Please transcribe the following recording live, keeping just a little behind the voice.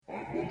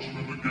watching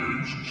him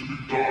engage until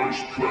he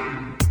dies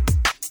playing.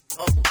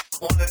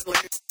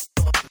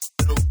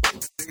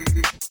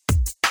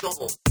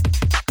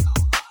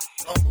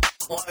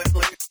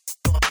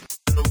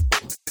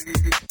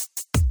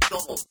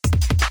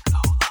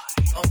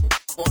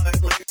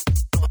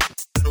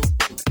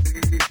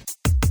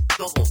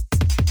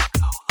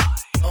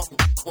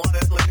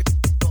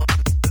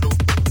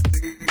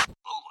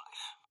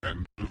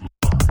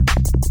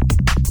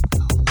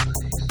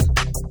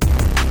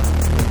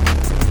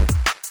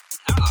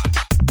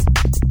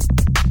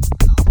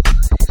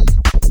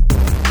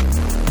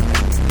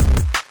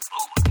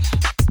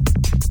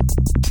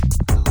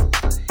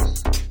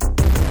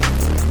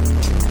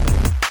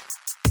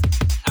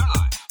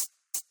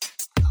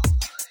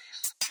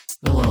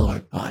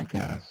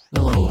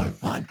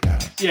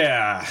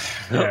 Yeah,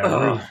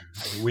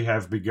 we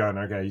have begun.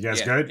 Okay, you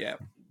guys good? Yeah.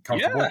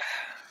 Comfortable?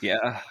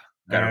 Yeah.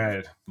 Got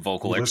Alright.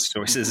 vocal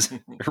exercises.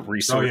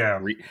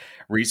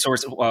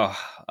 Resource.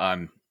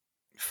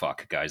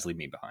 Fuck, guys, leave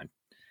me behind.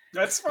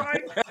 That's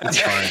fine. That's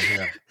fine,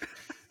 yeah.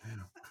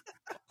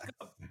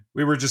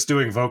 We were just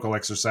doing vocal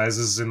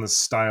exercises in the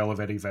style of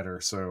Eddie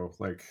Vedder, so,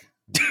 like,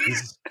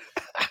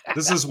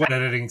 this is what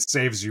editing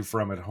saves you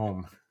from at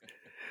home.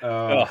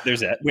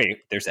 There's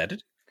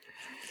edit?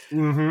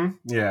 Mm-hmm.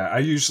 Yeah, I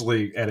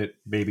usually edit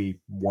maybe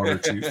one or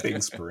two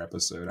things per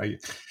episode.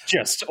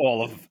 Just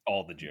all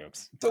the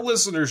jokes. The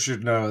listeners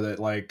should know that,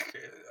 like,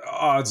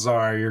 odds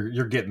are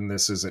you're getting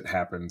this as it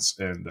happens,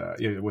 and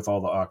with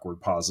all the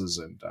awkward pauses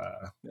and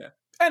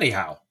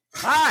Anyhow,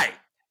 hi.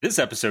 This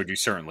episode, you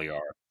certainly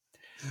are.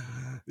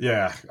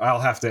 Yeah, I'll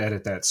have to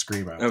edit that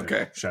scream out. Okay,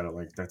 there.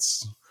 Shadowlink. That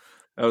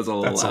was a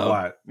little loud. A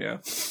lot. Yeah,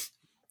 it's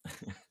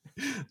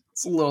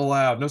a little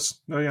loud.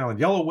 No yelling.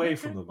 Yell away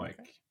from the mic.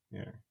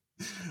 Yeah.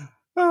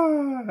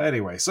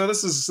 Anyway, so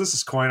this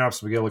is Coin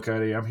Ops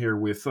McGillicuddy. I'm here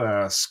with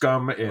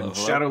Scum and hello.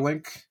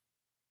 Shadowlink.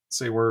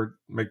 Say word,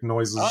 make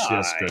noises. Hi.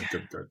 Yes,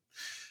 good.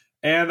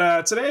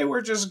 And today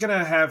we're just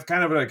gonna have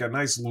kind of like a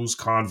nice loose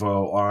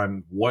convo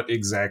on what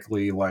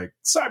exactly like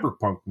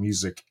cyberpunk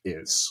music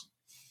is,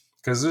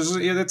 because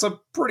it's a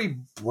pretty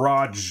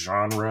broad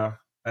genre.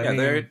 I mean,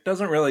 there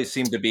doesn't really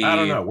seem to be. I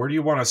don't know. Where do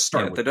you want to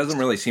start? With there doesn't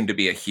really seem to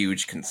be a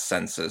huge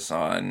consensus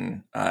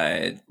on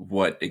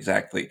what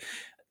exactly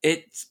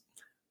it's.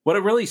 What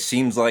it really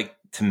seems like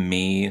to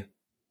me,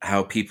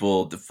 how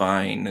people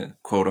define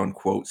 "quote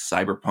unquote"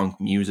 cyberpunk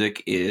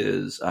music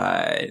is,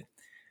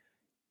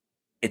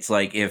 it's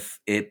like if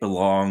it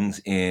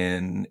belongs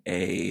in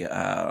a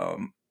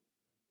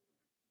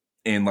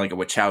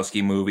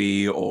Wachowski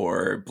movie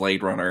or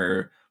Blade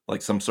Runner,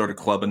 like some sort of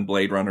club in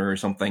Blade Runner or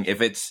something.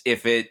 If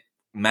it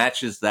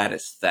matches that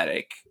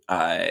aesthetic,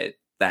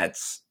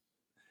 that's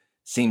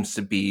seems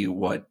to be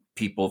what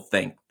people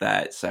think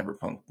that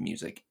cyberpunk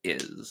music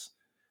is.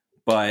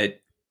 But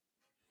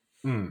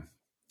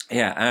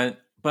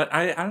but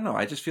I don't know.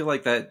 I just feel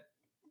like that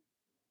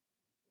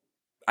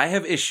I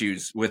have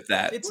issues with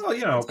that.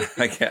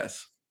 I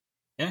guess.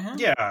 Uh-huh.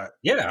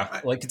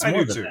 Yeah. Like it's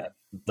more than that.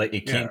 Like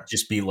it can't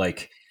just be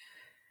like,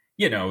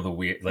 the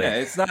weird. Like,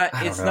 it's not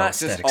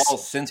just all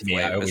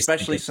synthwave,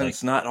 especially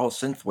since not all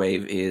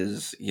synthwave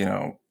is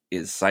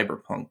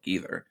cyberpunk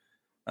either.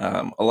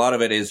 A lot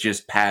of it is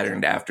just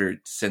patterned after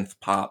synth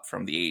pop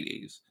from the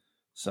 80s.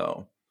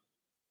 So.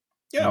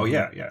 Yeah,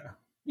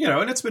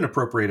 and it's been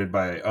appropriated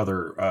by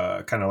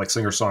other kind of like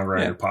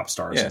singer-songwriter pop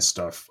stars and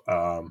stuff,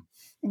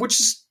 which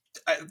is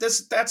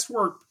that's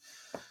where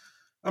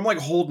I'm like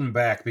holding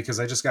back, because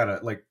I just gotta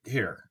like,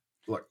 here,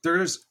 look,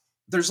 there's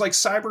like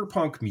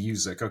cyberpunk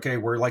music, okay,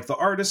 where like the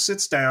artist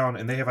sits down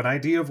and they have an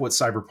idea of what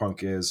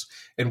cyberpunk is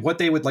and what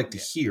they would like to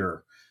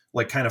hear,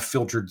 like kind of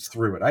filtered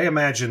through it. I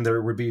imagine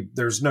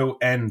there's no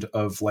end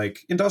of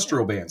like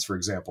industrial bands, for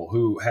example,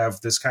 who have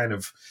this kind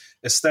of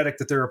aesthetic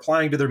that they're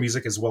applying to their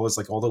music, as well as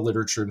like all the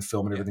literature and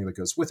film and everything that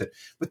goes with it.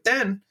 But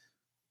then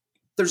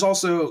there's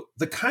also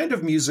the kind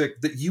of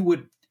music that you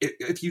would,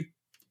 if you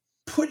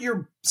put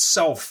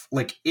yourself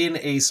like in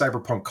a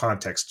cyberpunk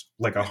context,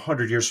 like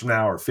 100 years from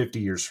now or 50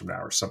 years from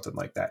now or something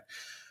like that,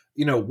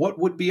 what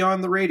would be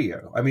on the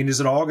radio? I mean, is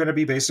it all going to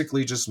be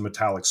basically just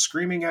metallic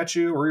screaming at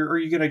you, or are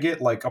you going to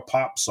get like a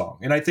pop song?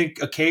 And I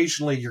think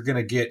occasionally you're going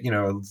to get,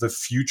 the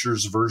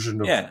Futures version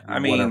of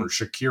whatever,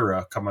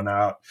 Shakira coming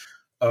out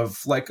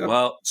of like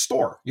a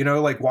store,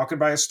 like walking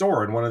by a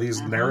store in one of these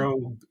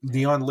narrow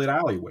neon lit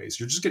alleyways.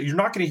 You're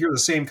not going to hear the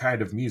same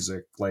kind of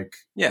music like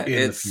in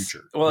the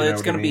future. Well,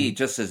 it's going to be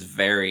just as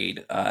varied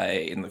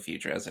in the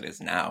future as it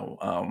is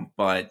now.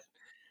 But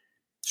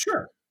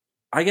sure.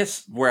 I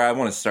guess where I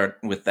want to start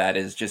with that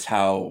is just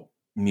how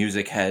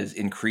music has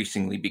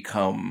increasingly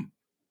become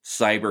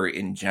cyber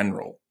in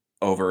general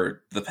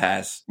over the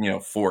past,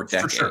 4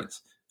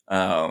 decades.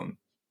 For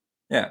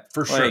sure.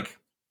 For sure.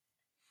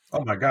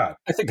 Oh my God.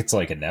 I think it's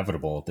like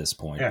inevitable at this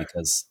point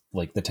because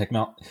like the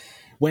technology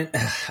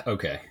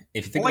if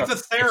you think like the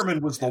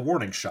theremin was the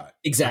warning shot.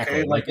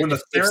 Exactly. Okay? Like when the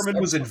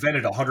theremin was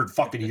invented 100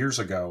 fucking years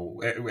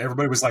ago,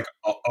 everybody was like,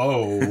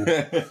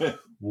 oh,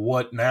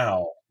 what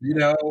now? You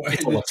know,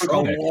 it took a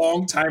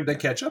long time to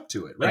catch up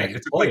to it, right?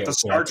 It took like the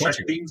Star Trek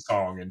theme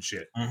song and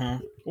shit.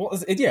 Mm-hmm. Well,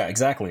 yeah,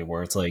 exactly.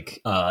 Where it's like,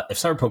 if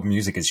cyberpunk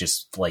music is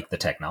just like the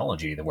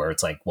technology, where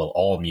it's like, well,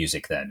 all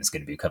music then is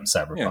going to become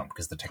cyberpunk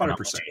because the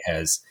technology 100%.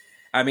 has,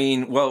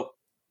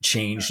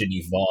 changed and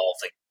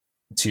evolved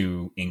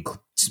to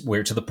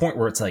the point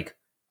where it's like,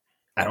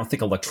 I don't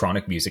think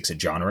electronic music's a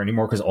genre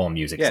anymore because all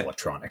music is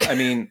electronic. I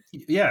think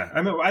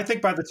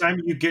by the time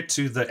you get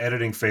to the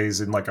editing phase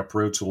in like a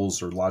Pro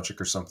Tools or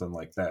Logic or something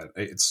like that,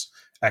 it's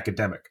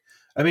academic.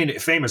 I mean,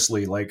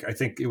 famously, like I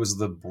think it was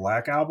the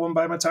Black Album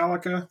by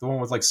Metallica, the one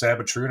with like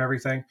Sabbath True and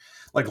everything.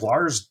 Like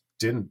Lars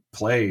didn't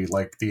play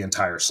like the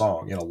entire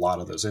song in a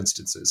lot of those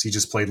instances. He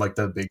just played like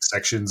the big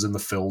sections and the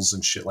fills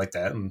and shit like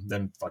that. And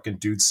then fucking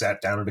dude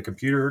sat down at a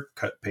computer,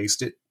 cut,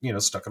 paste it,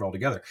 stuck it all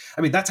together.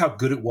 I mean, that's how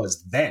good it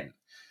was then.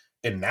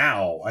 And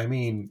now, I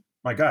mean,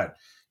 my God,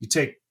 you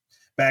take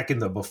back in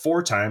the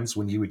before times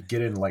when you would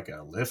get in like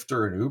a Lyft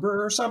or an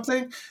Uber or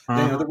something,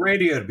 the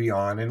radio would be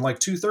on, and like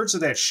 2/3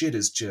 of that shit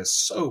is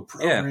just so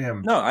programmed.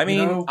 Yeah. No, I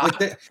mean,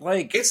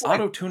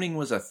 auto-tuning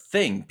was a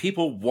thing.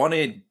 People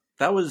wanted,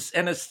 that was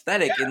an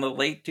aesthetic in the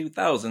late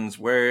 2000s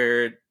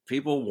where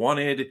people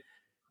wanted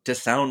to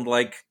sound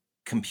like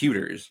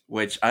computers,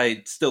 which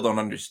I still don't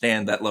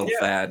understand that little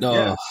fad.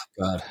 Oh,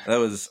 God. That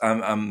was,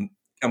 I'm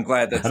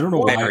glad that's. I don't know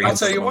why. I'll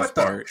tell you what,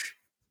 though.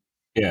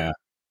 Yeah.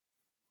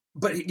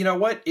 But you know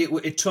what?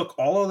 It took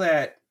all of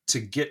that to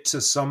get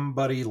to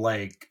somebody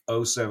like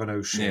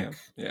 070 Shink,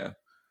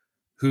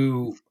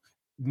 who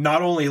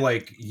not only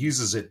like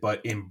uses it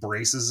but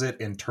embraces it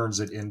and turns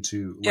it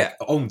into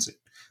owns it.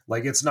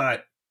 Like it's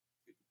not,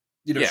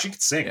 she can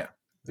sing.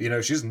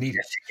 Yeah. She doesn't need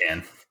it. She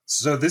can.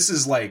 So this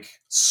is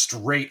like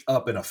straight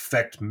up in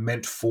effect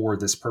meant for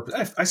this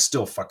purpose. I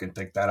still fucking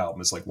think that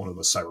album is like one of the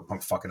most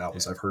cyberpunk fucking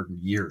albums I've heard in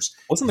years.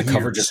 Wasn't the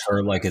cover just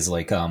her like as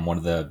like one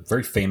of the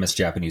very famous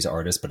Japanese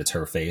artists, but it's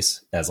her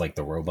face as like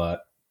the robot?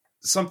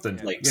 Something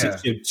like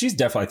she's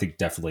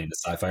definitely into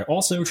sci-fi.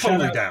 Also,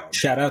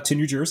 shout out to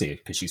New Jersey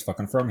because she's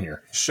fucking from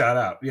here. Shout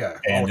out,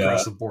 all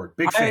across the board.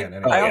 Big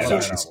fan. I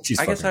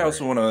guess I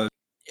also want to.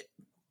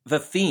 The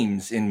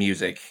themes in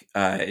music,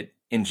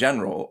 in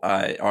general,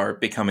 are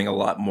becoming a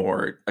lot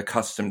more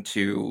accustomed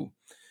to,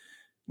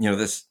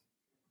 this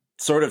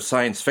sort of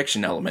science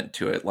fiction element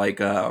to it.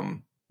 Like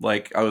I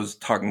was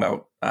talking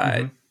about,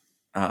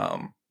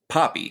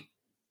 Poppy.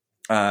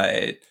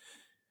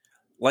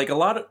 Like a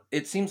lot of,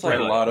 it seems like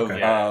a lot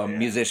of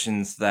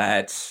musicians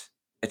that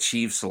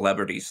achieve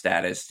celebrity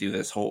status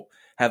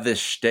have this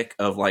shtick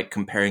of like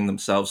comparing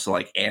themselves to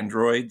like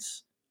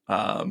androids,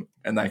 and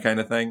that kind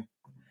of thing.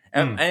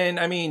 And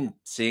I mean,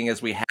 seeing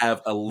as we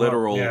have a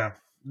literal,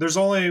 there's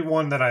only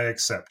one that I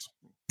accept.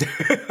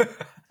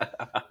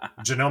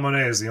 Janelle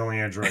Monáe is the only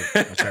android.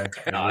 Okay,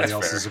 everybody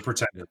else is a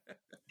pretender.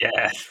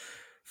 Yeah,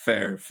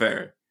 fair.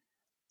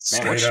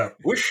 Straight up.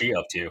 What's she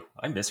up to?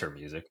 I miss her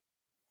music.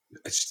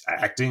 She's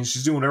acting.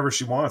 She's doing whatever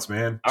she wants,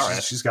 man. All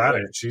right, she's got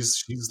it.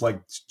 She's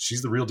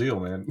the real deal,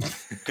 man.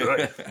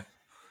 Good.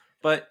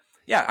 But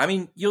yeah, I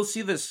mean, you'll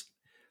see this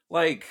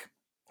like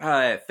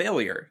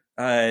Failure.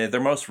 Their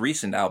most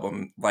recent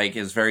album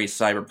is very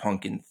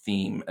cyberpunk in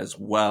theme as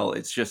well.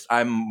 It's just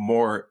I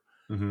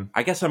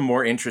guess I'm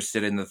more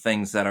interested in the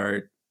things that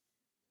are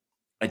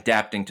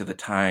adapting to the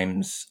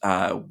times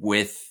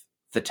with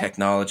the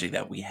technology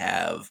that we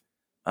have,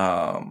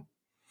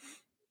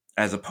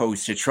 as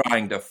opposed to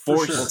trying to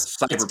force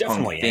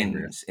cyberpunk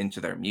things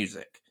into their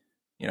music.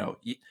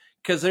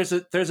 Because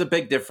there's a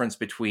big difference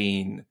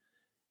between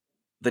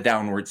the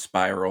Downward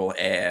Spiral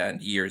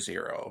and Year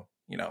Zero.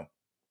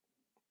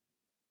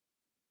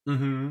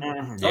 Mm-hmm.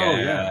 Yeah. Oh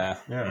yeah.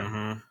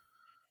 Mm-hmm.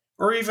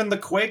 Or even the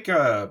Quake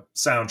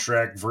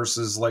soundtrack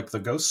versus like the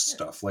Ghost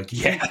stuff. Like,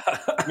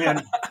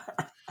 man,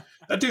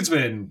 that dude's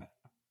been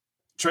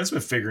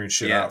figuring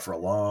shit out for a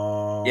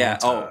long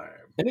time.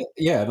 And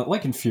it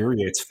like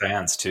infuriates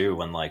fans too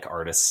when like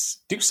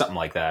artists do something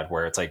like that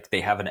where it's like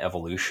they have an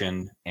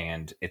evolution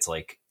and it's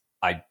like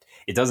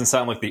it doesn't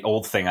sound like the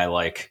old thing I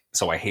like,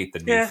 so I hate the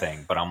new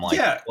thing. But I'm like,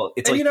 well,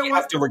 it's like you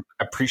have to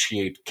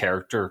appreciate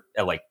character,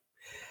 like.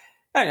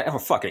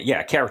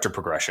 Character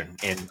progression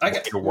in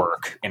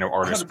work, in an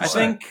artist. I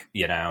think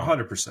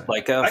 100%.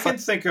 Like I can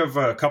think of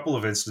a couple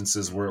of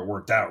instances where it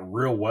worked out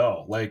real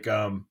well. Like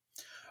one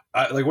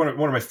of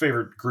my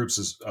favorite groups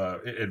is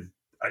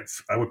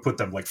I would put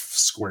them like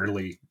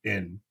squarely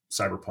in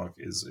cyberpunk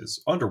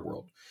is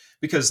Underworld,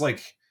 because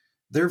like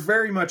they're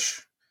very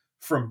much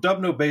from Dub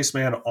No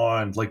Bassman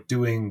on like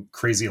doing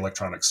crazy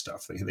electronic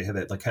stuff. They had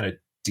that like kind of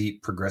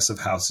deep progressive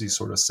housey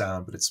sort of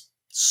sound, but it's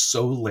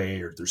so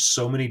layered. There's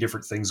so many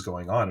different things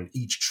going on in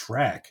each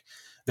track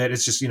that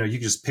it's just, you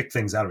can just pick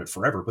things out of it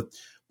forever. But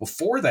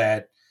before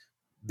that,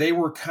 they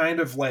were kind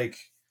of like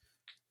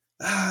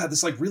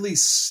this like really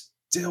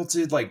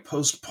stilted, like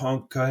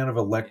post-punk kind of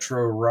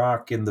electro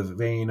rock in the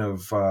vein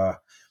of,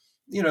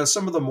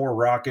 some of the more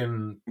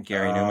rockin'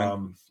 Gary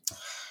Newman,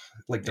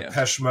 like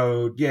Depeche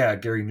Mode. Yeah.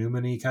 Gary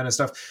Newman-y kind of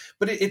stuff.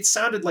 But it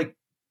sounded like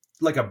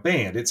a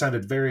band. It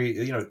sounded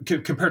very,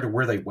 compared to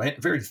where they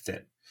went, very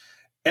thin.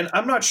 And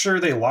I'm not sure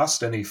they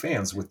lost any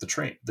fans with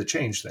the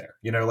change there.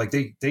 You know, like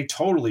they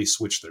totally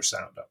switched their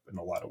sound up in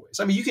a lot of ways.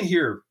 I mean, you can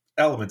hear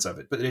elements of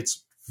it, but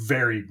it's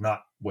very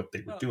not what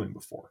they were doing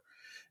before.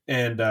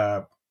 And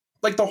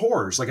like the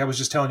horrors, like I was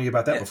just telling you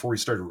about that before we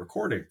started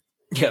recording.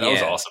 Yeah, that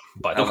was awesome.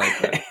 By the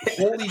way,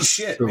 holy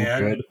shit, so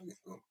man!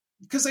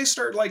 Because they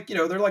start like, you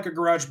know, they're like a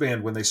garage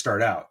band when they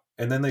start out,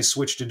 and then they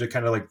switched into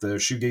kind of like the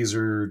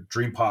shoegazer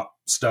dream pop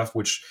stuff,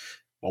 which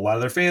a lot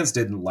of their fans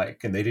didn't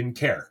like, and they didn't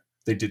care.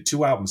 They did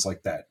 2 albums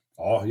like that,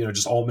 all, you know,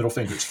 just all middle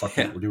fingers. Fuck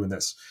it, we're doing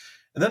this.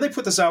 And then they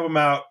put this album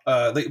out.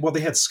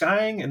 They had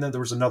Skying, and then there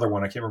was another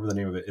one. I can't remember the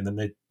name of it. And then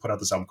they put out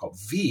this album called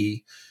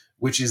V,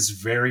 which is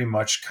very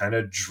much kind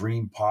of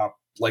dream pop,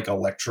 like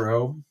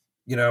electro.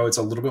 You know, it's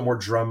a little bit more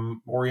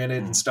drum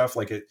oriented and stuff.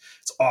 Like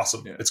it's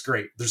awesome. Yeah. It's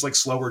great. There's like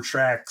slower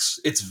tracks.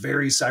 It's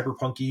very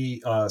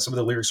cyberpunky. Some of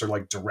the lyrics are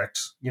like direct,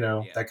 you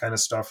know, that kind of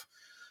stuff.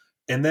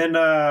 And then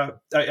I've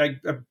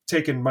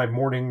taken my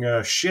morning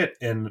shit,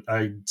 and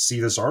I see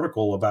this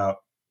article about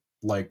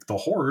like the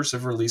Horrors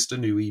have released a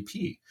new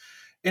EP,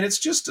 and it's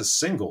just a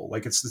single.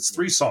 Like it's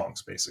 3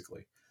 songs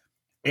basically,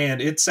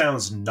 and it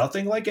sounds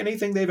nothing like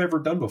anything they've ever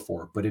done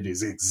before, but it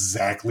is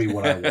exactly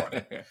what I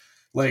wanted.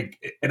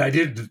 Like, and I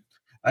didn't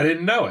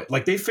know it.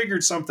 Like they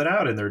figured something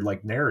out in their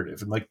like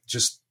narrative and like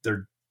just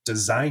their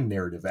design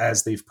narrative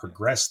as they've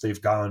progressed.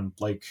 They've gone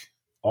like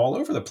all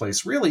over the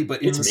place, really,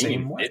 but in the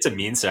same way. It's a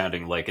mean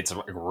sounding, like it's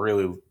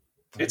really,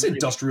 it's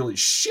industrial as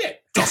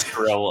shit.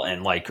 Industrial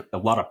and like a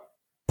lot of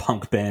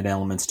punk band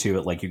elements to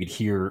it. Like you could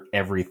hear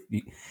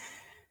everything.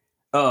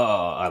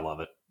 Oh, I love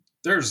it.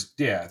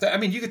 I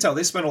mean, you could tell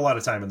they spent a lot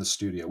of time in the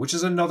studio, which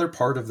is another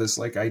part of this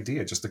like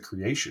idea, just the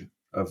creation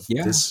of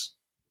this.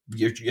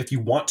 If you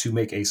want to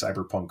make a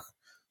cyberpunk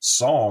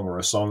song or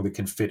a song that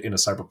can fit in a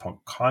cyberpunk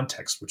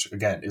context, which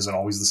again isn't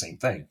always the same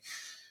thing,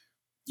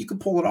 you can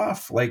pull it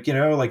off. Like, you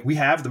know, like we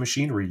have the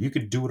machinery. You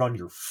could do it on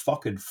your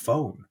fucking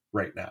phone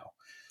right now.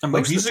 And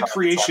like music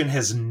creation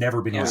has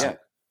never been easy.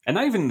 And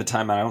not even the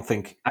time. I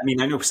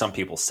know some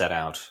people set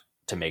out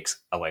to make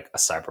a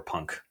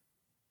cyberpunk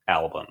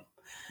album,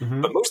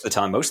 but most of the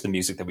time, most of the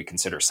music that we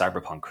consider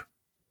cyberpunk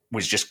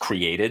was just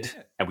created,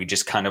 and we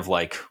just kind of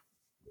like,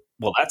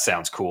 well, that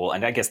sounds cool.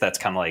 And I guess that's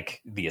kind of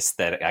like the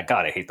aesthetic.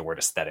 I hate the word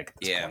aesthetic at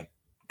this point.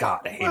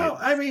 God, I hate it.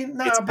 I mean,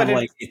 no, but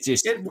it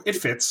just it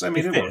fits. I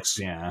mean, it works.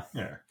 Yeah.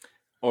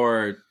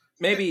 Or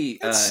maybe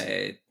there's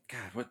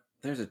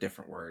a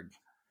different word.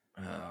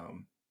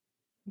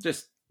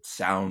 Just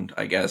sound,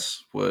 I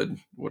guess, would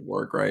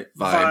work, right?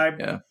 Vibe.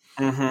 Yeah.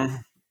 Mm-hmm.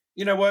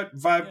 You know what?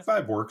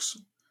 Vibe works.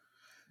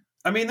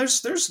 I mean,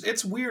 there's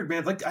it's weird,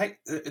 man. Like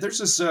there's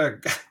this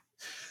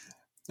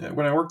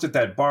when I worked at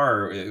that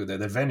bar,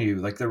 that venue,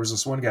 like there was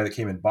this one guy that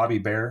came in, Bobby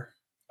Bear,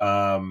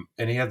 and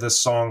he had this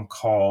song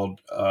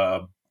called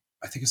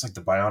I think it's like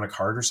the Bionic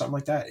Heart or something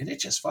like that, and it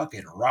just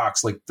fucking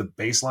rocks. Like the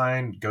bass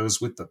line goes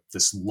with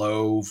this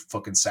low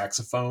fucking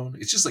saxophone.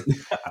 It's just like,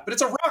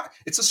 but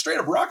it's a straight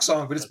up rock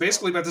song, but it's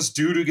basically about this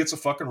dude who gets a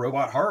fucking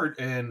robot heart,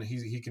 and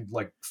he can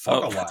like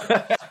fuck a lot,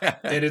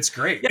 and it's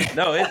great. Yeah,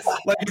 no, it's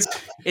like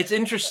it's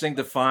interesting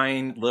to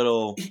find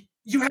little.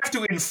 You have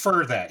to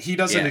infer that he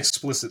doesn't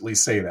explicitly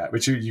say that,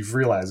 but you've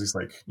realized he's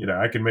like, you know,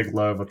 I can make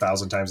love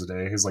 1,000 times a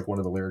day. He's like one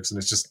of the lyrics, and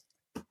it's just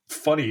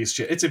funny as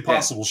shit. It's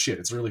impossible shit.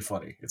 It's really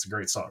funny. It's a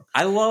great song.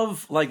 I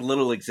love like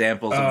little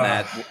examples of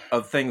that,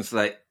 of things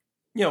that,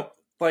 you know,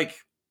 like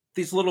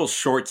these little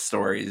short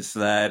stories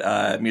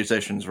that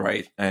musicians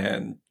write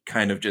and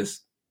kind of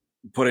just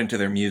put into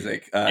their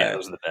music.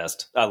 Those are the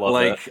best. I love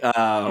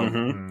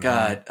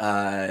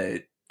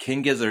that.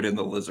 King Gizzard and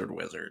the Lizard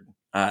Wizard.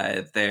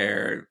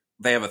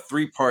 They have a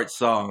 3-part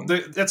song.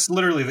 That's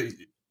literally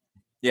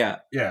yeah.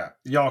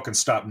 Y'all can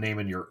stop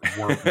naming your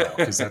work now,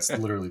 because that's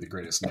literally the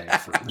greatest name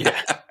for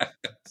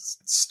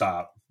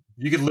Stop.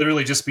 You could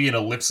literally just be an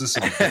ellipsis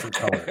of a different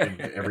color in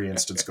every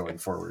instance going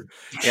forward.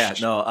 Yeah,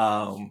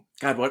 no,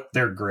 God, what?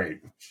 They're great.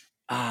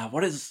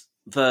 What is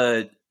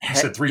the... You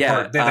said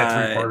 3-part. They had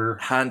that 3-parter.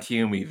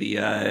 Hantiumi,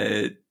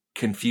 the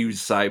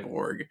confused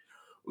cyborg,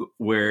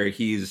 where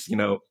he's, you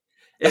know...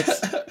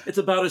 It's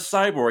about a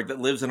cyborg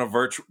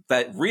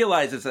that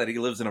realizes that he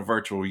lives in a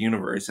virtual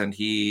universe, and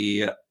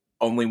he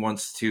only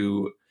wants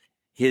to,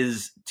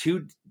 his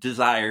 2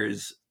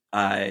 desires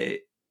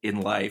in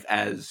life,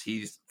 as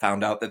he's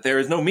found out that there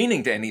is no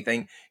meaning to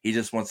anything. He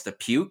just wants to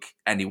puke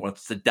and he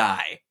wants to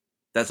die.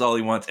 That's all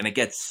he wants, and it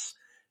gets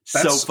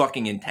so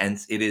fucking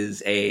intense.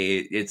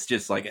 It's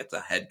just like it's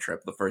a head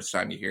trip the first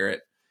time you hear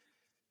it,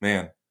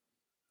 man.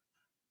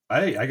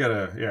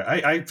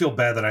 I feel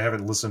bad that I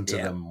haven't listened to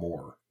them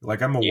more.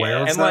 Like I'm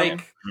aware of them.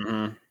 Like,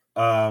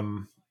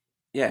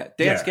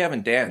 Dance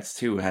Gavin Dance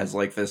too has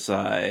like this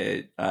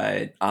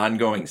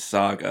ongoing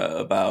saga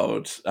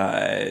about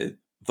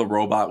the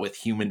robot with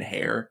human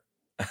hair,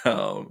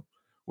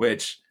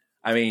 which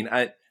I mean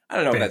I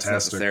don't know if that's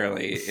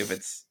necessarily if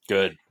it's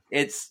good.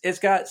 It's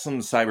got some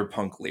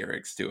cyberpunk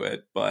lyrics to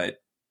it, but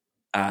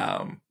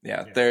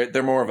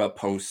they're more of a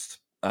post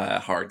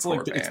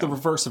hardcore band. It's the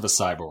reverse of a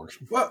cyborg.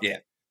 Well, yeah.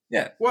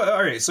 Yeah. Well,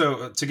 all right.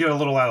 So to get a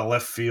little out of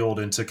left field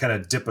and to kind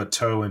of dip a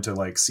toe into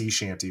like sea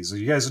shanties,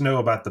 you guys know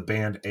about the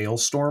band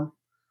Ailstorm?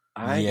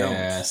 I don't.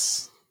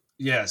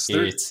 Yes,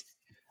 they're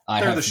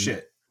the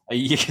shit.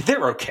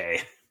 They're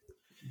okay.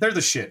 They're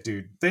the shit,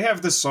 dude. They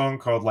have this song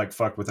called like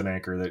 "Fuck with an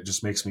Anchor" that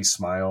just makes me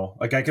smile.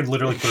 Like I could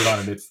literally put it on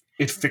and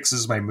it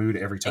fixes my mood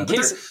every time.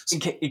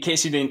 In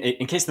case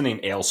the name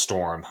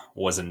Ailstorm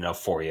wasn't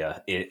enough for you,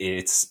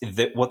 it's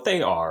what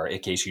they are. In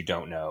case you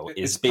don't know,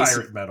 is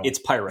pirate metal. It's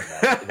pirate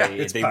metal.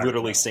 They pirate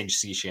literally metal. sing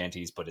sea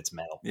shanties, but it's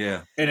metal.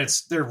 Yeah, and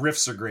their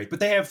riffs are great, but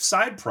they have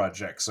side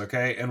projects.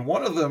 Okay, and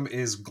one of them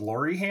is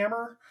Glory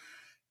Hammer.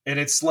 And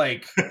it's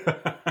like,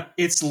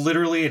 it's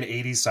literally an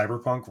 80s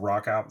cyberpunk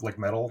rock out, like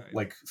metal,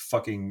 like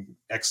fucking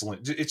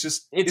excellent. It's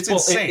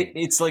insane.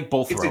 It's like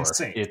both. It's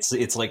insane.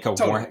 It's like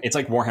Totally. it's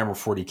like Warhammer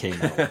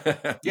 40k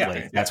metal. Yeah,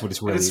 like, that's what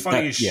it's really. It's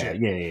funny as shit.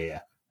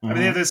 Yeah. I mean,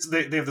 they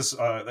have this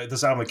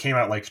album that came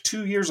out like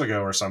 2 years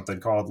ago or something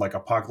called like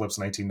Apocalypse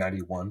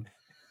 1991.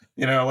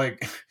 You know,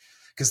 like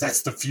because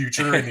that's the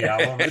future in the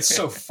album. It's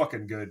so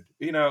fucking good.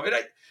 You know, and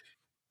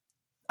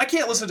I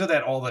can't listen to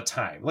that all the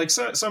time. Like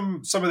some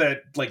of that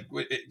like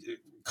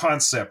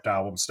concept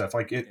album stuff.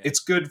 Like it's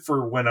good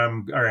for when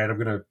I'm all right. I'm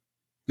gonna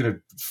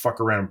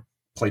fuck around, and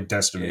play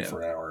Destiny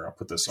for an hour. I'll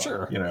put this on.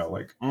 Sure. You know,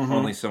 like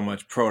only so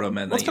much Proto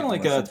Men. Well, it's kind of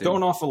like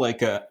going off of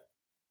like a.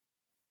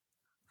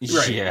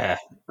 Right. Yeah.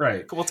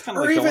 Right. Well, it's kind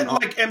of or like even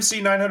like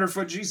MC 900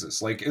 Foot Jesus.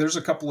 Like there's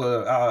a couple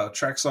of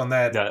tracks on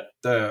the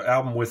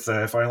album with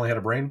If I Only Had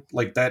a Brain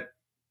like that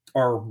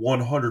are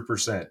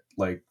 100%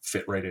 like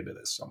fit right into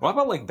this song. What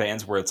about like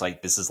bands where it's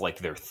like this is like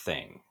their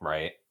thing,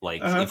 right?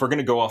 Like if we're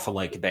gonna go off of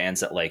like bands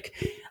that like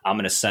I'm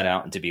gonna set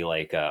out to be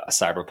like a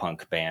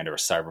cyberpunk band or a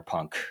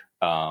cyberpunk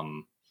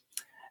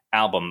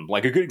album.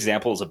 Like a good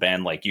example is a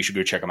band like you should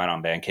go check them out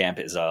on Bandcamp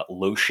is a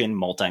Lotion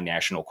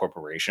Multinational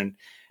Corporation,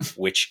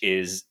 which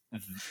is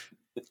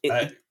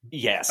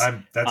yes,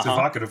 that's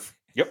evocative.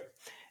 Yep,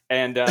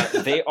 and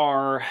they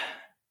are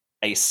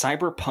a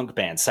cyberpunk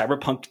band.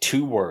 Cyberpunk,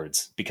 2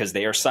 words, because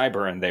they are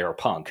cyber and they are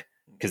punk.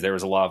 Because there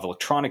is a lot of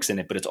electronics in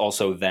it, but it's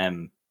also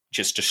them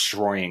just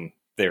destroying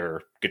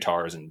their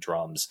guitars and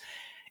drums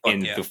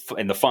in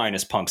the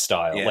finest punk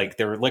style. Yeah. Like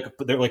they're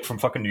from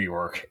fucking New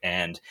York,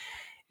 and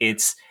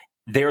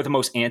they're the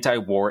most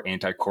anti-war,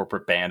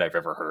 anti-corporate band I've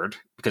ever heard.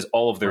 Because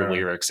all of their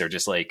lyrics are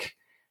just like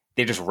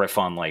they just riff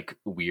on like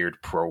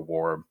weird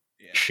pro-war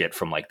shit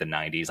from like the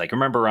 90s. Like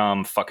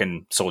remember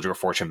fucking Soldier of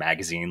Fortune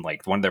magazine,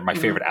 like one of my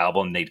favorite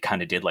album, they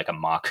kind of did like a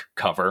mock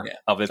cover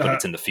of it, but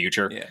it's in the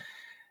future.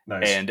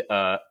 Nice. And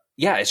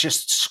it's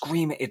just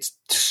screaming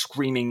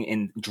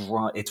in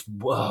draw. It's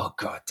oh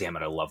god damn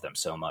it, I love them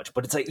so much.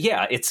 But it's like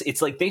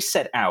it's like they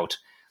set out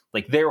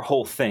like their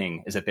whole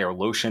thing is that they're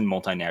Lotion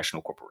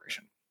Multinational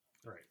Corporation.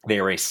 Right. They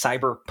are a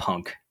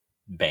cyberpunk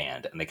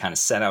band, and they kind of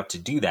set out to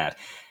do that.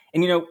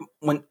 And you know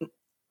when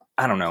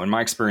I don't know, in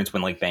my experience,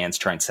 when like bands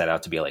try and set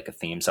out to be like a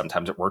theme,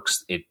 sometimes it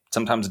works.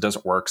 Sometimes it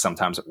doesn't work.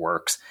 Sometimes it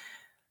works.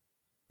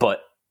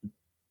 But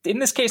in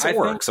this case, it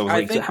works. So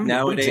like, how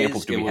many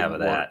examples do we have of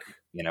that?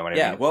 You know what I mean?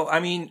 Yeah. Well, I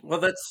mean,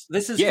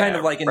 this is kind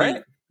of like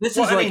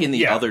in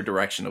the other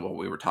direction of what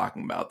we were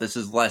talking about. This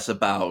is less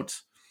about,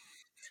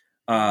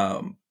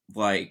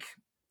 like,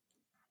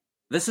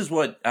 this is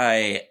what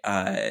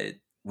I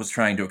was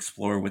trying to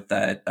explore with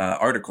that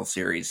article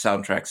series,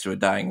 Soundtracks to a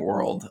Dying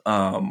World,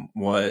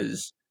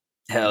 was.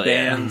 Hell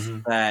bands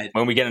that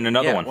when we get in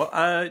another one.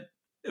 Well,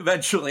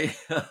 eventually,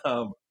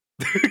 I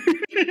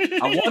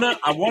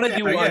wanna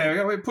do one.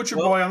 Yeah, put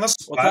your boy on the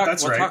spot.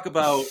 We'll talk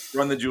about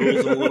Run the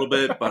Jewels in a little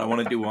bit, but I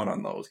want to do one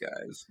on those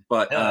guys.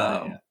 But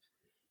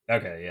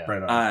okay, yeah,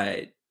 right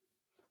on.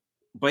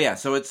 But yeah,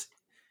 so it's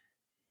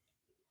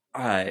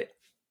I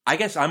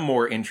guess I'm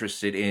more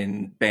interested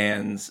in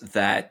bands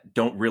that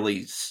don't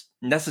really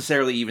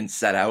necessarily even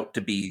set out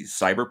to be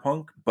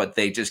cyberpunk, but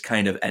they just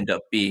kind of end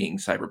up being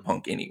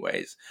cyberpunk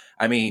anyways.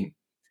 I mean,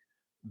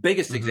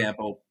 biggest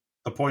example,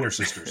 the Pointer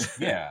Sisters.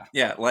 Yeah,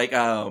 like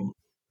sure.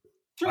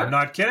 I'm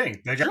not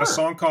kidding. They got a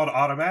song called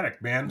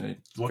Automatic, man.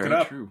 Look it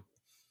up. True.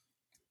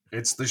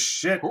 It's the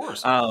shit. Of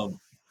course. That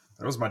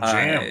was my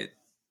jam.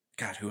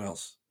 God, who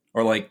else?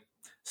 Or like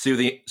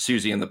Susie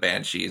and the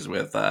Banshees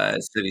with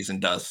Cities and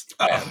Dust.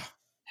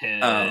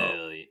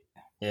 Hell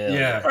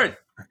yeah. All right.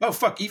 Oh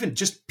fuck! Even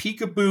just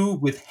Peekaboo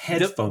with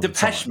headphones.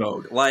 Depeche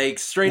Mode, like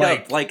straight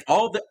up, like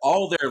all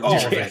their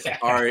lyrics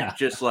are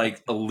just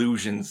like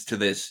allusions to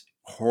this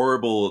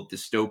horrible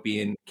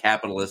dystopian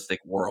capitalistic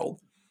world.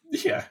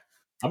 Yeah,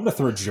 I'm gonna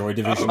throw Joy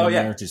Division in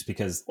there just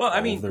because. Well, I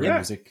mean, their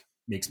music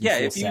makes me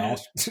feel sad,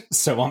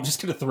 so I'm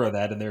just gonna throw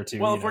that in there too.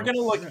 Well, if we're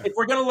gonna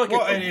look,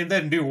 and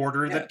then New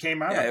Order that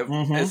came out,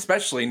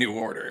 especially New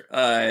Order,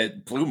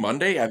 Blue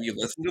Monday. Have you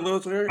listened to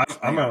those lyrics?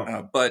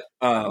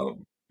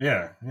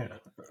 Yeah.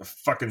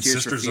 Fucking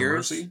Tears Sisters of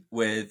Mercy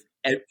with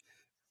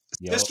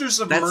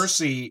Sisters of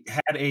Mercy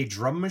had a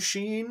drum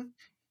machine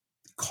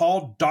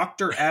called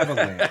Dr.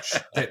 Avalanche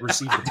that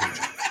received a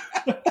paycheck.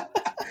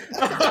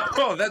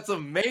 Oh, that's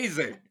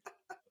amazing.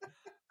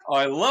 Oh,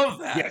 I love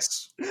that.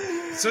 Yes.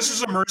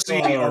 Sisters of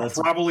Mercy are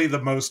probably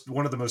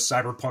one of the most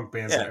cyberpunk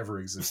bands that ever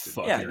existed.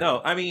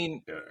 No, I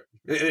mean...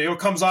 It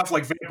comes off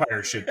like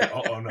vampire shit.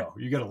 Oh no,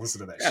 you got to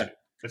listen to that shit.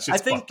 That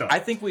shit's fucked up. I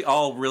think we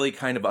all really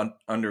kind of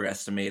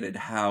underestimated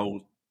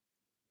how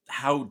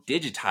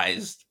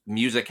digitized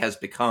music has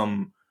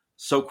become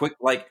so quick.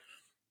 Like,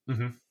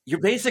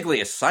 you're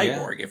basically a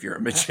cyborg if you're a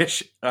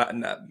magician,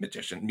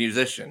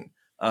 musician.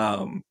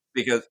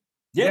 Because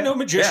no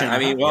magician. I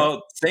mean,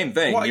 same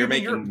thing. Well, you're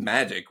making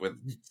magic with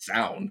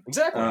sound.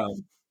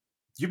 Exactly.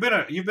 You've been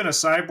a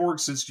cyborg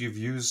since you've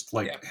used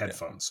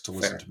headphones to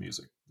listen to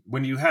music.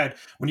 When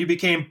you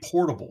became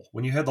portable,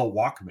 when you had the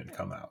Walkman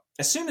come out.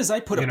 As soon as I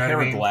put a pair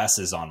of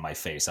glasses on my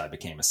face, I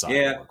became a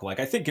cyborg.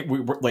 Like, I think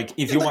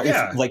if you want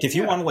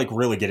to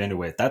really get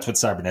into it, that's what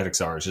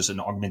cybernetics are. Is just an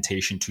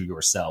augmentation to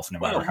yourself, no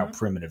matter how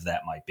primitive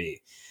that might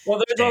be.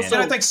 Well, there's also,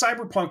 I think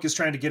cyberpunk is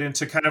trying to get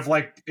into kind of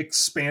like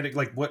expanding,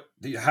 like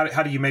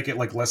how do you make it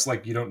like less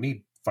like you don't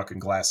need fucking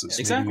glasses?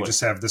 Exactly. Maybe you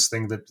just have this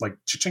thing that like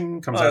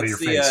cha-ching comes out of your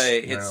face.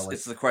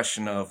 It's the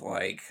question of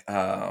like,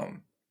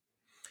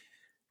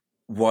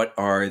 what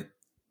are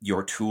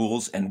your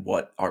tools and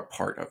what are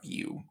part of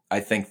you?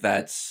 I think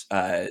that's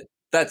the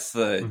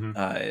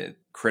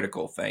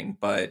critical thing,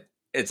 but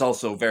it's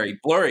also very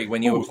blurry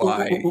when you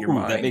apply your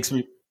mind. That makes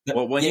me.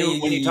 When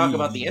you talk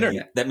about the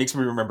internet, that makes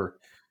me remember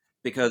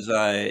because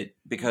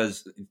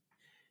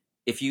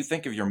if you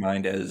think of your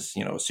mind as, a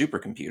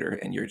supercomputer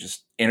and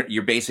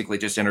you're basically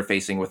just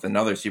interfacing with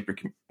another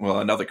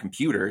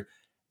computer.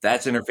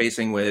 That's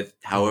interfacing with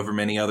however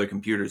many other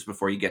computers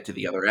before you get to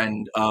the other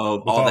end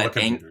of all that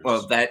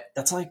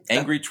that's like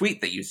angry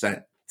tweet that you sent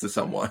to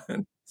someone.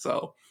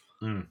 So,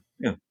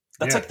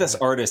 that's like this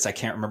artist. I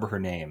can't remember her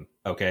name.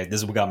 Okay,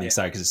 this is what got me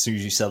excited because as soon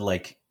as you said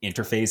like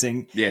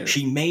interfacing,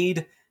 she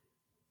made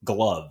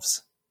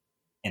gloves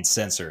and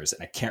sensors,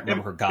 and I can't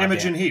remember her goddamn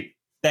Imogen Heap.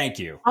 Thank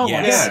you. Oh,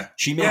 yes. yeah.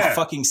 She made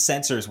fucking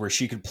sensors where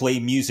she could play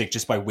music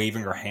just by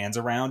waving her hands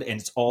around, and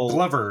it's all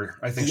Glover,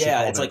 I think.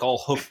 It's like all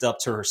hooked up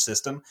to her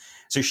system,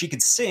 so she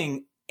could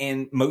sing,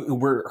 and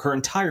where her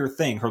entire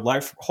thing,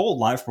 whole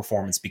live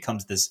performance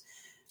becomes this.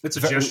 It's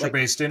a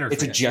gesture-based interface.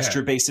 It's a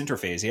gesture-based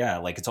interface. Yeah,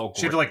 like it's all.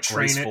 She had to like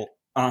train graceful.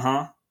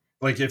 it.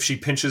 Like if she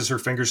pinches her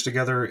fingers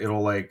together,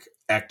 it'll like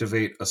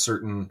activate a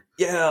certain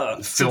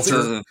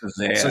filter,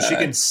 so she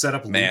can set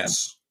up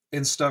loops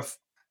and stuff.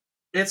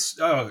 It's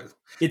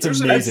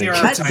amazing.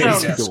 That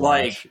sounds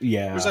like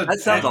that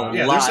sounds a lot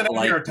there's an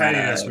like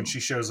tidiness when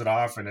she shows it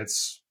off, and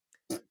it's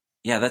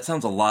that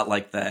sounds a lot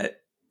like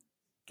that,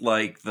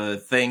 like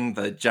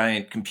the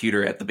giant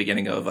computer at the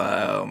beginning of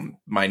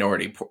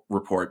Minority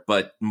Report,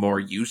 but more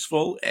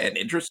useful and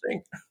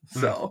interesting.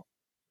 So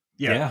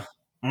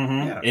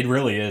it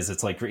really is.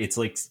 It's like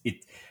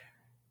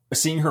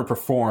seeing her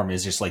perform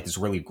is just like this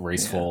really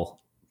graceful.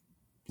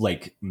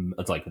 Like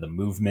the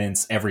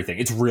movements, everything.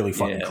 It's really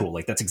fucking cool.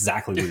 Like that's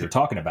exactly what you're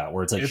talking about.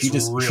 Where it's like she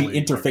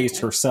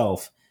interfaced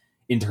herself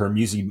into her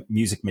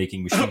music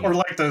making machine, or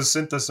like those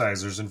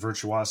synthesizers in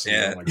Virtuosity.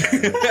 Yeah.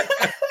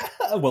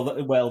 Oh my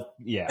god. well,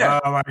 yeah.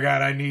 Oh my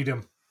god, I need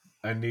them.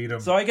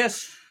 So I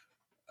guess,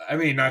 I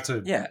mean, not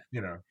to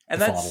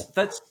and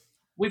that's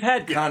we've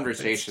had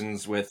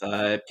conversations with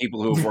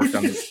people who have worked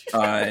on this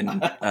on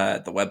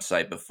the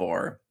website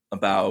before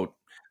about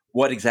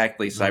what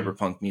exactly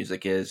cyberpunk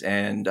music is,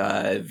 and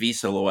V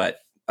Silhouette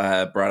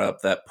brought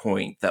up that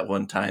point that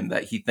one time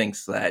that he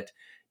thinks that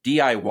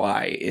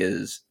DIY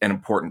is an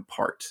important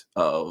part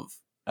of.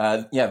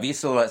 V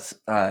Silhouette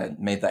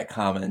made that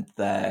comment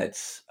that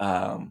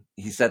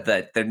he said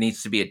that there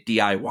needs to be a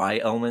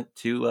DIY element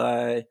to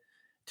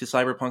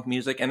cyberpunk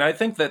music, and I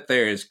think that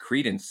there is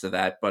credence to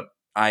that, but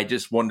I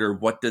just wonder,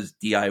 what does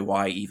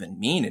DIY even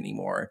mean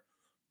anymore?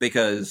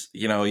 Because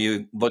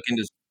you look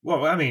into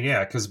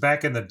because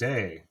back in the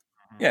day.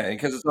 Yeah,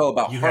 because it's all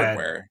about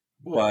hardware.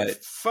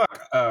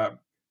 I'm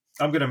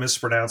going to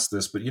mispronounce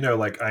this, but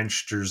like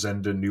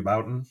Einstürzende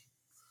Neubauten,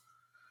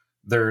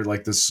 they're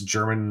like this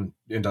German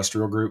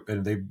industrial group,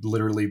 and they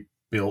literally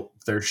built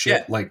their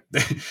shit. Like,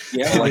 they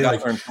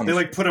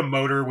put a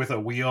motor with a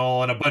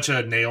wheel and a bunch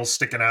of nails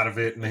sticking out of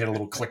it, and they had a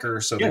little clicker.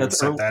 So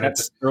that's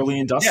early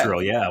industrial,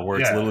 where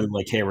it's literally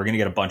like, hey, we're going to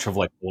get a bunch of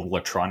like old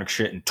electronic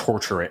shit and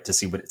torture it to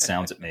see what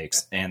sounds it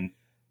makes, and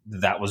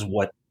that's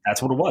what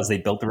it was. They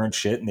built their own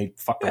shit and they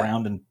fucked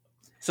around, and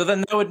so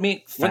then that would mean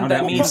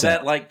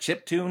that like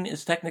chiptune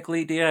is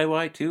technically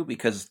DIY too,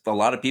 because a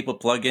lot of people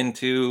plug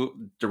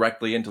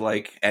directly into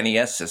like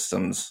NES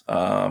systems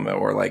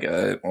or like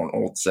an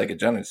old Sega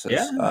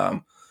Genesis.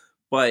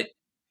 But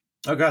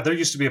oh god, there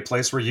used to be a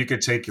place where you could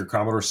take your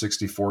Commodore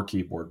 64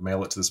 keyboard,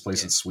 mail it to this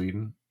place in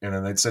Sweden, and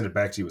then they'd send it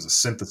back to you as a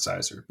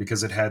synthesizer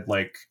because it had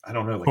like 3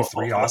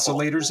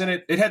 oscillators in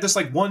it. It had this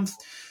like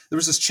there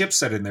was this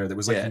chipset in there that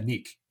was like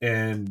unique,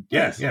 and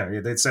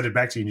they'd send it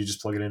back to you, and you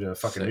just plug it into a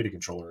fucking MIDI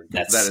controller. And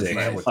That's sick.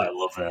 I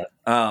love that.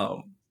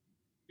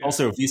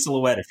 Also, V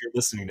Silhouette, if you're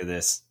listening to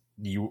this,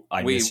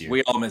 I miss you.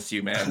 We all miss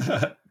you,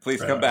 man.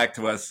 Please come back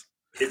to us.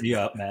 Hit me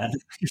up, man.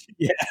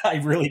 Yeah, I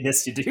really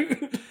miss you,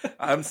 dude.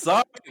 I'm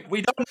sorry.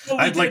 We don't know.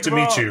 I'd like to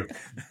meet you.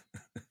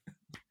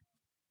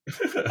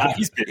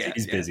 He's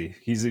busy.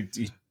 He's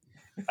busy.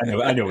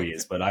 I know he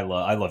is, but I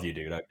love you,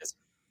 dude.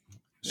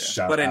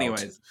 But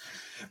anyways,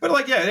 but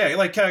like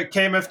like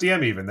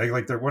KMFDM even they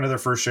like one of their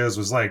first shows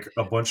was like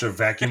a bunch of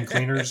vacuum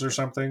cleaners or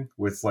something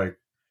with like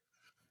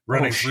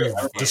running through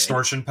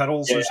distortion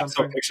pedals or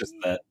something. I saw pictures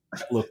of that.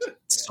 It looked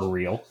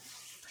surreal.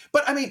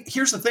 But I mean,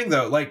 here's the thing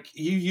though: like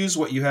you use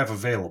what you have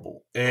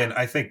available, and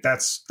I think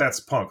that's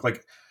punk.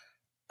 Like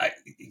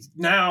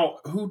now,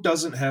 who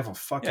doesn't have a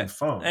fucking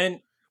phone?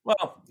 And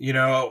well, you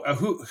know,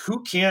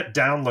 who can't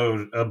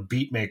download a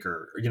beat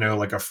maker? You know,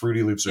 like a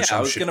Fruity Loops or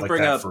some shit like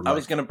that. I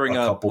was going to bring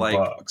up like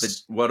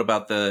what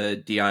about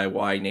the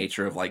DIY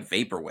nature of like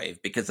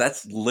vaporwave, because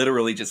that's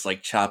literally just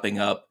like chopping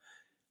up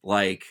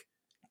like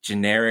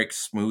generic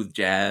smooth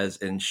jazz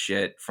and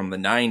shit from the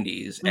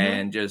 90s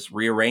and just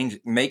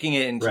making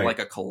it into like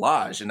a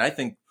collage. And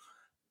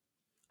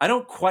I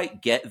don't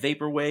quite get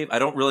vaporwave. I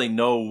don't really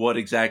know what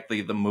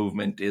exactly the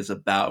movement is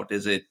about.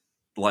 Is it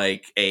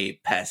like a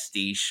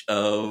pastiche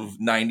of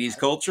 90s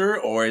culture,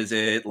 or is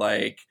it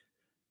like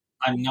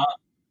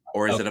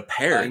is it a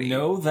parody? I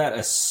know that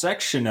a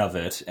section of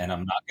it, and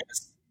I'm not going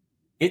to.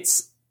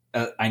 It's.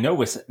 I know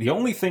the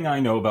only thing I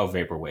know about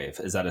vaporwave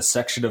is that a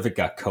section of it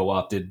got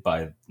co-opted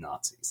by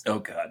Nazis. Oh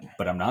God!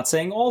 But I'm not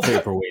saying all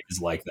vaporwave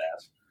is like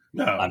that.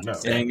 No, I'm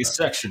saying a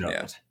section of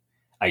it.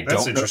 That's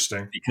don't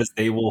interesting because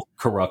they will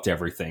corrupt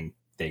everything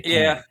they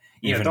can.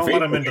 Even don't let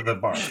them into the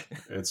bar.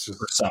 It's just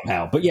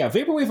somehow. But yeah,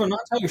 vaporwave. I'm not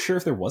entirely sure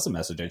if there was a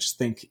message. I just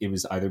think it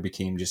was either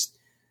became just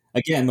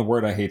again the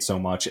word I hate so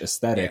much,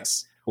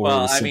 aesthetics. Yeah.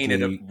 Well, I mean,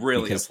 it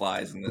really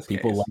applies in this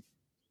people case.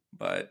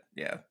 But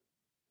yeah.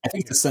 I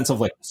think the sense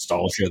of like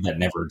nostalgia that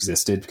never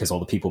existed because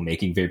all the people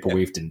making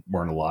vaporwave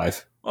weren't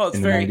alive. Well, it's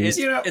very.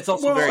 It's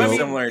also very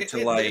similar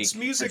to like it's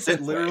music that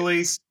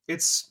literally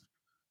it's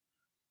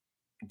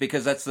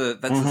because that's the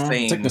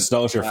same. It's like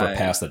nostalgia for a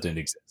past that didn't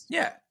exist.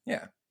 Yeah.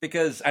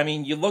 Because I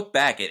mean, you look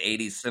back at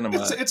 80s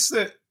cinema. It's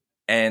the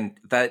and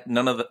that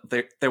none of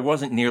there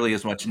wasn't nearly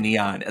as much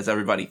neon as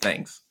everybody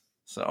thinks.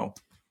 So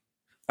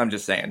I'm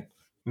just saying.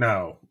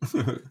 No,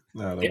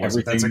 that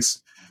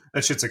wasn't.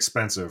 That shit's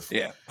expensive.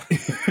 Yeah.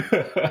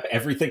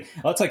 Everything.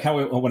 That's like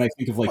how when I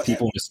think of like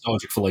people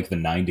nostalgic for like the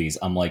 90s,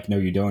 I'm like, no,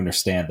 you don't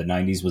understand. The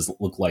 90s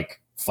looked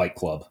like Fight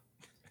Club.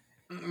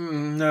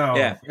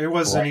 No, it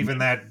wasn't even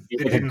that.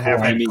 It didn't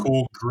have that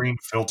cool green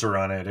filter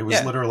on it. It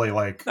was literally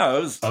like it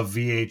was a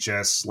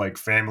VHS like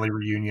family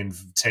reunion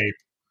tape.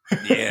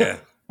 Yeah.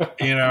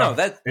 You know,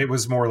 it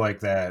was more like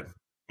that.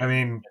 I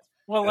mean,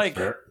 well, like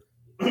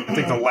I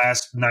think the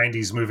last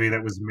 90s movie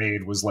that was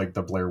made was like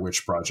the Blair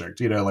Witch Project.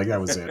 You know, like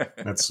that was it.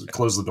 Let's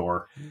close the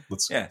door.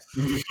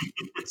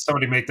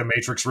 Somebody make the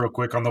Matrix real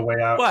quick on the way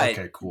out.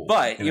 Okay, cool.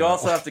 But you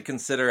also have to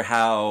consider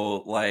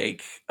how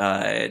like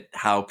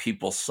how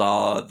people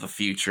saw the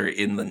future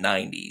in the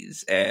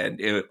 90s. And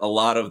a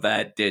lot of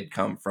that did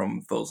come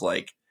from those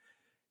like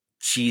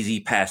cheesy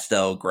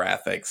pastel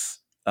graphics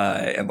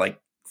and like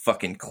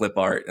fucking clip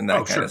art and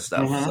that kind of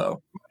stuff.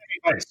 So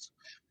nice.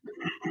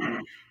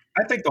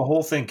 I think the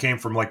whole thing came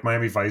from like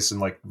Miami Vice and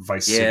like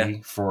Vice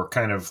City for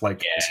kind of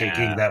like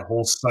taking that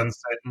whole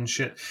sunset and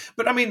shit.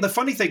 But I mean, the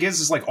funny thing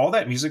is like all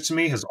that music to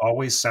me has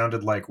always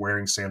sounded like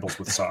wearing sandals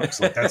with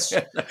socks. Like that's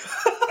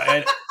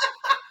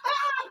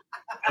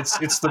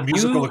it's the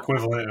musical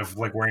equivalent of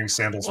like wearing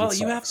sandals with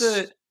socks. Well, you have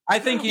to. I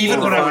think you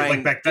even when I was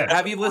like back then.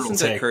 Have you listened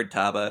to Kurt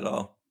Taba at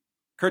all?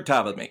 Kurt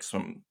Taba makes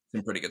some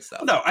pretty good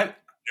stuff. No,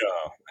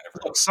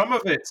 look, some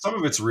of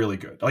it's really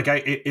good. Like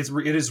it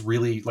is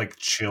really like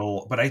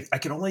chill, but I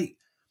can only.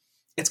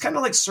 It's kind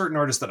of like certain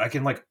artists that I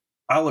can like.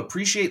 I'll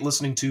appreciate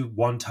listening to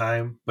one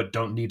time, but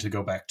don't need to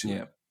go back to.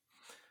 Yeah,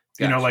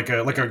 you know, like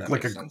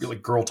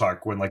Girl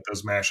Talk when like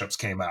those mashups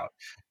came out.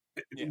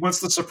 Once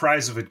the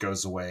surprise of it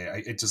goes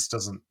away, it just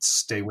doesn't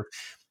stay with.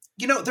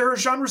 You know, there are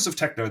genres of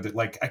techno that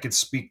like I could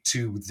speak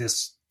to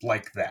this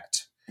like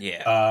that.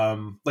 Yeah.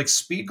 Like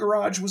Speed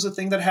Garage was a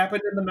thing that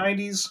happened in the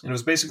 90s. And it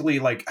was basically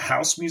like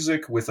house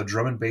music with a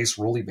drum and bass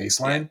rolly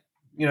bass line,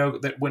 you know,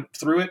 that went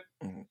through it.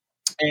 Mm-hmm.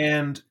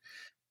 And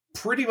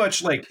pretty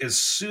much like as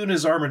soon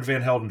as Armin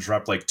van Helden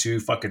dropped like 2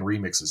 fucking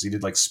remixes, he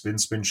did like Spin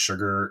Spin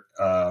Sugar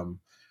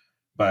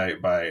by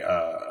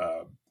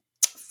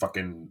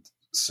fucking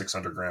Six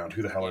Underground.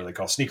 Who the hell are they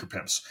called? Sneaker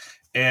Pimps.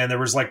 And there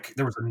was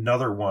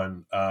another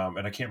one,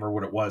 and I can't remember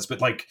what it was,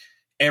 but like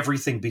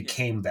everything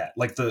became that.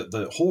 Like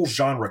the whole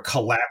genre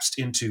collapsed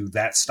into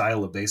that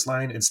style of bass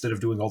line instead of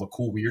doing all the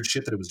cool weird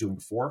shit that it was doing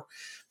before.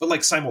 But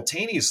like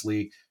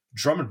simultaneously,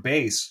 drum and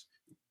bass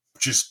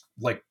just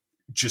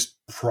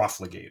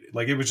profligated.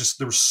 Like it was just,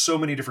 there were so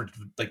many different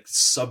like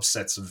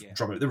subsets of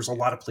drum. There was a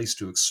lot of place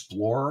to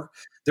explore.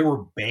 There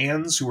were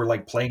bands who were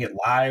like playing it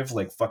live,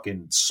 like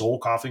fucking Soul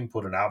Coughing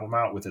put an album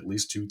out with at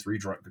least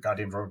 2-3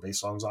 goddamn drum and bass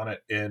songs on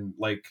it. And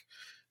like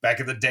back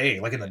in the day,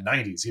 like in the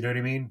 90s, you know what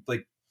I mean?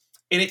 Like,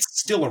 and it's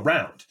still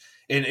around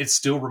and it's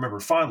still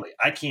remembered fondly.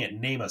 I can't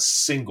name a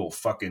single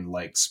fucking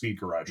like Speed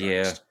Garage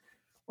artist.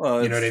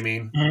 Well, you know what I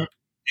mean? Mm-hmm.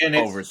 And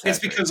it's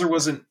because there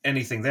wasn't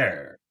anything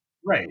there.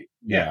 Right.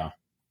 Yeah.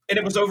 And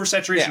it was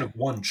oversaturation of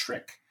one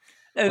trick.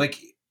 Like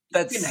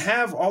that's you can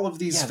have all of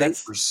these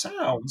vapor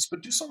sounds,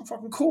 but do something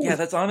fucking cool. Yeah,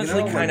 that's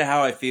honestly kind of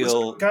how I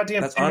feel.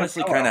 That's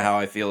honestly kind of how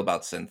I feel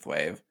about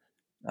synthwave.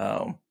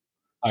 I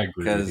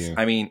agree with you.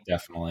 I mean,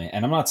 definitely.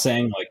 And I'm not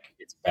saying like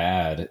it's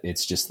bad.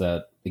 It's just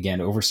that again,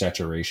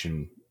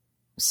 oversaturation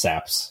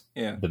saps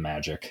the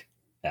magic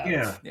out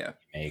of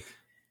make.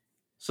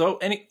 So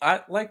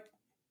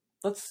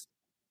let's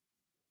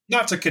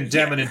not to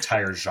condemn an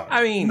entire genre.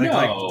 I mean,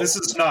 like this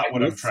is not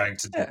what I'm trying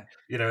to do.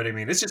 You know what I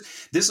mean? It's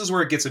just this is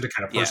where it gets into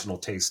kind of personal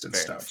taste and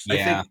stuff. I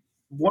think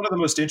one of the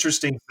most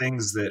interesting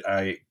things that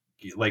I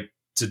like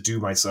to do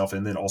myself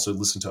and then also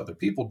listen to other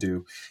people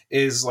do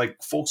is like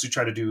folks who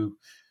try to do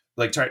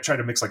like try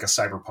to mix like a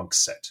cyberpunk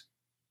set.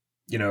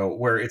 You know,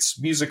 where it's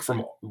music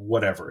from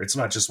whatever. It's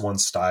not just one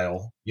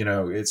style. You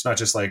know, it's not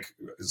just like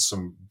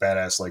some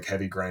badass like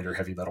heavy grinder,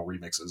 heavy metal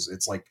remixes.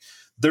 It's like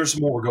there's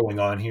more going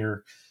on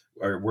here,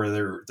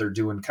 where they're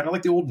doing kind of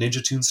like the old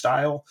Ninja Tune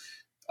style,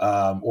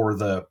 or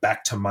the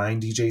Back to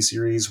Mind DJ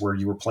series where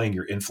you were playing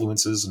your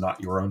influences,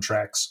 not your own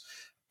tracks.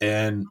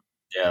 And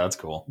yeah, that's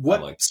cool.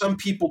 What some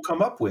people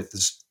come up with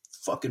is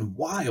fucking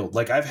wild.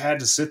 Like I've had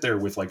to sit there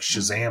with like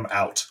Shazam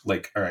out.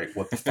 Like, all right,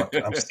 what the fuck?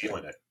 I'm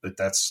stealing it.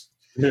 That's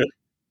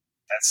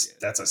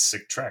a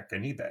sick track. I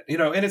need that, you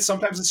know. And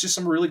sometimes it's just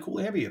some really cool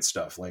ambient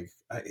stuff. Like,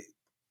 and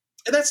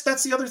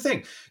that's the other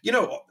thing. You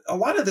know, a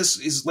lot of this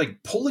is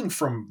like pulling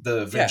from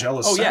the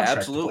Vangelis. Oh yeah,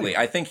 absolutely.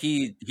 I think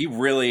he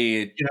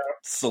really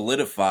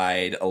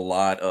solidified a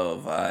lot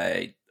of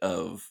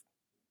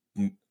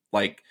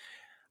like.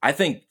 I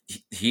think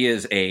he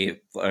is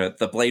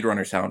the Blade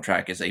Runner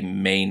soundtrack is a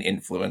main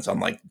influence on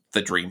like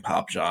the dream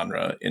pop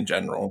genre in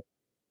general.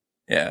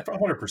 Yeah,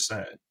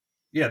 100%.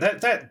 Yeah,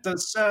 the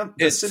sound.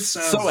 It's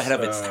so ahead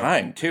of its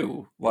time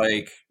too.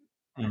 Like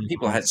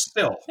people had it's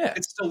still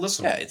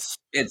listenable. Yeah,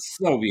 it's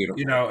so beautiful.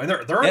 You know, and there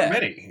aren't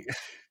many.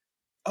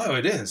 Oh,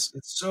 it is.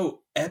 It's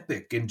so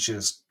epic and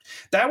just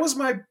that was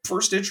my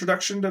first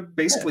introduction to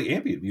basically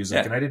ambient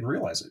music, and I didn't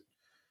realize it.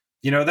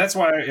 You know, that's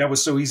why it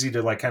was so easy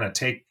to like kind of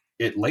take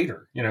it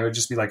later. You know,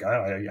 just be like,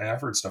 oh,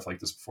 I've heard stuff like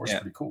this before. It's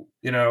pretty cool.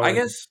 You know, I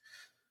guess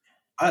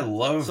I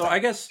love. So that. I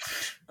guess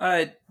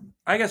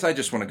I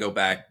just want to go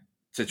back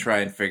to try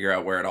and figure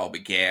out where it all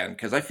began,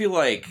 because I feel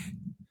like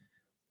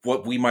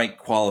what we might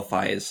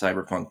qualify as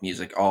cyberpunk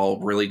music all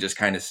really just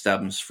kind of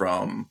stems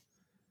from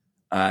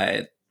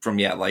the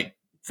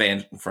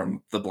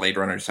Blade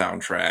Runner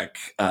soundtrack,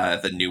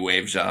 the new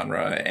wave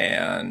genre,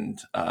 and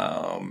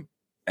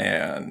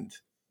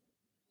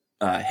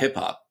hip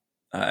hop.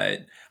 I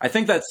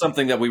think that's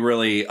something that we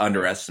really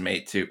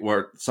underestimate too,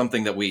 or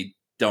something that we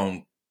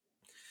don't.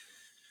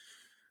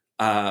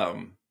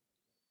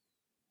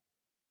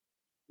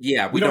 We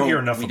don't hear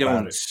enough. We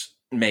don't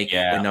make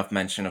enough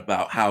mention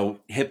about how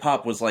hip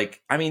hop was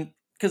like. I mean,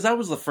 because that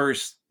was the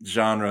first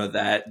genre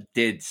that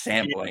did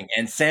sampling,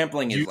 and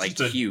sampling is like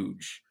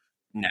huge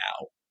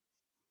now.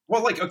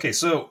 Well, like okay,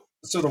 so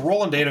the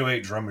Roland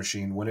 808 drum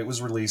machine, when it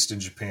was released in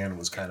Japan,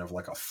 was kind of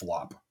like a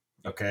flop.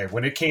 Okay,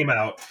 when it came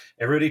out,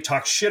 everybody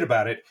talked shit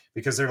about it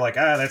because they're like,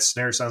 that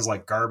snare sounds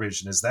like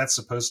garbage, and is that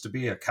supposed to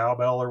be a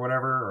cowbell or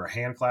whatever, or a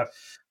hand clap?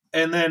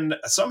 And then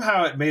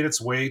somehow it made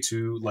its way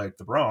to like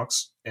the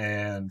Bronx,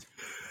 and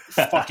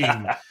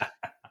fucking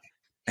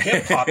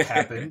hip hop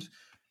happened.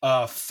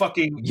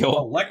 Fucking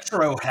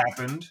electro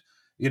happened,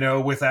 you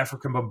know, with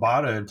African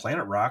Bambaataa and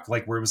Planet Rock,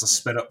 like where it was a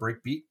sped up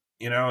breakbeat,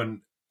 you know,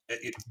 and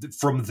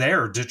from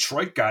there,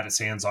 Detroit got its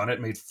hands on it,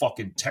 made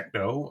fucking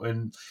techno,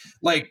 and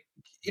like,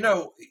 you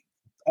know,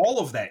 all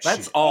of that.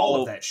 That's shit,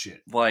 all of that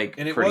shit, like,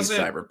 and it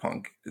wasn't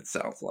cyberpunk. It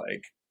sounds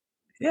like.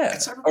 Yeah,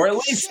 or at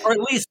least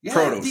proto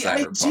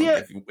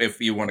cyberpunk, if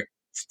you want to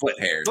split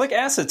hairs. Like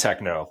acid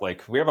techno,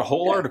 like we have a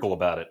whole article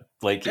about it.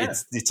 Like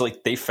it's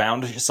like they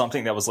found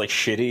something that was like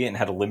shitty and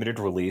had a limited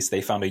release.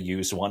 They found a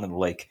used one and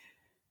like,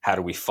 how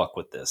do we fuck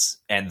with this?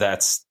 And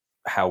that's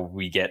how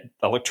we get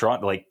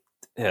electronic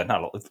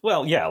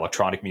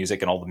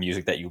music and all the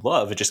music that you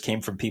love. It just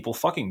came from people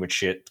fucking with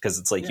shit because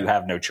it's like you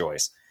have no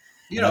choice.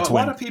 You know, a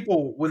lot of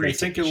people when they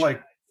think of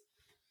like.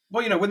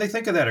 Well, you know, when they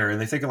think of that era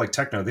and they think of like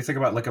techno, they think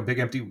about like a big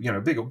empty, you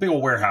know, big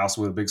old warehouse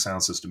with a big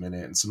sound system in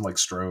it and some like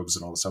strobes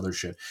and all this other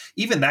shit.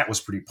 Even that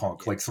was pretty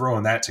punk, like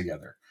throwing that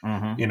together,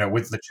 you know,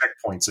 with the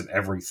checkpoints and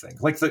everything.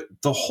 Like the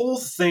whole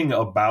thing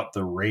about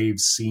the rave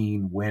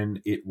scene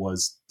when it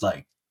was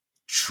like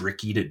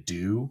tricky to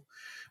do,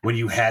 when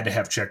you had to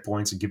have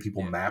checkpoints and give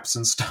people maps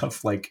and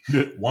stuff. Like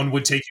one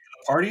would take you to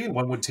the party and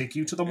one would take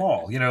you to the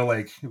mall. You know,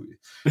 like you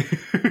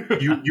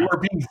are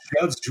being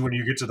judged when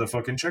you get to the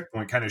fucking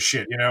checkpoint kind of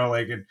shit, you know,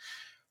 like,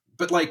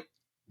 but like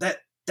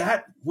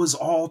that was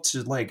all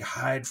to like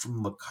hide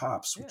from the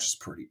cops, which is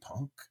pretty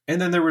punk. And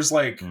then there was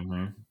like,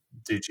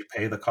 did you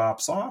pay the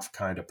cops off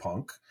kind of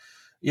punk,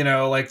 you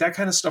know, like that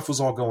kind of stuff was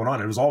all going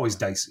on. It was always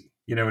dicey.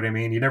 You know what I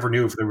mean? You never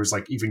knew if there was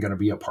like even going to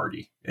be a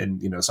party,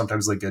 and, you know,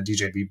 sometimes like a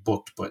DJ be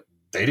booked, but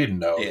they didn't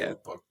know they were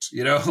booked,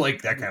 you know,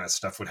 like that kind of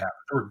stuff would happen,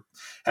 or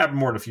happen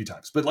more than a few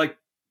times. But like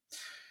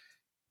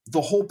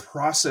the whole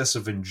process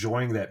of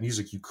enjoying that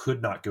music, you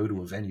could not go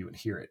to a venue and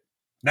hear it.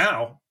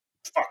 Now,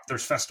 fuck,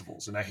 there's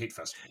festivals, and I hate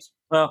festivals.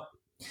 Well,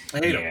 I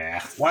hate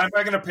them. Why am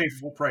I going to pay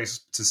full price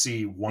to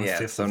see 1/5?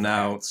 Yeah, so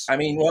now, I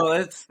mean,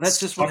 well, that's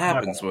just what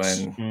happens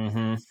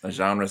when a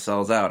genre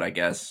sells out, I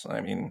guess.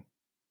 I mean,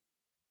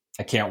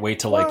 I can't wait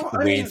to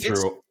wade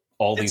through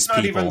all these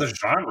people. It's not even the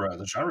genre.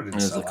 The genre didn't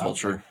sell out. It's the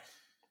culture.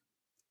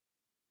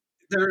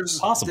 There's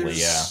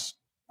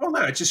Well,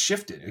 no, it just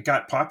shifted. It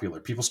got popular.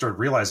 People started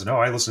realizing,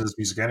 I listen to this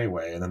music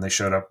anyway, and then they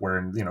showed up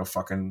wearing,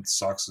 fucking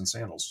socks and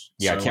sandals.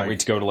 Yeah, so, I can't wait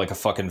to go to a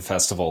fucking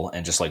festival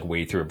and just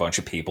wade through a bunch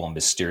of people and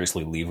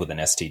mysteriously leave with an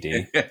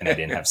STD, and I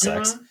didn't have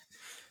sex.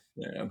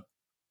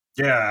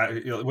 Yeah,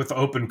 with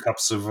open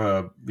cups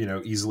of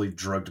easily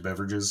drugged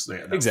beverages.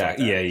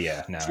 Exactly.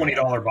 Yeah. No,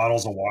 $20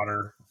 bottles of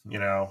water.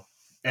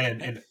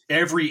 And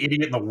every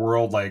idiot in the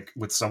world,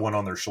 with someone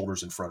on their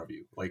shoulders in front of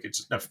you,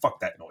 it's just, fuck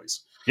that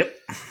noise. Yep.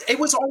 It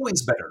was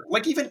always better.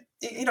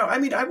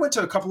 I went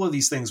to a couple of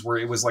these things where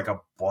it was a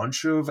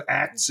bunch of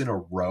acts in a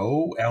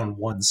row on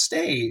one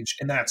stage,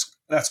 and that's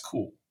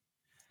cool.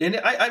 And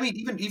I mean,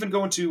 even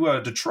going to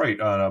Detroit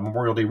on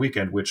Memorial Day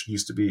weekend, which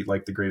used to be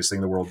the greatest thing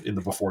in the world in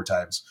the before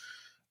times.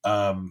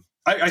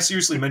 I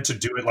seriously meant to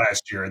do it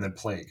last year, and then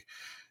plague.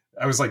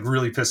 I was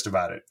really pissed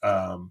about it.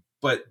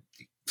 But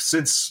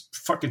since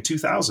fucking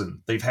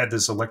 2000, they've had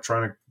this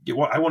electronic.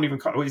 Well, I won't even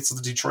call it. It's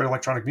the Detroit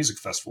Electronic Music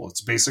Festival.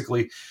 It's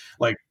basically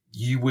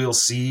you will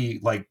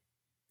see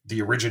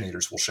the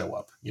originators will show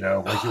up.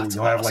 You'll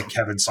have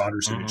Kevin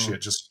Saunderson and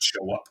shit just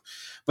show up.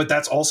 But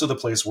that's also the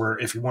place where,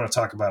 if you want to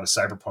talk about a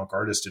cyberpunk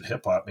artist in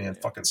hip hop, man,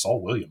 fucking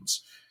Saul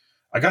Williams.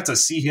 I got to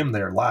see him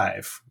there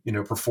live.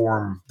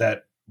 Perform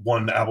that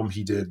one album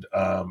he did,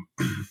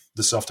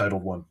 the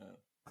self-titled one,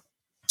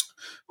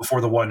 before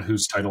the one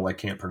whose title I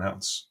can't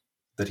pronounce,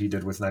 that he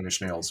did with Nine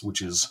Inch Nails,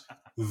 which is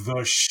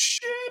the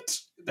shit.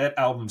 That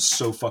album's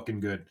so fucking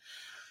good.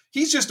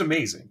 He's just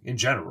amazing in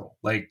general.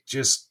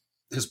 Just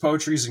his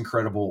poetry is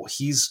incredible.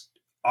 He's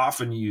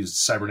often used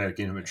cybernetic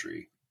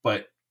imagery,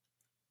 but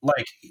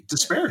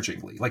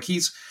disparagingly.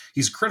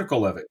 He's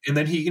critical of it, and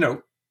then he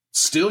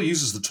still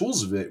uses the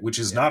tools of it, which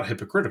is not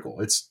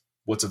hypocritical. It's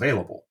what's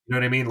available. You know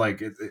what I mean?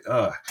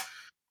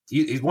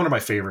 He's one of my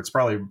favorites.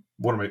 Probably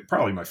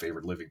my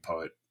favorite living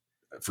poet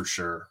for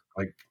sure.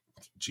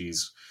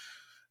 Geez.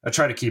 I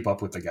try to keep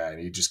up with the guy, and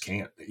he just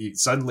can't.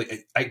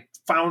 I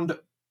found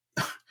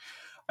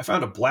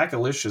a Black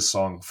Alicious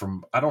song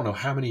from I don't know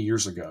how many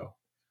years ago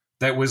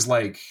that was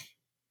I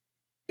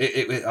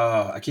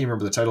can't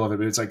remember the title of it,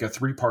 but it's a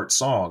 3-part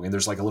song, and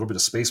there's a little bit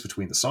of space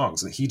between the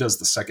songs, and he does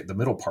the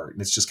middle part,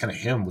 and it's just kind of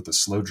him with a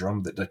slow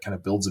drum that kind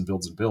of builds and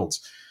builds and builds,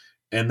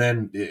 and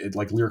then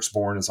Lyrics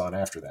Born is on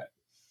after that.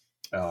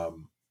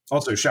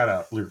 Also, shout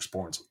out Lyrics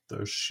Born's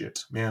the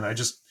shit, man.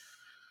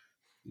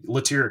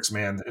 Lyrics,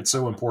 man, it's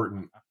so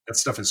important. That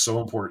stuff is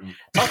so important.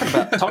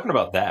 Talking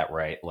about that,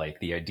 right?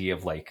 The idea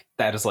of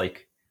that is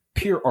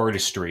pure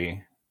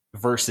artistry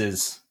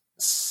versus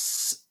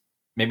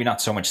maybe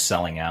not so much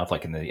selling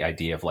out, in the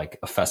idea of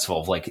a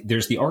festival of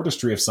there's the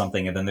artistry of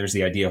something, and then there's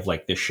the idea of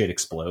this shit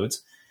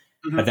explodes,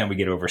 and then we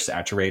get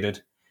oversaturated.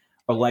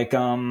 Or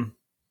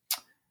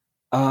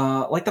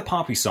the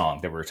Poppy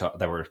song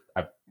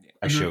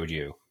I showed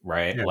you,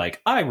 right? Yeah.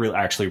 I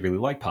actually really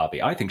like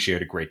Poppy. I think she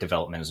had a great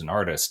development as an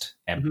artist,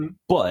 and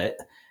but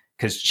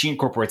because she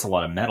incorporates a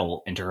lot of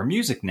metal into her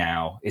music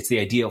now, it's the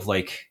idea of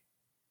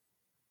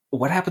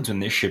what happens when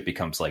this shit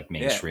becomes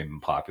mainstream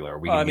and popular? Are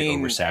we going to get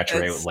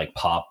oversaturated with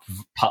pop?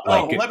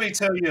 Let me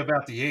tell you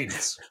about the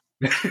 80s.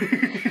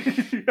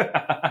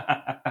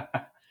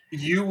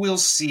 You will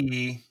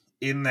see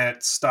in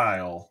that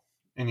style,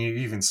 and you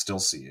even still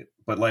see it,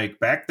 but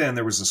back then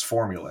there was this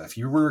formula. If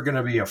you were going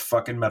to be a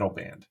fucking metal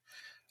band,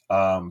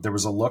 there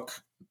was a look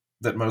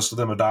that most of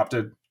them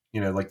adopted,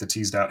 the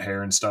teased out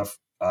hair and stuff,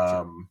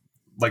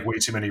 way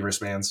too many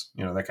wristbands,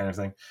 that kind of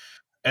thing.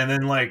 And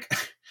then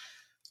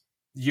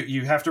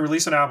you have to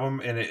release an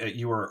album, and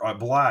you are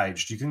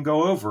obliged, you can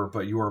go over,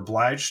 but you are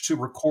obliged to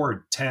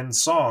record 10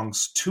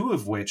 songs, 2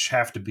 of which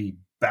have to be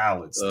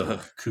ballads, that are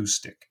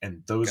acoustic,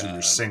 and those are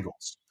your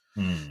singles.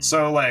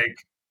 So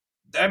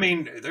I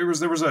mean, there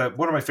was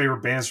one of my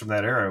favorite bands from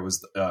that era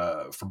was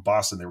from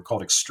Boston. They were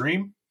called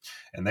Extreme,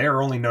 and they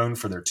are only known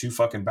for their 2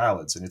 fucking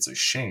ballads, and it's a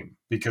shame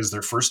because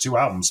their first 2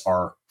 albums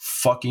are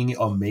fucking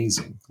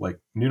amazing.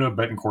 Nuno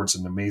Betancourt's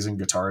an amazing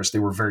guitarist. They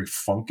were very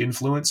funk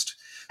influenced,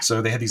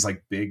 so they had these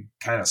big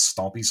kind of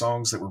stompy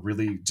songs that were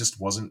really just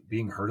wasn't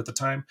being heard at the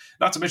time.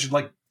 Not to mention,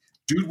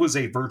 dude was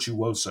a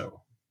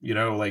virtuoso.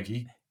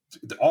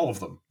 All of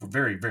them were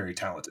very, very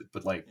talented,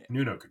 but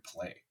Nuno could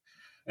play.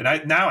 And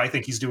I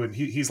think he's doing,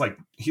 he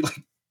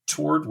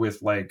toured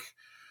with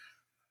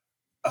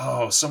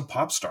some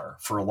pop star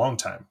for a long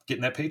time,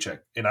 getting that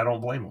paycheck, and I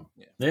don't blame him.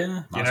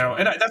 Yeah.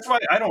 And that's why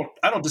I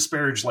don't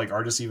disparage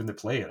artists even that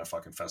play at a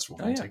fucking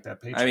festival and take that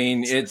paycheck. I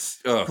mean,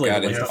 it's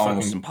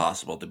almost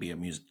impossible to be a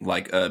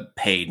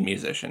paid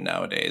musician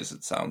nowadays.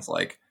 It sounds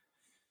like.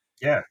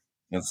 Yeah.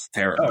 It's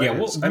terrible. Oh, yeah,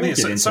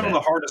 it's some of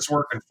the hardest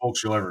working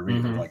folks you'll ever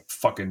meet are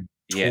fucking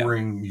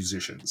touring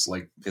musicians,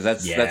 because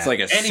that's like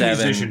a any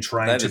musician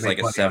trying that to is make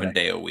a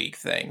 7-day a week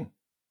thing.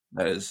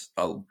 That is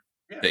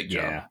big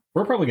jump. Yeah,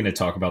 we're probably going to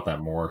talk about that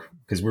more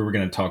because we were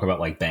going to talk about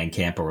like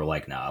Bandcamp, but we're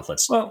like, nah,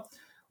 let's we'll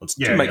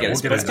get into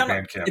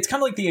Bandcamp. It's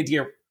kind of like the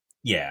idea,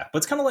 but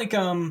it's kind of like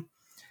I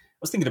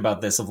was thinking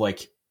about this of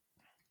like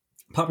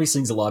Poppy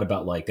sings a lot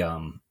about like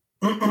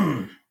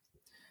what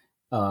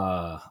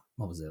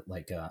was it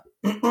like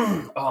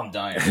oh, I'm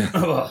dying.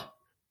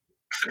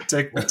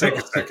 Take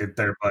a second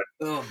there, bud.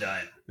 Oh, I'm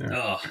dying.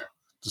 Yeah.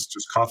 Just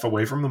cough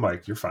away from the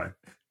mic. You're fine.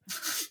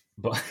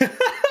 But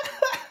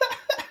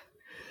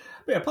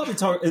yeah, Poppy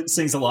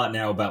sings a lot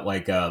now about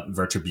like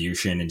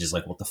retribution and just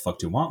like, what the fuck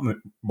do you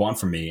want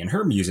from me? And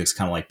her music's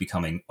kind of like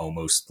becoming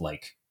almost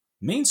like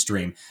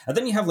mainstream. And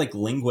then you have like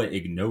Lingua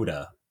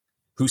Ignota,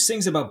 who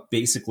sings about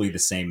basically the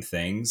same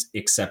things,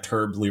 except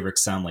her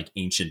lyrics sound like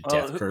ancient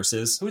death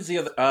curses. Who's the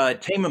other?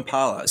 Tame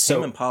Impala.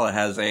 Tame Impala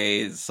has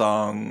a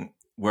song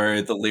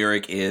where the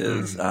lyric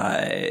is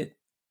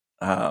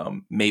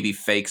maybe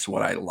fakes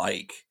what I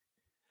like.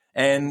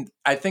 And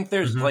I think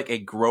there's like a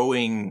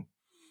growing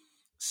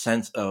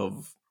sense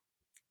of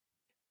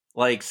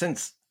like,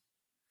 since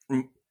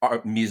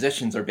our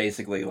musicians are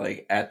basically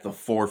like at the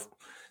forefront.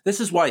 This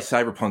is why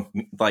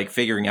cyberpunk, like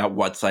figuring out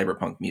what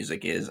cyberpunk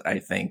music is, I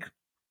think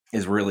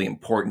is really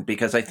important,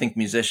 because I think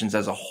musicians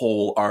as a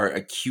whole are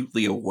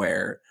acutely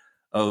aware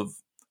are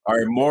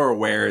more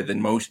aware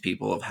than most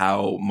people of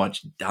how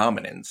much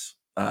dominance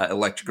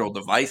electrical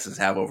devices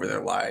have over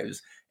their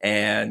lives.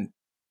 And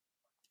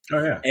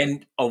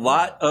and a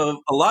lot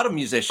of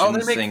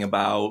musicians sing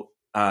about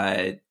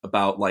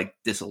like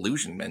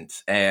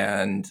disillusionment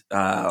and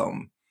I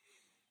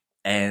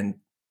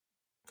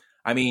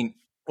mean,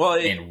 well,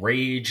 and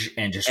rage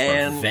and just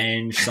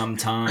revenge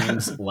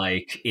sometimes.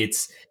 Like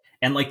it's,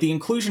 and like the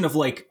inclusion of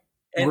like,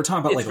 we're talking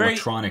about like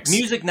electronics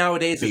music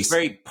nowadays is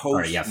very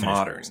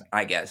postmodern.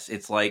 I guess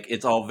it's like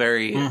it's all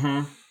very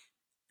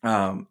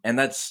and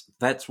that's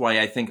why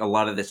I think a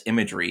lot of this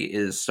imagery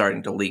is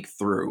starting to leak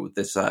through.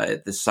 This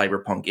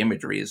cyberpunk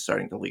imagery is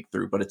starting to leak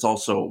through, but it's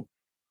also,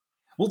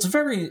 well, it's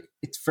very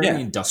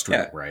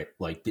industrial, right?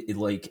 Like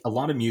a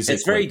lot of music.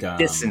 It's very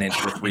dissonant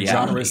with reality,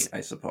 genres,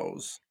 I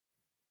suppose.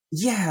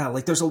 Yeah,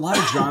 like there's a lot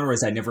of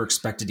genres I never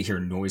expected to hear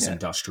noise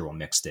industrial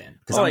mixed in.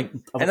 Because I like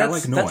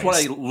noise. That's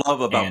what I love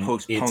about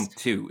post-punk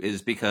too,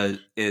 is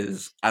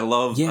I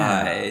love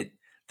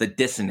the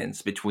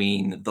dissonance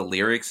between the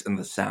lyrics and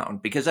the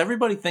sound, because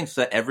everybody thinks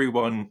that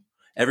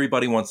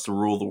everybody wants to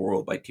rule the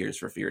world by Tears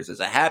for Fears is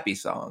a happy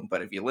song,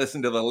 but if you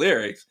listen to the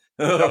lyrics,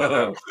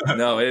 no,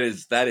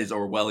 that is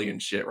Orwellian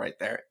shit right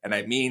there, and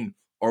I mean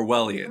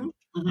Orwellian.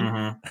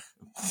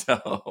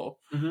 So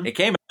it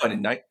came out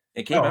in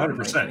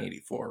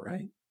 1984,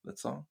 right? That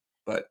song,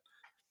 but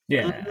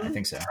I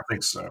think so.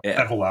 Yeah.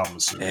 That whole album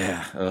is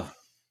super.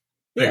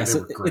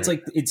 So it's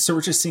like so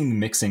we're just seeing the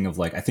mixing of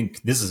like, I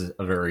think this is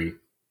a very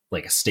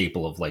like a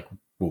staple of like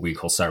what we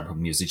call cyberpunk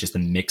music, just the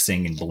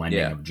mixing and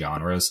blending of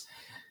genres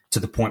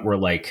to the point where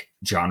like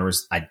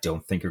genres I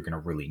don't think are going to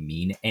really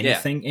mean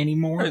anything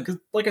anymore. Because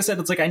like I said,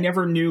 it's like I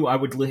never knew I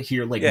would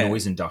hear like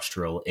noise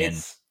industrial in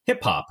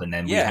hip hop, and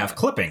then we have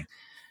clipping,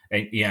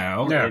 and you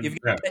know,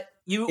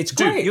 it's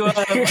great. You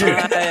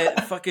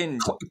have fucking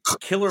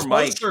Killer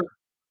Mike.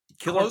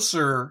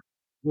 Closer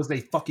was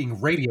a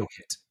fucking radio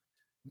hit.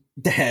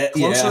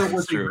 Closer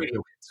was a radio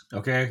hit.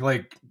 Okay,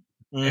 like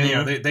and, you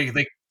know,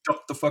 they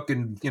took the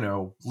fucking, you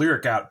know,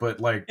 lyric out, but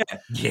like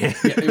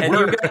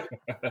we're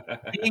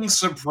being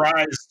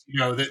surprised, you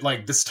know, that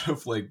like this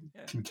stuff like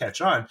can catch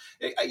on.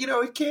 You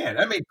know, it can.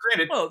 I mean,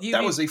 granted,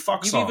 that was a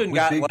fuck song with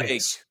big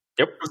bass.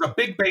 It was a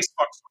big bass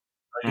fuck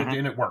song, right?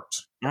 And it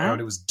worked. You know, and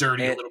it was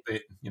dirty a little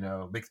bit. You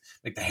know, make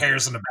the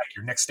hairs on the back of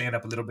your neck stand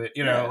up a little bit.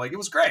 You know, like it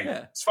was great.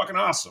 It's fucking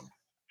awesome.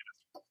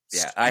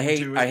 Yeah, I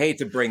hate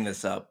to bring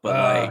this up, but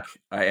like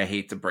I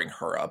hate to bring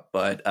her up,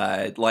 but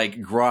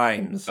like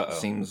Grimes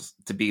seems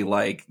to be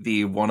like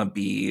the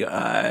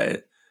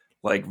wannabe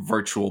like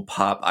virtual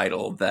pop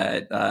idol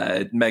that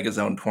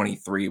Megazone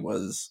 23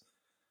 was.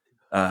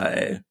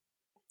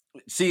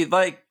 See,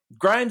 like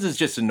Grimes is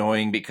just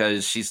annoying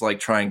because she's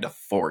like trying to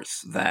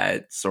force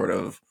that sort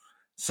of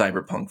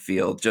cyberpunk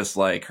feel, just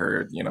like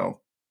her, you know.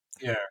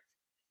 Yeah.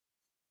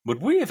 Would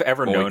we have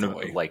ever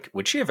like,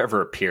 would she have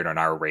ever appeared on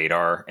our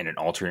radar in an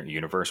alternate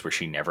universe where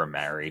she never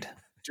married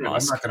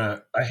Musk? I'm not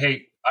gonna,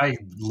 I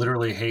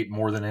literally hate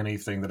more than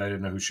anything that I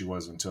didn't know who she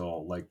was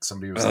until like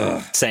somebody was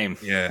like, same.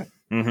 Yeah.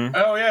 Mm-hmm.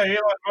 Oh yeah, Elon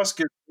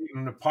Musk is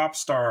a pop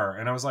star.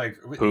 And I was like,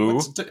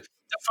 who?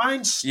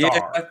 Define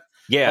star.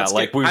 Yeah,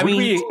 like would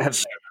we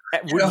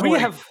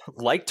have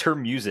liked her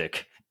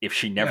music if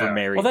she never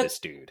married this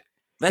dude?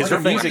 That's her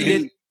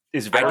music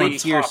I did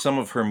hear some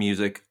of her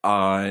music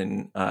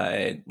on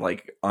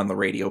like on the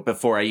radio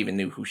before I even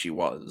knew who she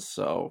was.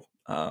 So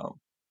I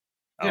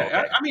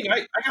mean,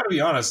 I gotta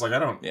be honest. Like, I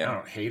don't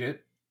hate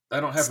it.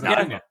 I don't have an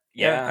opinion.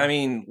 I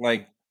mean,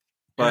 like,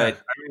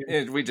 but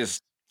we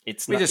just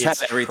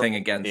have everything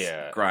against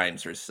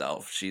Grimes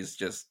herself. She's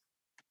just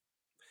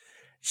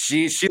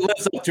she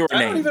lives up to her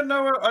name. I don't even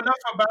know enough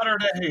about her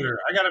to hate her.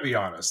 I gotta be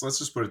honest. Let's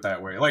just put it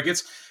that way. Like,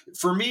 it's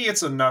for me,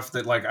 it's enough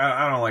that like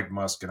I don't like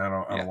Musk, and I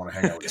don't want to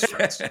hang out with his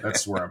friends.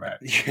 That's where I'm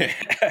at.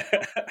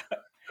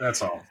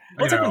 That's all.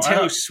 Well, it's like when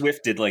Taylor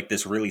Swift did like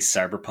this really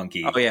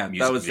cyberpunky. Oh yeah,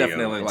 music that was video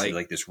definitely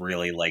like this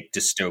really like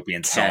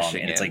dystopian song,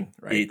 and it's like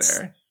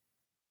there.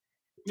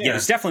 Yeah,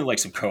 there's definitely like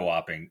some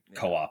co-opting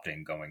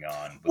going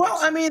on. Well,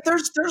 I mean,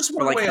 there's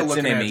one like way of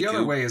looking at it. The Miku,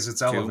 other way is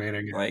it's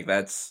elevating it. Like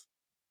that's.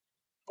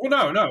 Well,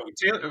 no.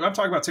 I'm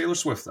talking about Taylor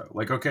Swift though.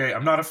 Like, okay,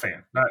 I'm not a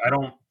fan. I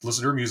don't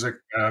listen to her music.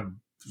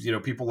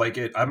 People like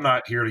it. I'm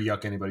not here to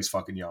yuck anybody's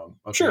fucking yum.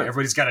 Okay? Sure,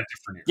 everybody's got a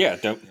different ear.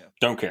 Yeah,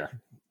 don't care.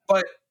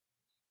 But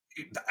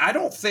I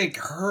don't think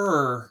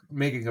her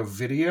making a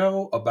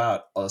video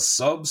about a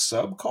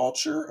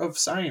subculture of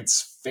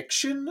science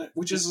fiction,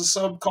 which is a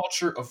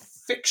subculture of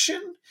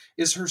fiction,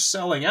 is her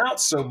selling out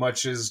so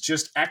much as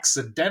just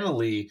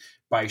accidentally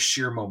by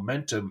sheer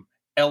momentum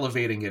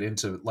elevating it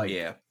into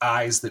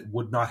eyes that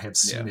would not have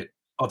seen it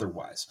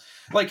otherwise.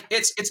 Like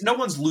it's no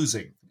one's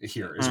losing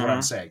here is what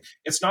I'm saying.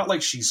 It's not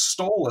like she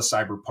stole a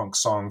cyberpunk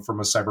song from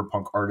a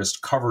cyberpunk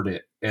artist, covered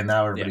it, and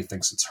now everybody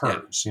thinks it's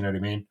hers. You know what I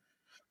mean?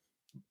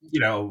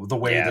 The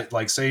way that,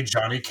 like, say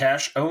Johnny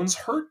Cash owns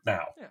Hurt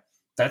now. Yeah.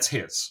 That's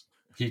his.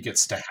 He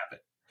gets to have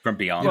it. From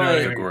beyond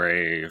the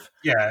grave.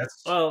 Yeah,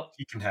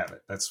 he can have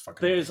it. That's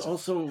fucking There's amazing.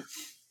 Also...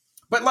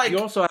 But, like... You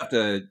also have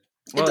to...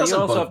 Well, you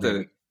also have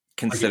to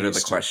consider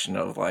the question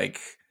of, like...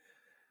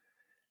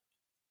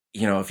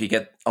 if you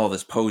get all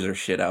this poser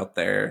shit out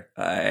there,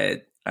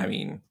 I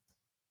mean...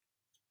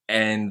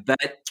 And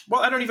that...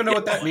 Well, I don't even know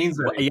what that means.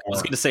 I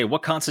was going to say,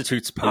 what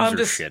constitutes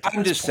poser shit?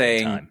 I'm just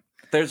saying...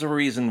 There's a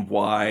reason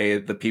why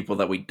the people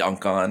that we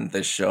dunk on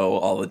this show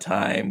all the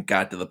time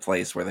got to the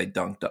place where they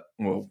got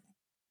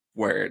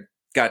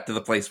to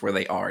the place where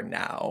they are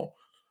now.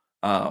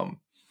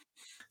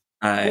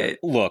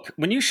 Look,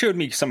 when you showed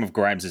me some of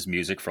Grimes's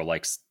music for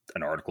like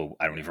an article,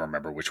 I don't even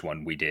remember which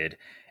one we did,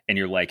 and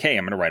you're like, hey,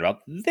 I'm going to write about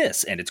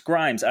this, and it's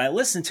Grimes. And I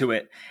listened to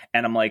it,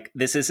 and I'm like,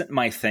 this isn't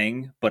my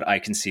thing, but I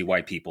can see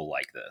why people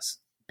like this.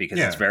 Because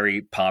it's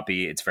very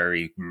poppy, it's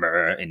very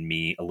and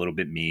mean, a little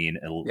bit mean,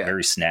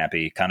 very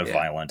snappy, kind of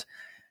violent.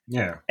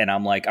 Yeah. And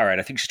I'm like, all right,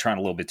 I think she's trying a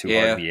little bit too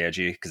hard to be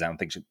edgy, because I don't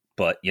think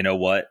but you know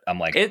what? I'm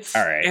like,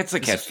 all right, it's a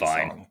catchy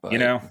song, but,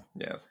 Yeah.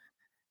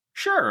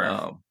 Sure.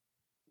 I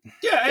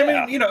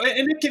mean,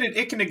 and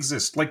it can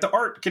exist. Like, the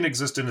art can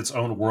exist in its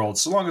own world,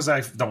 so long as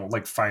I don't,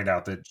 like, find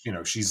out that,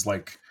 she's,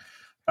 like,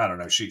 I don't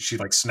know, she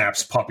like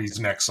snaps puppies'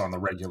 necks on the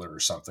regular or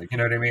something. You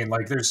know what I mean?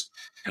 Like, there's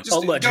just,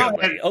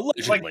 allegedly.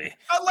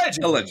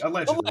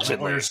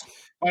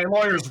 My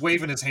lawyer's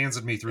waving his hands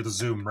at me through the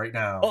Zoom right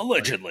now.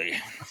 Allegedly.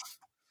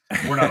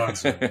 Like, we're not on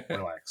Zoom.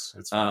 Relax.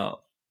 It's fine.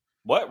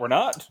 What? We're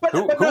not?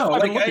 Who have I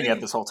been looking at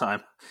this whole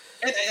time?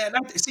 And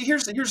see,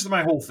 here's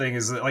my whole thing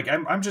is that, like,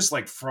 I'm just,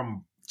 like,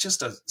 from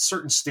just a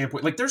certain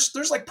standpoint, like there's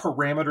like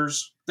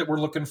parameters that we're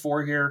looking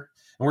for here.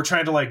 And we're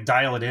trying to, like,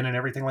 dial it in and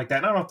everything like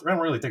that. And I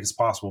don't really think it's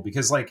possible,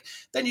 because, like,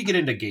 then you get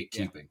into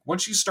gatekeeping. Yeah.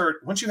 Once you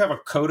have a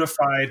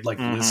codified, like,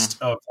 list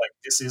of, like,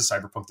 this is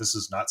cyberpunk, this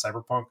is not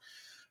cyberpunk.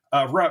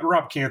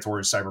 Rob Cantor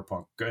is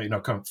cyberpunk.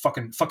 Come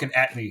fucking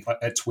at me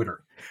at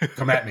Twitter.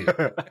 Come at me.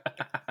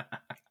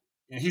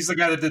 And he's the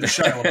guy that did the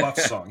Shia LaBeouf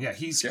song. Yeah,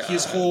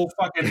 his whole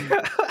fucking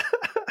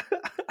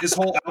his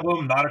whole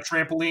album, Not a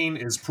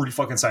Trampoline, is pretty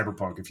fucking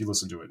cyberpunk if you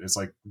listen to it. It's,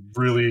 like,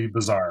 really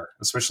bizarre,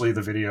 especially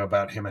the video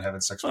about him and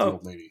having sex with the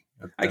old lady.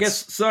 I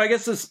guess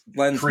this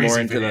lends more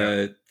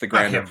into the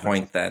grander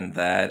point then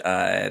that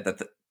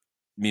the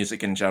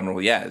music in general,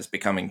 is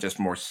becoming just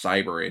more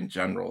cyber in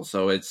general.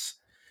 So it's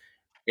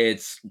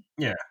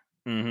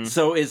Mm-hmm.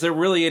 So is there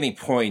really any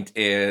point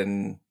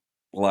in,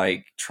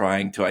 like,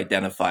 trying to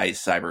identify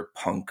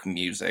cyberpunk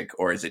music,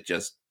 or is it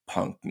just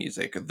punk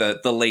music, the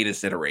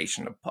latest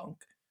iteration of punk?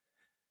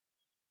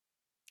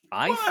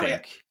 I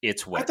think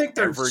it's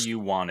whatever you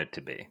want it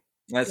to be.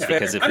 That's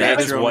because if that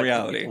is what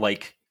reality,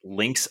 like,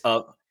 links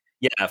up,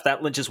 if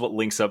that is what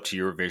links up to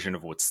your vision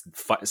of what's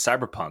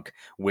cyberpunk,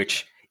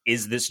 which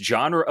is this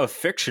genre of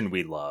fiction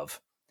we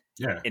love.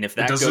 Yeah, and if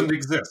that doesn't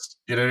exist,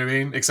 you know what I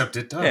mean? Except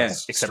it does. Yeah,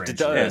 except it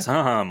does.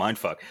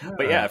 Mindfuck. Yeah.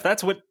 But if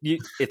that's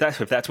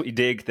what you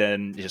dig,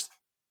 then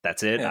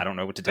that's it. I don't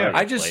know what to tell you.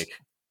 I just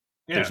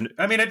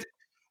I mean it.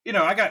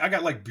 I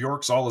got like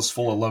Bjork's "All Is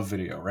Full of Love"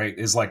 video, right?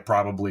 Is, like,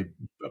 probably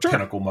a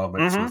pinnacle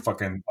moment for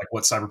fucking, like,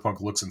 what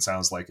cyberpunk looks and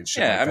sounds like and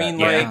shit. Yeah, like I mean,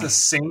 that. like, at the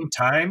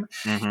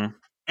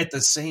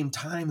same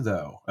time,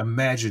 though,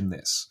 imagine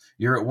this: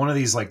 you're at one of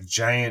these, like,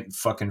 giant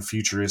fucking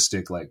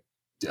futuristic, like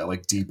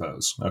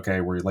depots,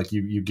 okay, where, like,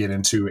 you get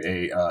into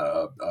a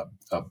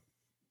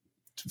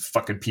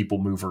fucking people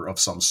mover of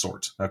some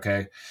sort,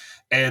 okay,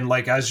 and,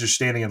 like, as you're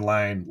standing in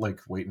line, like,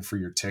 waiting for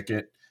your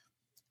ticket,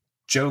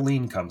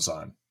 Jolene comes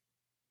on.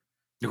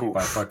 Oof.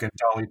 By fucking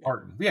Dolly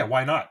Parton. Yeah,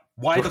 why not?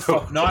 Why the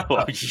fuck not?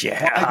 Why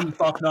the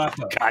fuck not?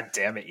 God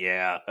damn it,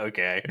 yeah,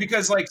 okay.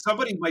 Because, like,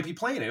 somebody might be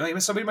playing it.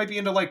 Like, somebody might be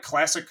into, like,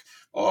 classic,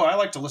 I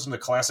like to listen to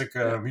classic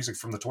music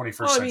from the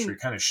 21st century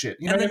kind of shit.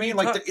 You know what I mean?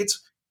 Like,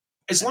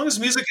 as long as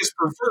music is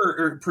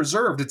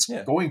preserved, it's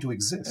going to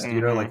exist.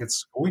 You know, like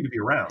it's going to be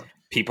around.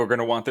 People are going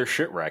to want their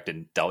shit wrecked,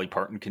 and Dolly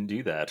Parton can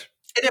do that.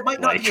 And it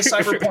might not be a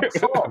cyberpunk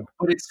song,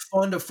 but it's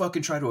fun to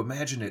fucking try to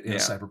imagine it in a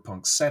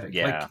cyberpunk setting.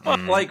 Yeah,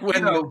 like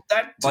when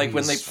like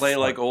when they play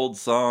like old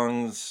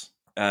songs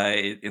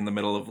in the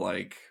middle of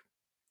like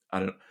I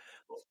don't know.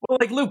 Well,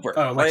 like Looper.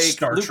 Like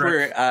Star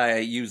Looper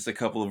Trek. Used a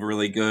couple of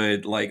really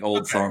good like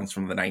old songs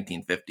from the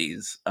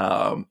 1950s.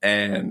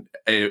 And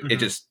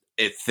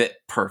it fit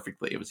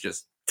perfectly. It was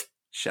just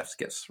chef's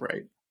kiss,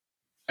 right?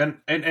 And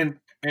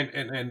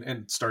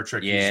Star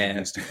Trek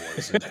used the Beastie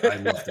Boys. And I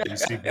love the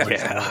Beastie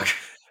Boys more.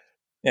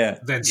 Yeah.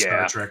 Than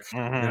Star Trek. You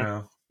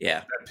know?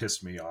 Yeah. That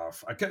pissed me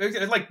off.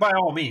 Like by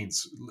all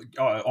means,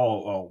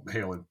 all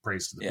hail and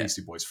praise to the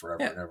Beastie Boys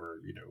forever and ever,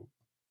 you know.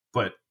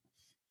 But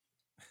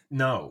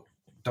no.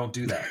 Don't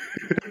do that.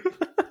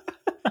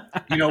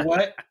 You know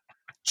what?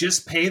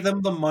 Just pay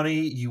them the money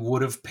you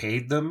would have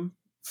paid them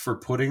for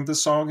putting the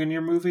song in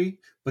your movie,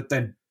 but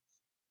then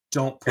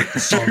don't put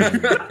the song in your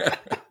movie.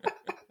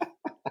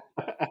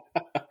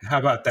 How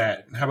about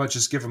that? How about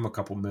just give them a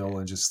couple mil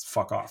and just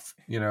fuck off?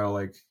 You know,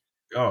 like,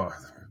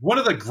 one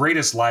of the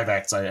greatest live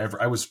acts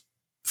I was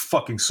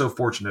fucking so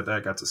fortunate that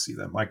I got to see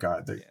them. My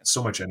God, they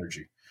so much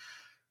energy.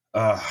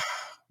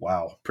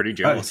 Wow. Pretty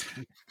jealous.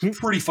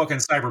 Pretty fucking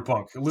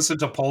cyberpunk. Listen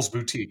to Paul's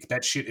Boutique.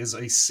 That shit is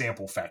a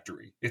sample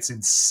factory. It's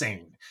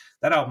insane.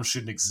 That album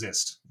shouldn't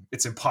exist.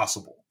 It's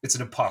impossible. It's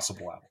an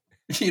impossible album.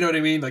 You know what I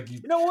mean? Like, you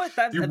know what?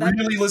 You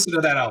really listen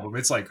to that album.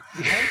 It's like,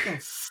 how the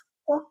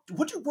fuck?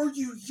 What were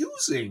you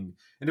using?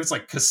 And it's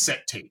like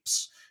cassette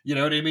tapes. You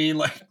know what I mean?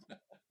 Like,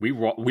 we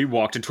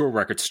walked into a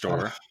record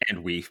store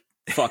and we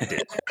fucked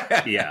it.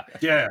 Yeah.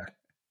 Yeah.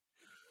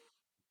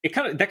 It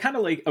kind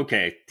of like,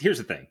 okay, here's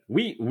the thing.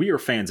 We are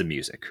fans of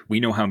music. We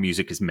know how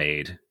music is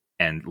made.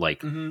 And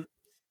like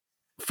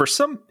for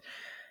some,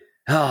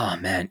 oh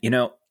man, you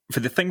know, for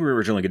the thing we were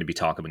originally going to be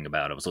talking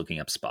about, I was looking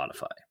up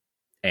Spotify,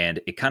 and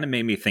it kind of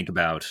made me think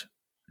about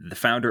the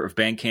founder of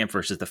Bandcamp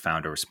versus the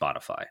founder of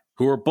Spotify,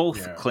 who are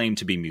both claimed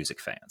to be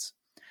music fans.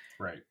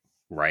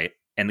 Right.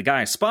 And the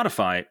guy at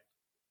Spotify,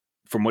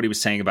 from what he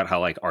was saying about how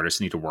like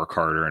artists need to work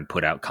harder and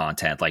put out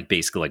content, like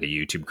basically like a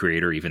YouTube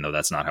creator, even though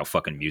that's not how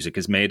fucking music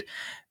is made.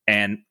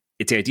 And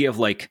it's the idea of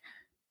like,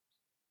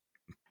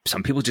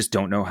 some people just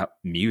don't know how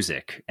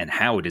music and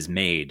how it is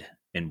made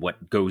and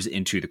what goes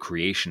into the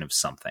creation of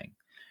something.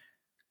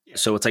 Yeah.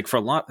 So it's like for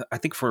a lot, I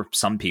think for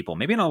some people,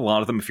 maybe not a lot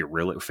of them, if you're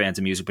really fans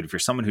of music, but if you're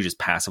someone who just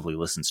passively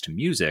listens to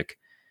music,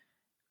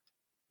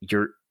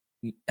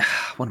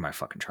 what am I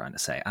fucking trying to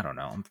say? I don't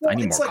know. I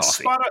need more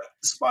coffee.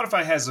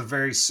 Spotify has a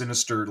very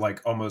sinister,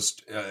 like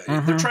almost.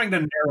 They're trying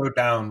to narrow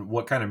down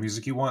what kind of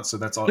music you want, so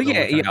that's all. But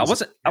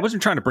I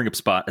wasn't trying to bring up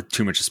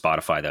too much of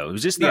Spotify though. It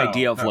was just the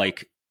idea of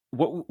like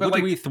what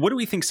do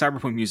we think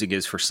cyberpunk music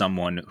is for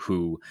someone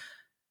who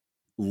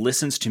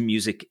listens to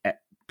music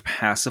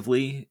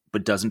passively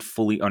but doesn't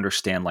fully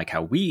understand like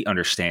how we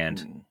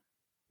understand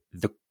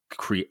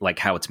like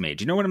how it's made.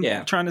 Do you know what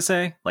I'm trying to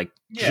say? Like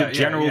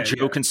general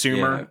Joe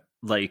consumer. Yeah.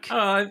 Like,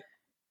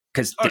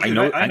 because I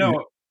know,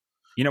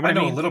 you know what I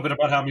mean? A little bit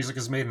about how music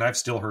is made, and I've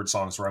still heard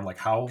songs where I'm like,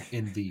 how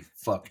in the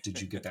fuck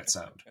did you get that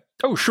sound?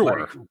 Oh,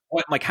 sure.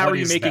 How are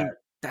you making,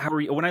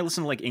 when I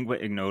listen to like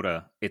Ingrid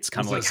Ignota, it's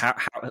kind of like,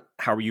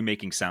 how are you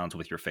making sounds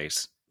with your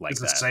face like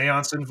that? Is a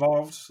seance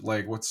involved?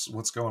 Like,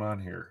 what's going on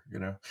here? You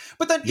know?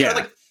 But then, you know,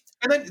 like,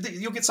 and then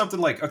you'll get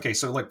something like, okay,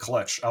 so like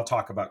Clutch. I'll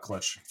talk about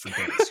Clutch for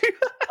days.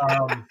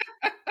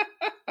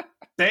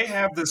 They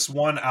have this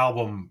one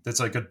album that's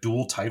like a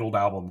dual titled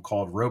album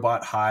called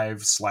Robot Hive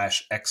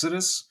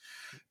 /Exodus.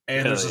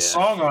 And there's a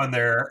song on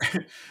there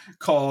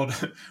called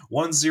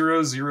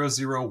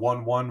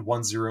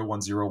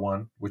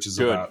 100110101, which is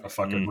about a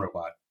fucking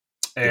robot.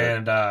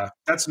 And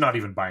that's not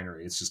even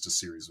binary. It's just a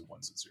series of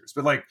ones and zeros.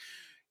 But like,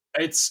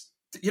 it's,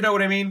 you know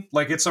what I mean?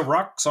 Like, it's a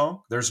rock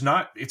song.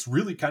 It's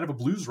really kind of a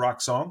blues rock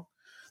song.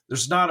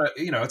 There's not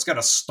it's got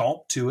a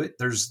stomp to it.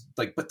 There's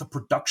like, but the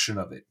production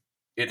of it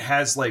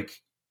has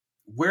like,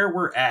 where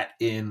we're at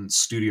in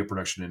studio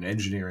production and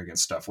engineering and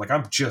stuff, like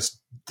I'm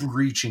just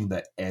reaching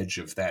the edge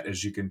of that,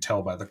 as you can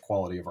tell by the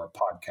quality of our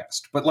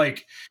podcast. But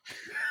like,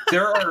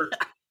 there are,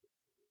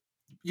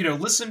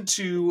 listen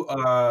to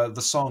the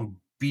song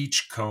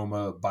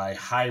Beachcomber by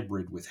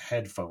Hybrid with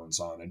headphones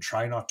on and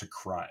try not to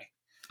cry.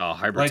 Oh,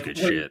 Hybrid's good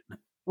shit.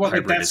 Well,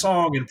 like that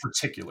song in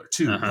particular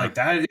too. Like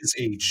that is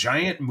a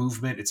giant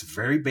movement. It's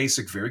very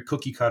basic, very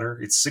cookie cutter.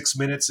 It's 6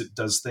 minutes. It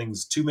does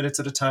things 2 minutes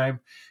at a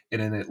time,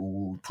 and then it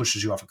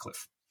pushes you off a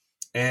cliff.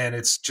 And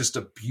it's just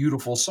a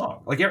beautiful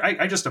song. Like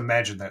I just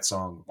imagine that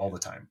song all the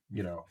time.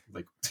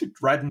 Like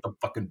riding the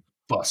fucking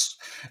bus.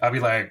 I'd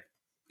be like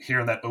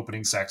hearing that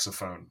opening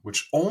saxophone,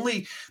 which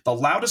only the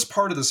loudest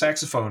part of the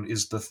saxophone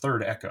is the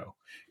third echo.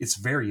 It's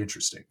very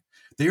interesting.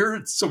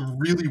 There's some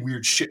really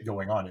weird shit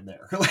going on in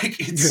there. Like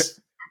it's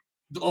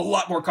a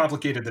lot more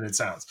complicated than it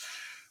sounds.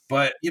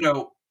 But, in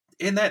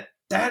that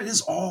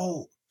is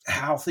all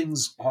how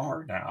things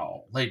are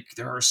now. Like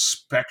there are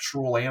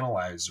spectral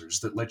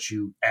analyzers that let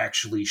you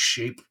actually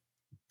shape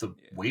the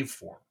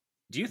waveform,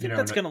 Do you think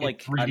that's going to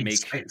like make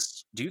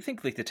space. Do you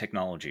think like the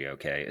technology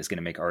is going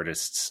to make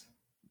artists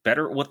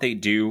better at what they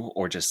do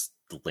or just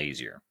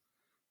lazier?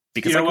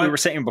 Because like we were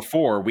saying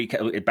before,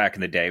 back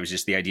in the day, it was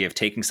just the idea of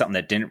taking something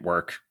that didn't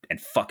work and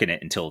fucking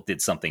it until it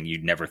did something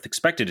you'd never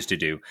expected it to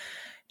do.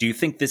 Do you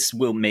think this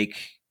will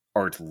make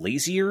art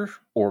lazier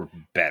or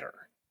better?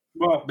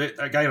 Well,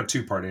 I got a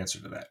two-part answer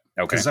to that.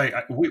 Okay, because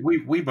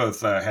we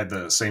both had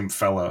the same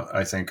fella.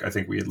 I think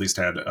we at least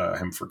had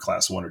him for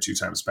class 1 or 2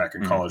 times back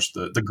in college.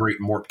 The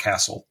great Mort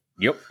Castle.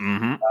 Yep.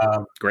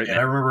 Mm-hmm. Great. And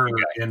I remember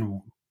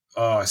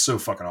so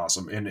fucking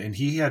awesome. And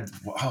he had,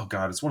 oh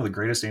God, it's one of the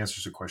greatest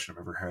answers to a question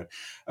I've ever had.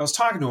 I was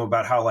talking to him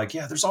about how like,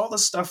 yeah, there's all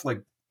this stuff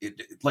like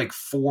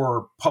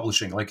for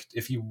publishing, like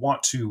if you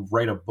want to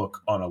write a book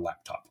on a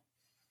laptop.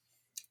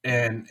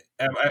 And,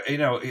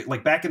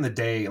 like back in the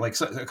day, like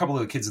a couple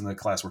of the kids in the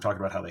class were talking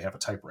about how they have a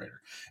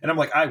typewriter. And I'm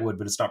like, I would,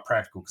 but it's not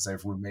practical because I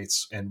have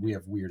roommates and we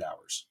have weird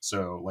hours.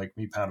 So like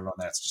me pounding on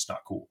that's just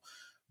not cool.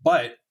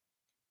 But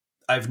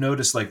I've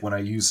noticed like when I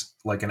use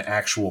like an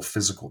actual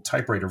physical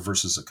typewriter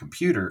versus a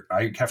computer,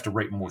 I have to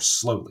write more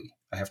slowly.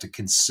 I have to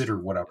consider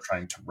what I'm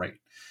trying to write.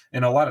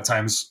 And a lot of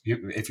times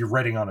if you're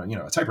writing on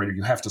a typewriter,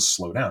 you have to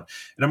slow down.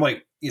 And I'm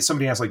like,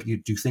 somebody asked like,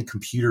 do you think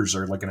computers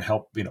are like going to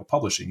help,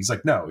 publishing? He's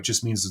like, no, it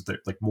just means that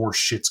like more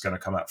shit's going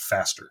to come out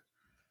faster.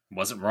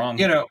 Wasn't wrong.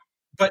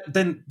 But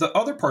then the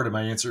other part of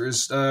my answer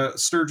is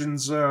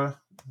Sturgeon's law,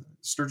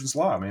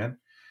 man.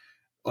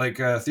 Like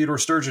Theodore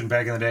Sturgeon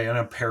back in the day, and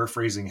I'm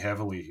paraphrasing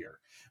heavily here.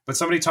 But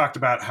somebody talked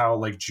about how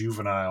like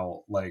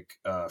juvenile, like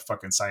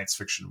fucking science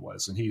fiction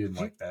was, and he didn't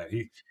like that.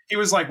 He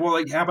was like, well,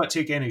 like, how about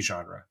take any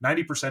genre?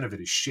 90% of it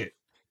is shit.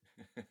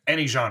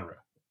 Any genre.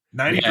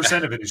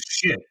 90% of it is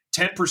shit.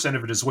 10%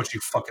 of it is what you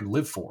fucking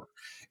live for.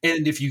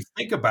 And if you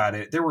think about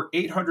it, there were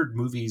 800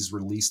 movies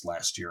released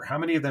last year. How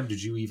many of them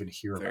did you even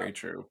hear about? Very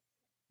true.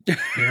 You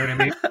know what I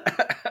mean?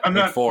 I'm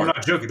not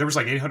joking. There was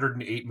like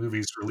 808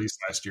 movies released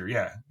last year.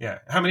 Yeah.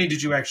 How many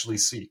did you actually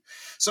see?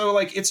 So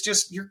like, it's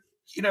just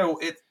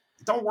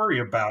don't worry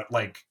about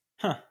like,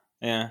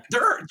 yeah.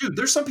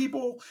 There's some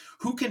people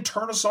who can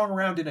turn a song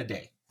around in a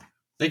day.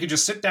 They could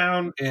just sit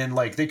down and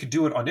like they could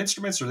do it on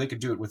instruments, or they could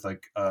do it with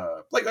like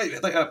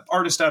an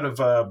artist out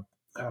of I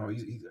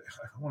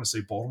want to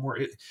say Baltimore.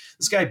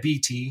 This guy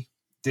BT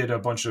did a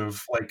bunch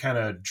of like kind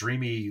of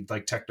dreamy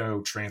like techno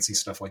trancey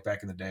stuff like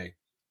back in the day.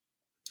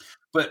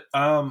 But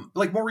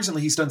like more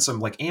recently, he's done some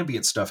like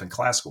ambient stuff in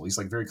classical. He's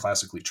like very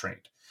classically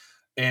trained,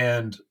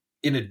 and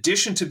in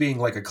addition to being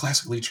like a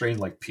classically trained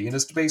like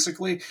pianist,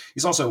 basically,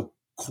 he's also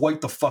quite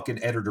the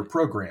fucking editor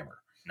programmer.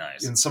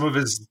 Nice. And some of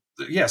his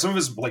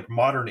like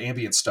modern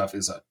ambient stuff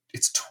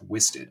it's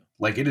twisted.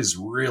 Like it is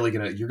really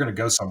you're gonna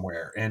go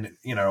somewhere, and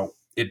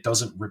it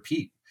doesn't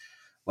repeat.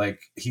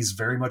 Like he's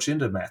very much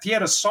into math. He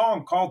had a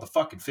song called the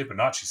fucking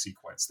Fibonacci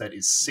sequence that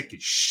is sick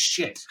as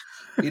shit.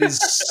 It is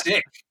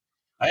sick.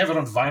 I have it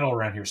on vinyl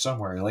around here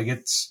somewhere. Like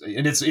it's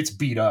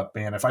beat up,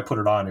 man. If I put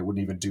it on, it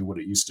wouldn't even do what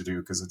it used to do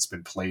because it's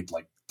been played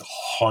like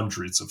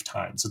hundreds of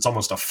times. It's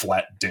almost a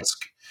flat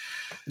disc.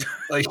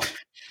 Like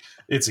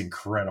it's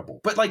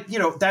incredible. But like,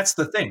 that's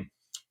the thing.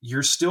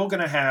 You're still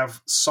going to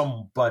have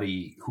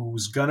somebody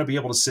who's going to be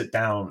able to sit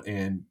down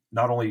and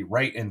not only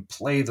write and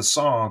play the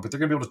song, but they're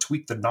going to be able to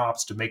tweak the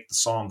knobs to make the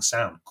song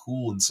sound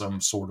cool in some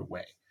sort of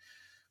way.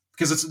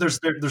 Because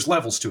there's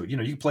levels to it. You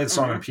can play the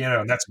song on a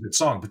piano and that's a good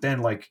song, but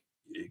then like,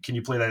 can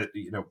you play that,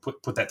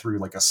 put that through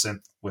like a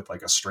synth with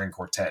like a string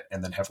quartet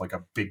and then have like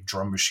a big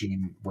drum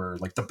machine where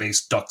like the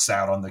bass ducks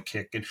out on the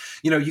kick and,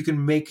 you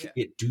can make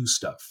it do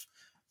stuff,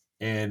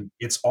 and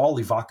it's all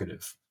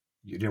evocative,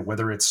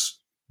 whether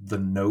it's the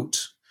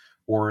note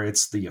or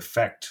it's the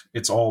effect,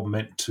 it's all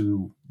meant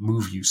to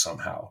move you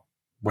somehow,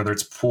 whether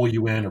it's pull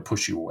you in or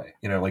push you away,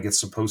 like it's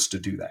supposed to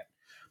do that.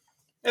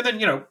 And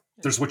then,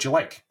 there's what you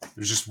like.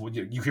 There's just,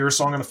 you hear a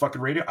song on the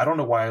fucking radio. I don't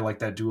know why I like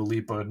that Dua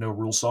Lipa No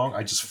Rule song.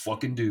 I just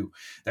fucking do.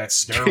 That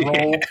snare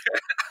roll,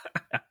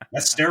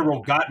 that snare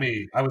roll got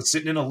me. I was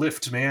sitting in a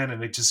lift, man,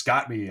 and it just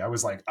got me. I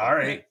was like, all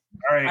right.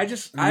 Who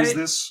is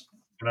this?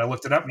 And I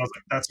looked it up and I was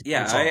like, that's a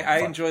cool song.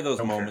 I enjoy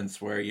those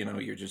moments where,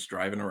 you're just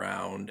driving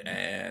around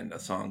and a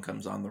song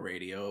comes on the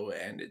radio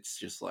and it's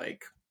just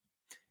like,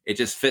 it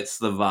just fits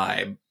the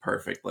vibe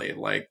perfectly.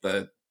 Like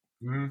I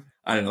don't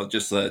know,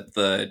 just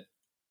the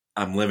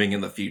I'm living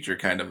in the future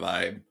kind of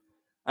vibe.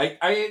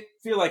 I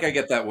feel like I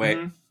get that way.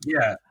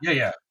 Mm-hmm.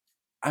 Yeah.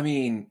 I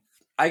mean,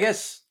 I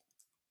guess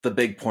the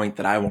big point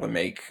that I want to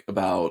make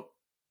about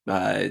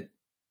the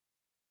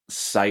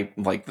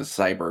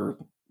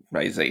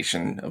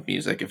cyberization of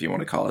music, if you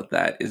want to call it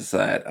that, is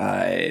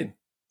that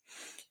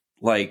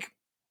like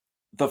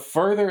the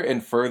further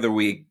and further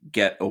we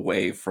get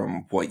away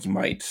from what you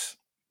might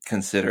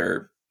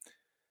consider,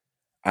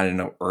 I don't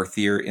know,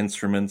 earthier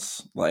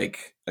instruments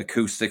like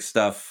acoustic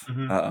stuff,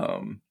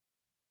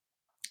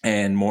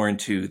 and more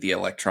into the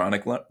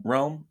electronic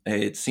realm,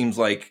 it seems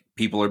like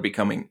people are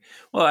becoming,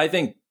 I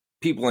think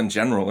people in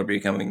general are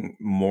becoming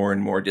more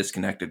and more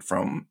disconnected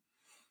from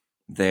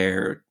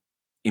their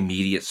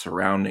immediate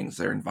surroundings,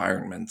 their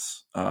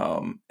environments.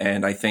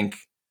 And I think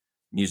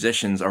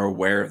musicians are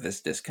aware of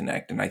this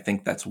disconnect, and I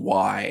think that's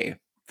why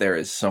there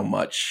is so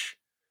much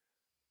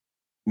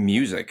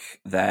music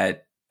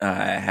that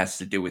has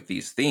to do with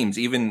these themes,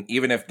 even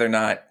if they're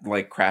not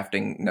like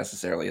crafting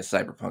necessarily a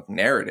cyberpunk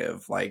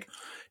narrative. Like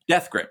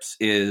Death Grips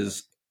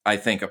is, I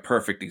think, a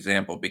perfect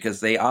example, because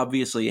they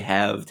obviously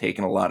have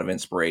taken a lot of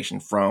inspiration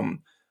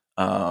from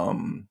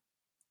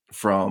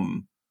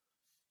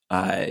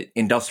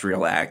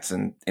industrial acts,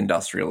 and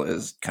industrial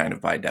is kind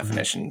of by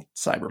definition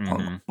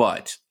cyberpunk,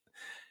 but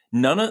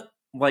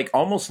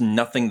almost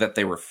nothing that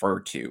they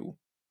refer to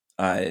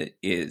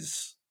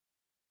is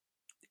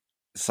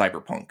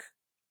cyberpunk.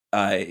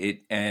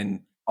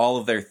 And all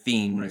of their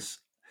themes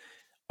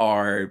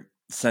are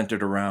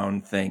centered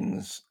around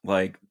things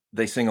like,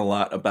 they sing a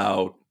lot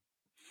about,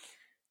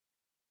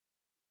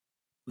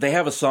 they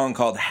have a song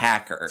called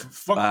Hacker.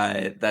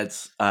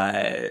 That's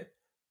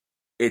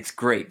it's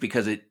great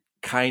because it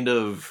kind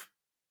of,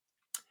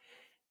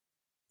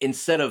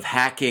 instead of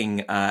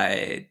hacking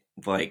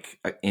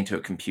into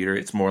a computer,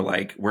 it's more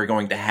like, we're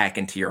going to hack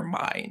into your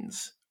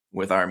minds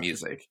with our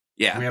music.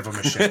 Yeah. We have a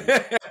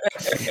machete.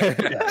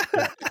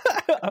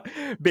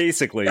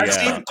 Basically, I've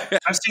seen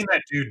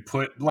that dude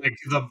put like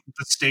the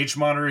stage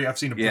monitor. I've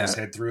seen him put his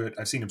head through it.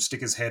 I've seen him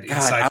stick his head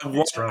inside.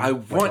 I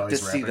want to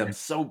see them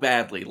so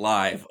badly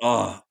live.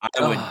 Man. I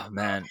would,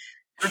 man.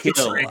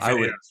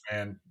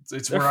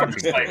 It's where I'm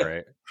just like,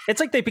 right. It's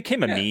like they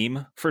became a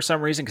meme for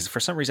some reason, because for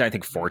some reason I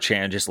think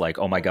 4chan just like,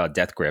 oh my god,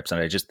 Death Grips,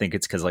 and I just think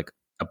it's because like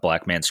a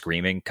black man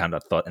screaming kind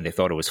of thought, and they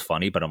thought it was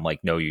funny, but I'm like,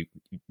 no,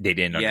 they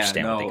didn't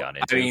understand what they got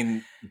into. I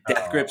mean,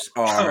 Death Grips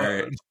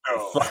are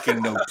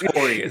fucking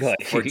notorious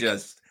for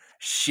just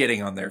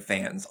shitting on their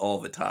fans all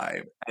the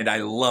time, and I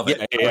love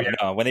it.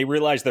 No, when they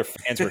realized their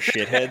fans were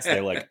shitheads,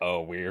 they're like,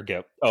 "Oh,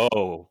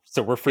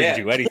 so we're free to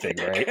do anything,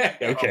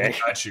 right?" Okay,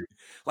 got you.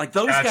 Like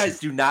those guys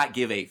do not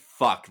give a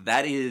fuck.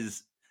 That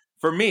is,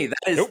 for me,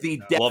 that is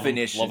the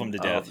definition love them to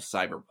death. of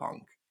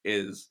cyberpunk.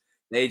 Is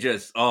they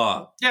just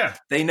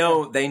they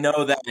know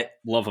that,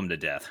 love them to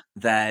death.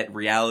 That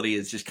reality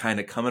is just kind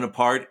of coming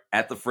apart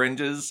at the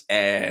fringes,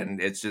 and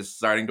it's just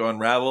starting to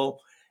unravel,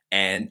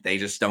 and they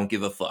just don't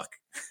give a fuck.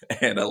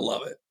 And I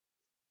love it.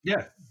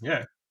 Yeah.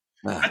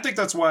 I think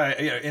that's why,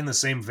 in the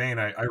same vein,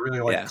 I really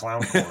like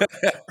clowncore.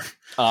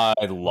 I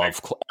love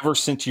ever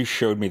since you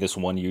showed me this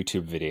one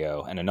YouTube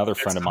video, and another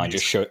friend of mine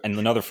just showed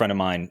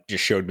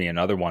me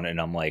another one, and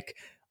I'm like,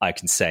 I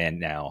can say it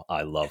now.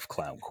 I love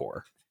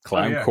clowncore.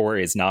 Clowncore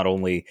is not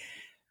only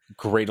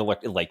great,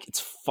 like it's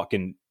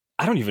fucking.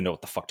 I don't even know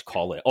what the fuck to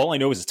call it. All I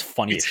know is it's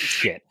funny as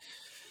shit.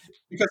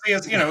 Because he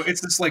has,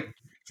 it's this like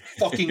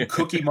fucking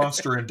Cookie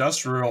Monster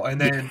industrial, and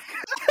then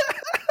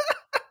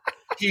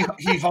he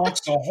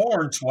honks a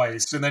horn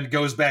twice, and then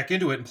goes back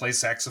into it and plays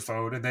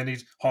saxophone, and then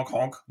he's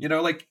honk.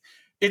 Like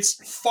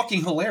it's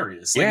fucking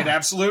hilarious. Like it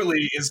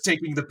absolutely is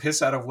taking the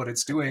piss out of what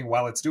it's doing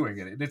while it's doing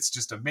it, and it's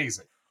just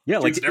amazing. Yeah,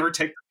 like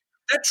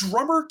that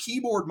drummer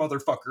keyboard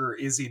motherfucker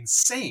is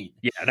insane.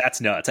 Yeah, that's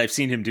nuts. I've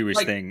seen him do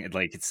his thing, and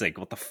like it's like,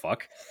 what the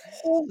fuck?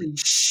 Holy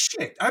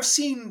shit! I've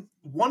seen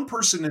one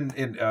person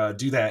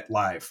do that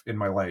live in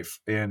my life,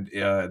 and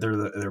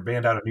they're a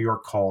band out of New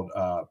York called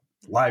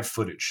Live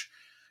Footage,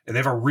 and they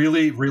have a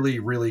really, really,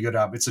 really good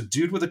album. It's a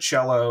dude with a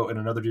cello and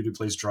another dude who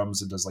plays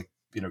drums and does like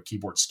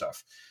keyboard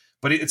stuff,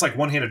 but it's like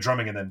one-handed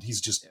drumming, and then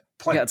he's just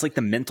playing. Yeah, it's like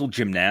the mental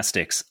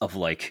gymnastics of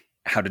like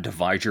how to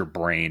divide your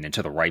brain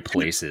into the right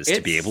places to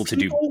be able to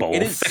do both.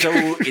 It is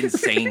so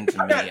insane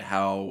to me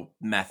how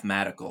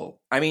mathematical.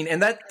 I mean,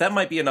 and that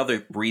might be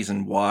another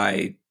reason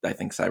why I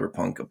think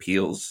cyberpunk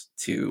appeals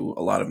to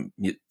a lot of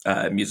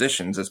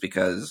musicians, is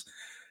because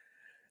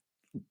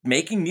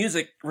making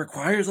music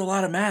requires a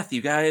lot of math.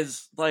 You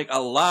guys, like a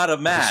lot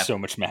of math. There's so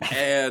much math.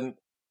 And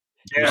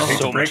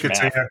so much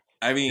math.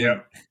 I mean,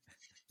 yeah.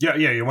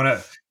 You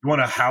want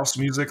to house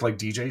music like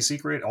DJ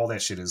Secret? All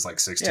that shit is like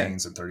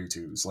 16s and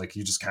 32s. Like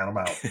you just count them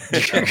out.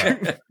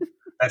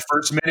 That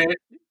first minute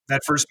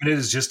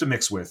is just a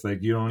mix with.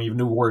 Like you don't even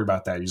need to worry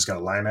about that. You just got to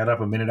line that up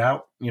a minute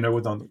out.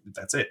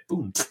 That's it.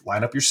 Boom.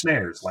 Line up your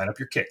snares. Line up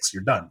your kicks.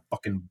 You're done.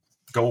 Fucking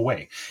go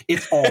away.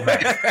 It's all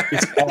math.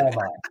 It's all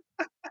math.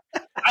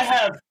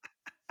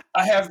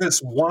 I have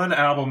this one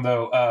album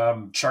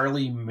though,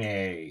 Charlie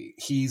May.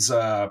 He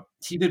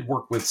did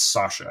work with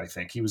Sasha, I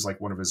think. He was like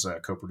one of his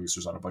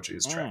co-producers on a bunch of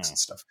his tracks and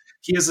stuff.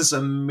 He has this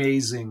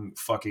amazing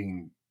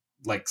fucking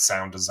like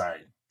sound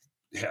design.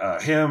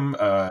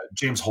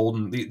 James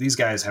Holden, these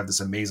guys have this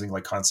amazing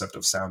like concept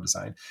of sound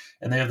design,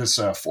 and they have this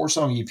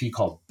 4-song EP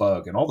called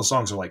Bug, and all the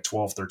songs are like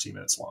 12-13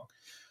 minutes long.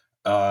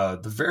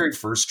 The very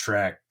first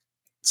track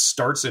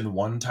starts in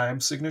 1 time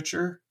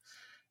signature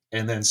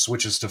and then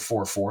switches to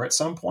 4/4 at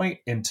some point.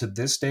 And to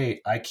this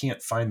day, I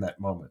can't find that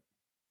moment.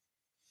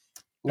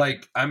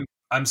 Like I'm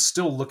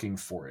still looking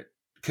for it,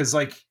 because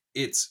like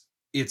it's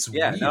weird.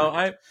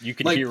 You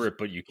can hear it,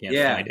 but you can't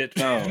find it.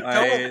 No,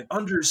 I don't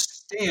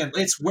understand.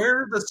 It's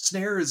where the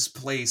snare is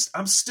placed.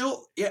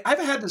 I've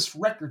had this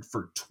record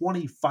for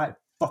 25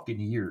 fucking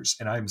years,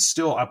 and I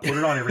put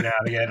it on every now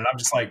and again, and I'm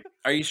just like,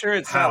 are you sure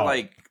it's not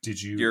like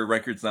your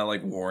record's not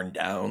like worn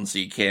down, so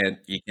you can't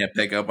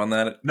pick up on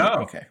that? No.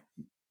 Okay.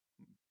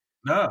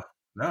 No.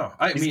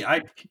 I mean,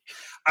 I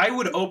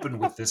would open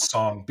with this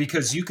song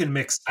because you can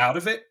mix out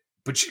of it,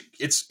 but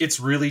it's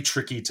really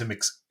tricky to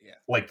mix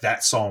like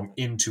that song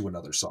into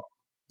another song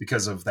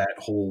because of that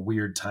whole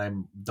weird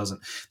time. The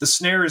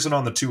snare isn't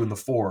on the 2 and the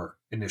 4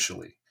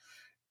 initially.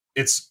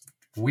 It's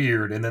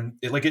weird, and then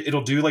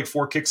it'll do like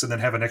 4 kicks and then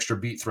have an extra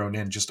beat thrown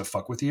in just to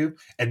fuck with you,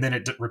 and then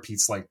it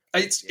repeats. Like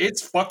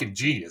it's fucking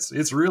genius.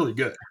 It's really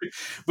good.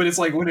 But it's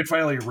like when it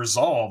finally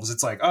resolves,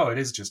 it's like, oh, it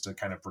is just a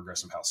kind of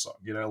progressive house song,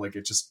 like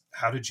it just,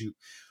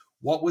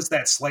 what was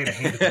that sleight of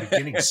hand at the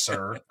beginning,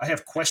 sir? I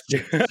have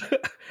questions.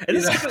 And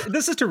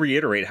this is to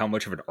reiterate how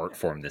much of an art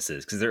form this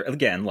is, because they're,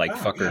 again, like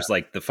fuckers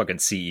like the fucking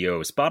CEO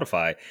of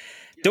Spotify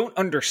don't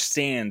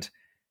understand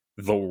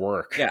the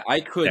work. Yeah,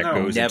 I could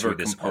never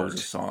compose a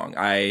song.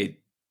 I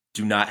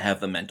do not have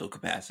the mental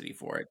capacity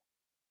for it.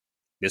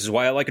 This is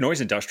why I like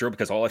noise industrial,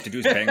 because all I have to do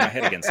is bang my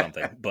head against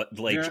something. But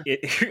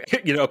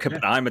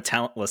I'm a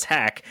talentless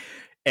hack,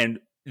 and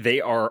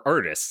they are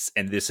artists,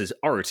 and this is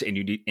art,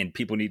 and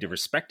people need to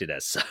respect it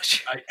as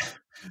such.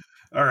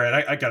 All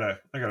right, I got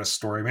a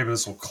story. Maybe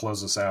this will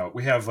close us out.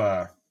 We have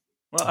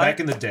back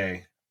in the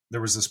day,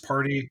 there was this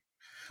party.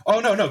 Oh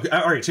no!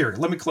 All right, here.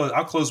 Let me close.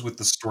 I'll close with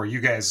the story.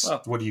 You guys,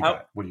 what do you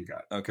got? What do you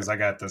got? Because I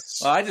got this.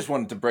 Well, I just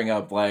wanted to bring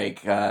up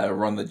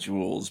Run the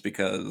Jewels,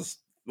 because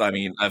I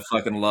mean I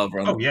fucking love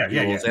Run the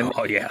Jewels. Yeah. And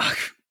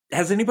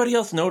has anybody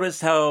else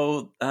noticed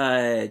how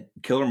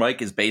Killer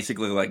Mike is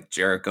basically like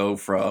Jericho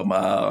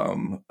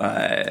from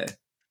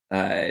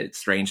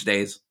Strange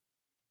Days?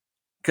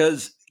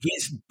 Because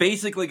he's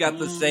basically got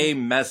the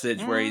same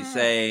message where he's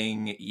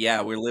saying,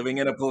 "Yeah, we're living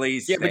in a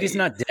police state." But he's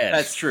not dead.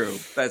 That's true.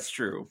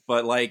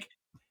 But like,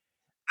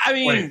 I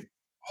mean, wait,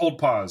 hold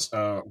pause.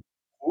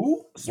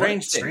 Who?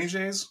 Strange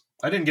Days?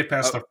 I didn't get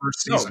past the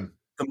first season.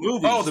 The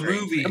movie. Oh, the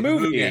movie. The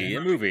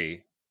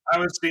movie. I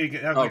was thinking.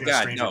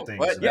 Stranger Things.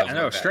 What? Yeah, I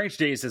know. Strange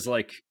Days is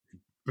like.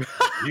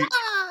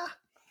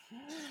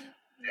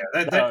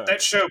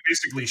 That show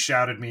basically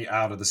shouted me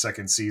out of the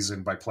second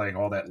season by playing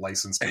all that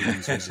licensed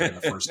 80s music in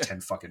the first 10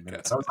 fucking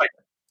minutes. I was like,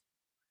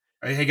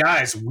 hey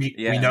guys, we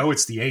know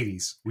it's the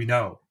 80s. We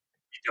know.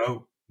 You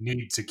don't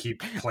need to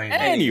keep playing.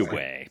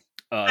 Anyway,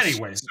 so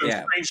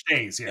Strange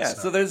Days.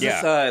 Yes, so there's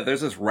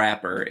this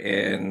rapper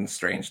in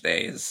Strange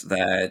Days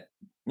that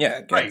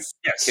gets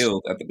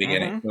killed at the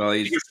beginning. Mm-hmm. Well,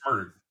 he gets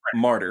murdered.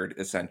 Martyred,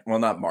 essentially. Well,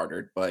 not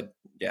martyred, but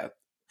yeah.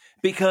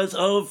 Because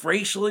of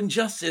racial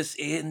injustice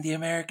in the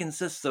American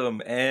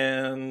system,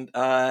 and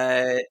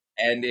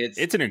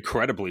it's an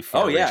incredibly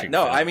far-reaching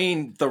film. I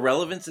mean, the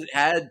relevance it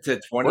had to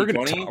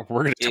 2020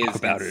 we're gonna is talk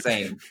about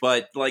insane.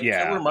 But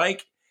Killer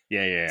Mike,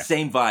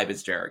 same vibe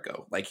as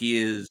Jericho. Like, he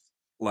is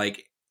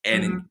like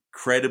an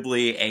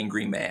incredibly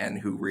angry man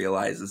who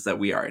realizes that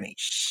we are in a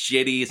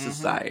shitty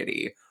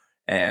society,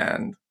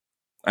 and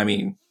I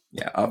mean,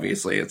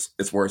 obviously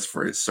it's worse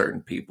for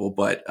certain people,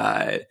 but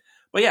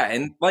yeah,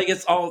 and like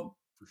it's all.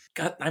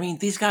 God, I mean,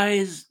 these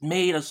guys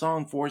made a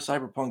song for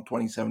Cyberpunk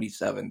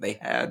 2077. They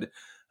had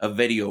a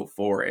video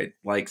for it,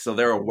 so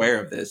they're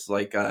aware of this.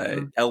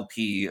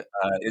 LP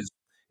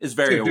is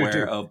very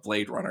aware of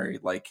Blade Runner.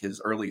 Like,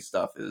 his early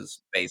stuff is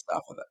based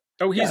off of that.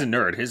 Oh, he's a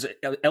nerd. His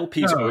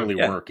LP's early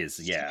work is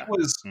He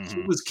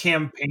was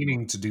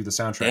campaigning to do the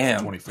soundtrack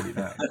for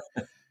 2049,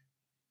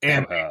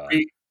 and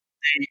the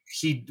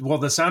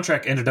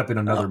soundtrack ended up in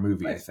another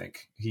movie. Right. I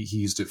think he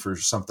used it for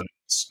something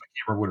else. I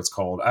can't remember what it's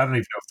called. I don't even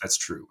know if that's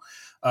true.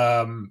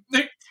 But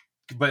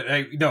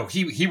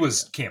he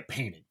was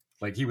campaigning.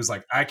 Like, he was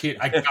like, I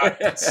got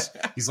this.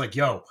 He's like,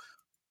 yo,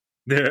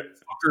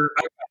 fucker,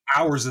 I got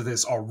hours of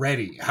this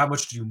already. How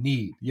much do you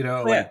need?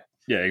 Yeah,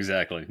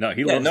 exactly. No,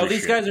 he loves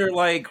these shit. guys are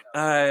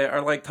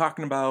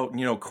talking about,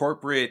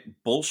 corporate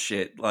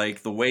bullshit,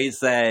 like the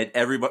ways that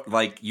everybody,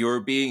 like,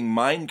 you're being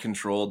mind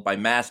controlled by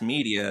mass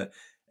media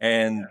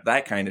and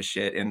that kind of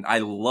shit. And I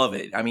love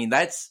it. I mean,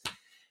 that's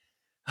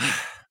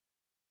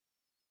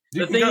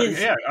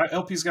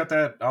LP's got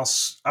that I'll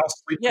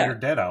Sleep When You're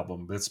Dead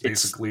album. That's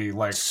basically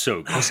like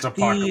so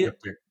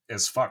post-apocalyptic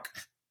as fuck.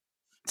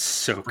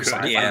 So good.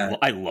 Yeah.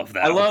 I love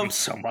that album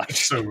so much.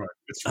 It's so good.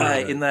 It's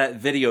really in that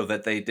video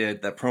that they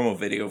did, that promo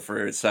video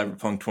for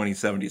Cyberpunk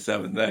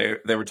 2077,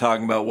 they were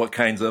talking about what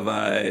kinds of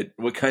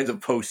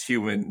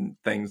post-human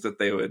things that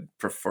they would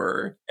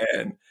prefer,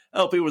 and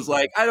LP was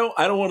like, I don't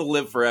want to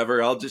live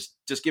forever. I'll just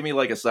give me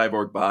like a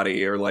cyborg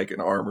body or like an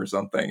arm or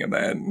something. And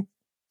then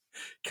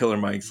Killer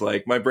Mike's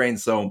like, my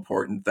brain's so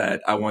important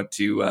that I want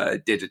to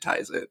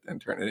digitize it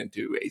and turn it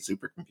into a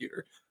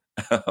supercomputer.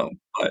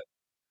 But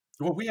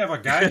well, we have a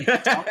guy you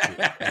can talk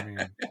to. I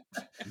mean,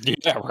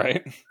 yeah,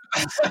 right.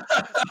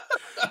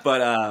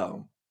 But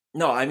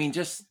no, I mean,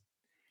 just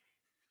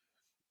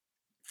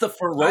the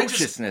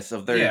ferociousness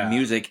of their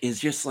music is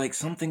just like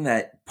something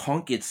that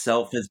punk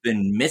itself has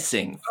been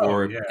missing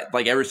for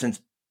like ever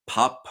since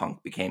pop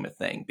punk became a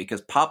thing,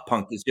 because pop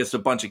punk is just a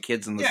bunch of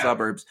kids in the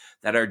suburbs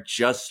that are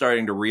just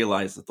starting to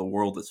realize that the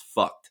world is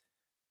fucked.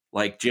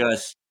 Like,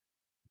 just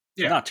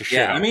Yeah. Not to shit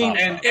Yeah, on I mean, pop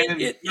punk.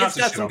 it's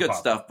got some good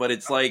stuff, but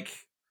it's like,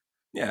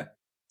 yeah,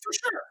 For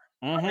sure.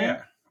 Mhm.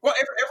 Yeah. Well,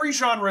 every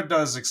genre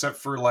does, except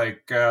for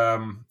like I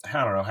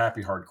don't know,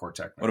 happy hardcore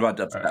techno. What about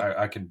dubstep?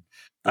 I can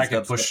Does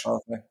can dubstep push.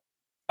 qualify?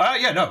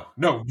 Yeah,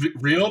 no,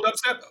 real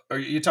dubstep. Are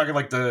you talking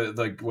like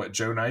what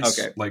Joe Nice,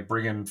 Okay. like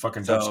bringing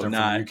fucking So dubstep from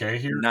the UK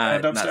here?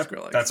 not Dubstep.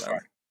 Skrillex, That's then. fine.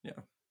 Yeah.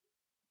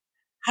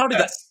 How did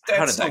That's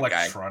that guy?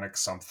 electronic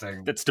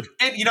something. That's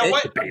And you know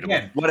what? debatable.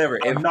 Again, Whatever.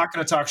 I'm not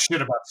going to talk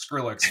shit about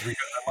Skrillex because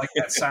I like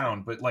that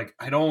sound, but like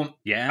I don't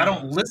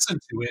listen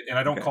to it, and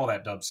I don't call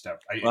that dubstep.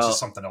 It's just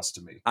something else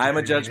to me. I'm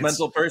a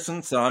judgmental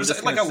person, so I'm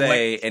just going to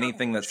say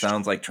anything that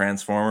sounds like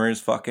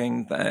Transformers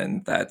fucking,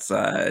 then that's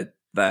dubstep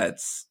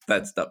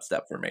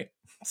for me.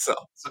 So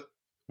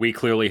we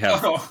clearly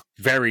have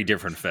very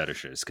different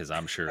fetishes, because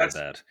I'm sure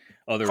that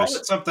others call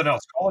it something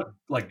else. Call it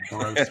like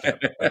bro step,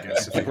 I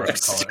guess, if you want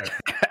to call it.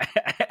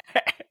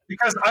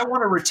 Because I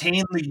want to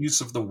retain the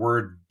use of the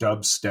word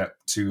dubstep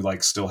to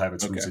like still have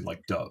its roots in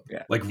like dub,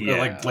 like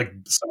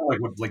someone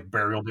like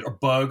Burial or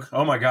Bug.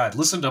 Oh my god,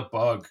 listen to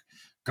Bug.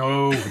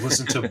 Go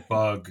listen to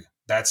Bug.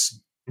 That's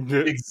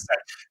exactly.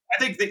 I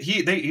think that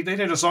they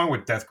did a song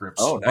with Death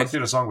Grips. Oh, nice. Bug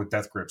did a song with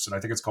Death Grips, and I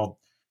think it's called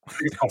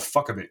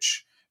Fuck a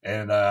Bitch.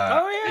 And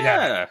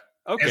okay,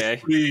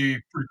 it's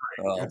pretty great.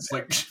 Oh, it's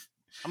like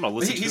I'm gonna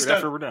listen to it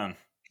after we're done.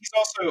 He's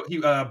also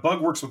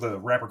Bug works with a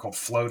rapper called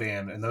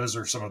Flowdan, and those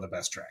are some of the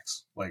best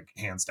tracks, like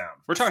hands down.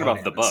 We're talking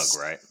about the Bug,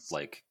 right?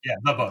 Like, yeah,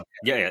 the Bug.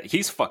 Yeah,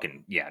 he's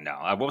fucking no.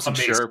 I wasn't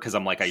sure because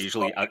I'm like,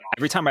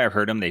 every time I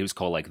heard him, they was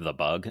called like the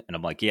Bug, and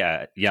I'm like,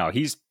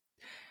 he's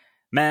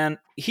man.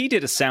 He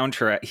did a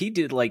soundtrack. He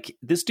did like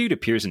this dude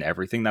appears in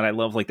everything that I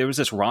love. Like there was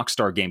this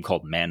Rockstar game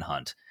called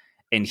Manhunt,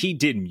 and he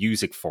did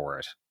music for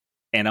it,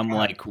 and I'm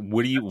like,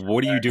 what are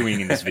you doing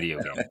in this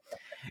video game?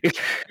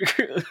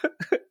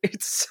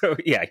 It's so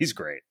he's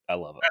great. I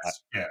love it.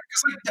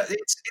 Because like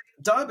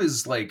dub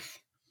is like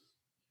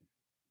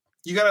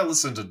you gotta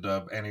listen to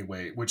dub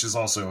anyway, which is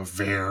also a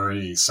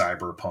very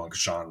cyberpunk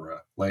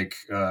genre. Like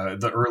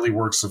the early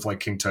works of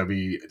like King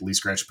Tubby, Lee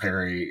Scratch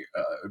Perry,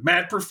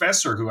 Mad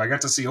Professor, who I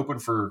got to see open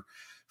for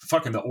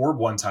fucking the Orb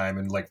one time,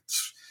 and like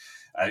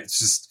I'm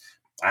just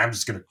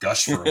gonna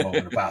gush for a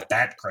moment about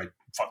that great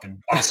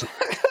fucking awesome.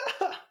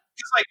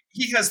 Like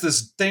he has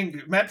this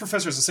thing. Mad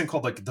Professor has this thing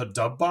called like the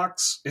dub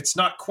box. It's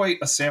not quite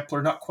a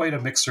sampler, not quite a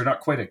mixer,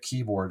 not quite a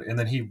keyboard. And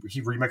then he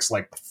remixed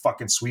like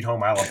fucking Sweet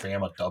Home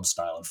Alabama dub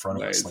style in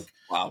front of us, like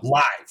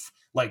live,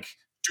 like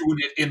doing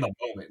it in the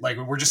moment.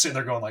 Like we're just sitting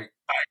there going like,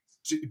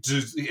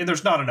 and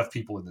there's not enough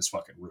people in this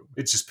fucking room.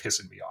 It's just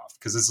pissing me off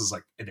because this is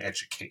like an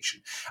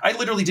education. I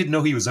literally didn't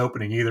know he was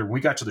opening either. When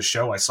we got to the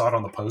show, I saw it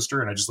on the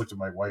poster and I just looked at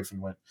my wife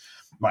and went,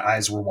 my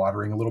eyes were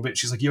watering a little bit.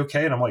 She's like, "You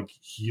okay?" And I'm like,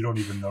 "You don't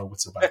even know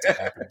what's about to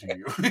happen to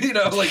you." You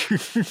know, like I'm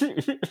just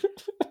gonna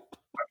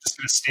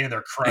stand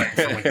there crying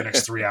for like the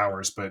next 3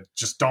 hours, but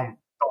just don't mind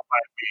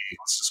me.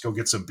 Let's just go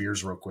get some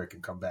beers real quick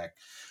and come back.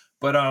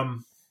 But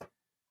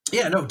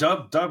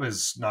dub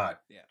is not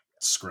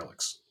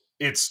Skrillex.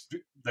 It's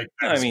like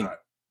not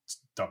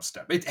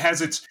dubstep. It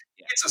has it's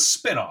a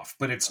spinoff,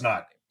 but it's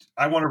not.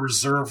 I want to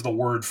reserve the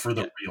word for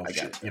the real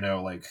shit. You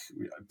know, like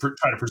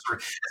try to preserve.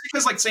 It's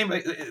because like same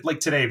like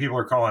today, people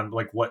are calling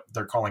like what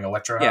they're calling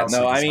electro house. Yeah,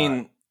 no, like, I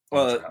mean,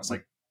 well,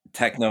 like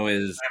techno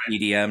is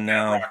EDM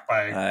now.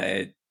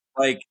 Techno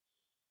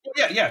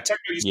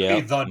used to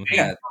be the name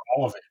for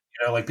all of it.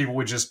 You know, like people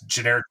would just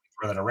generically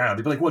throw that around.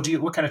 They'd be like, "Well,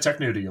 what kind of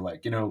techno do you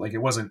like?" You know, like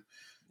it wasn't.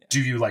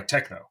 Do you like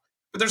techno?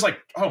 But there's like,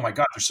 oh my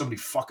god, there's so many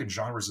fucking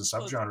genres and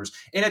subgenres,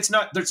 and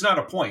there's not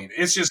a point.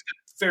 It's just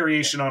a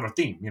variation on a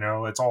theme. You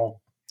know, it's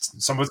all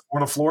some of it's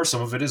on the floor,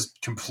 some of it is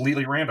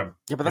completely random.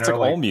 Yeah, but that's like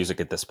all music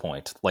at this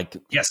point. Like,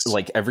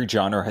 like every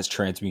genre has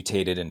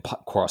transmutated and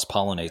cross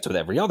pollinates with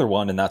every other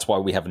one, and that's why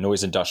we have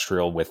noise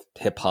industrial with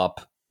hip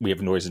hop. We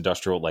have noise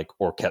industrial like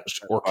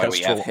orchestral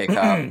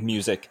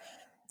music.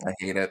 I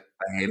hate it.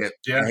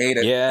 Yeah. I hate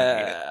it.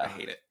 Yeah.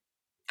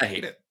 I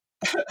hate it.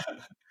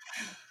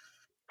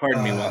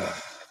 Pardon me, Wanda.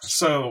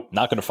 So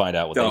not going to find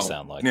out what they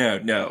sound like.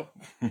 No.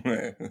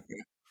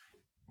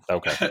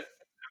 Okay,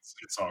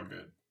 it's all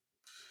good.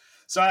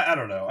 So I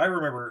don't know. I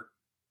remember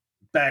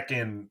back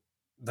in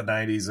the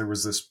 90s, there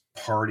was this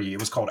party. It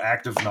was called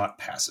Active Not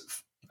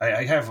Passive.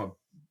 I have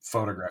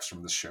photographs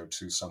from this show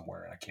too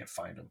somewhere, and I can't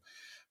find them.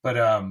 But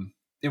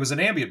it was an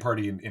ambient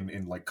party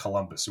in like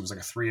Columbus. It was like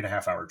a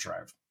 3.5 hour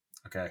drive.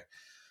 Okay.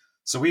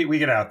 So we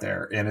get out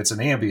there, and it's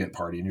an ambient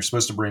party, and you're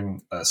supposed to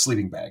bring a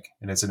sleeping bag,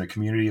 and it's in a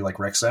community like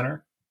rec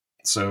center.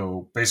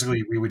 So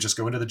basically, we would just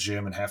go into the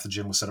gym, and half the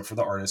gym was set up for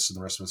the artists, and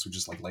the rest of us would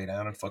just like lay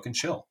down and fucking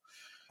chill.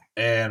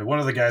 And one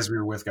of the guys we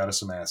were with got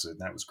us some acid, and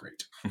that was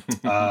great.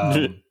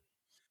 It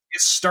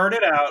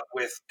started out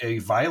with a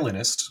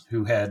violinist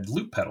who had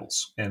loop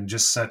pedals and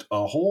just set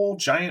a whole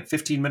giant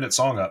 15-minute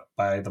song up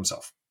by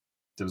themselves.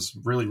 It was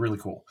really, really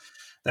cool.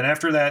 Then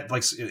after that,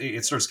 like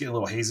it starts getting a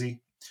little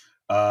hazy.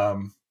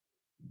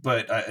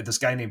 But this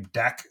guy named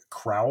Dak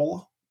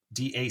Crowell,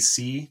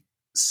 DACCROWELL,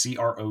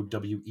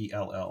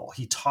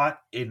 he taught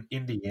in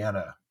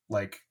Indiana,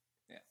 like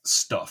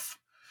stuff.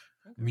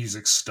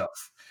 music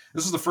stuff.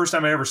 This was the first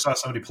time I ever saw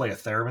somebody play a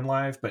theremin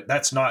live, but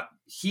that's not.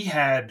 He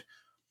had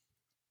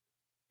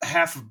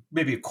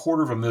maybe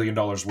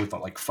 $250,000 worth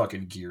of like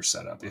fucking gear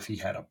set up if he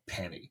had a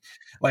penny.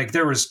 Like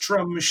there was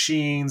drum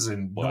machines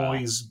and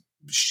noise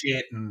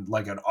shit and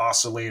like an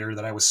oscillator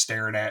that I was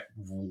staring at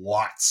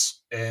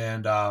lots.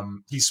 And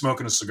he's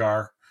smoking a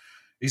cigar.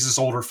 He's this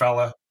older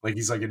fella, like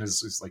he's like in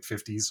his like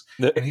 50s,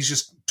 and he's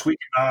just tweaking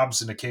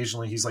knobs, and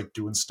occasionally he's like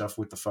doing stuff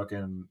with the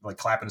fucking like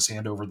clapping his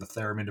hand over the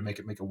theremin to make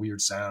it make a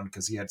weird sound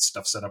because he had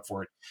stuff set up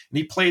for it. And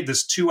he played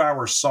this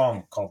 2-hour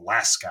song called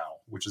Lascaux,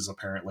 which is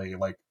apparently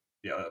like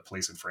a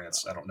place in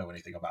France I don't know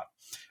anything about.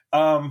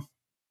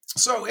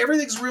 So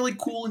everything's really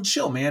cool and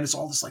chill, man. It's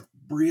all this like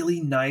really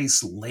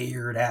nice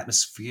layered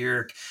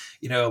atmospheric,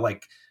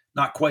 like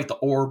not quite the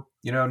orb,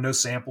 no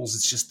samples.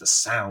 It's just the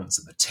sounds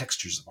and the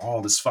textures of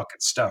all this fucking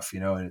stuff,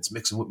 and it's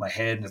mixing with my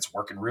head and it's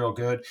working real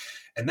good.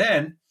 And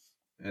then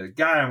the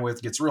guy I'm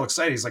with gets real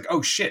excited. He's like,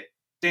 oh shit,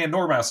 Dan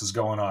Normouse is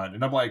going on.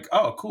 And I'm like,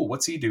 oh, cool.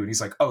 What's he doing? He's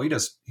like, oh, he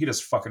does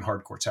fucking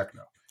hardcore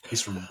techno.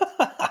 He's from...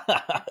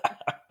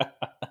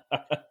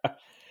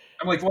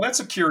 I'm like, well, that's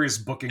a curious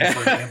booking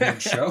for an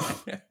ambient show.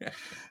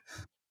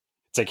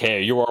 It's like,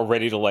 hey, you are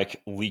ready to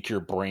like leak your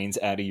brains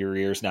out of your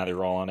ears now that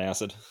you're all on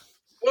acid.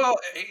 Well,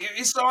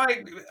 so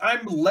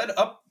I'm led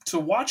up to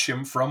watch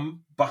him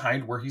from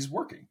behind where he's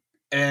working.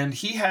 And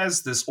he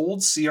has this old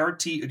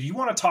CRT. Do you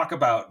want to talk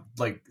about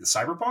like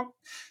cyberpunk?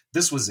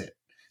 This was it.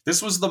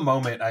 This was the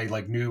moment I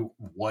like knew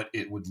what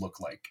it would look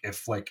like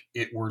if like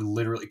it were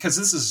literally, because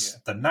this is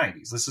the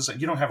 90s. This is,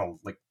 you don't have a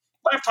like,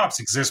 laptops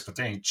exist, but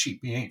they ain't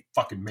cheap. You ain't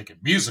fucking making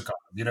music on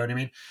them. You know what I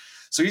mean?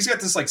 So he's got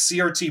this like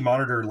CRT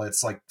monitor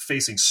that's like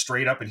facing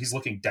straight up, and he's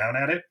looking down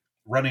at it,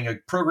 running a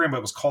program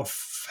that was called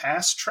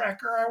Fast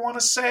Tracker, I want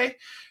to say.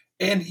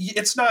 And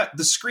it's not,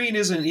 the screen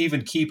isn't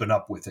even keeping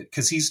up with it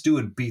because he's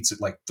doing beats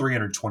at like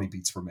 320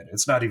 beats per minute.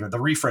 It's not even, the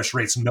refresh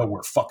rate's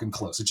nowhere fucking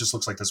close. It just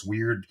looks like this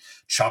weird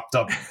chopped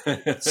up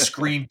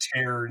screen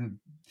tear. And,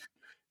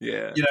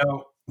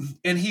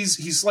 and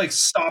he's like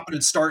stopping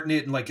and starting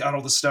it and like got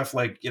all this stuff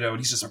like, and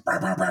he's just like,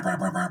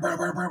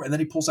 and then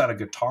he pulls out a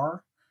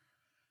guitar.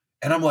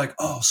 And I'm like,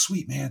 oh,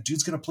 sweet, man,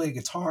 dude's going to play a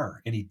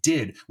guitar. And he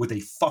did with a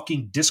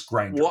fucking disc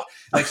grinder. What?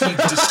 Like he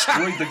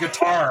destroyed the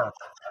guitar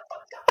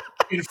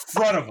in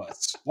front of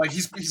us. Like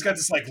he's got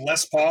this like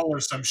Les Paul or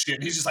some shit.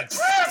 And he's just like,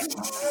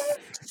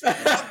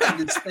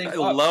 this thing I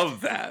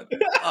love that.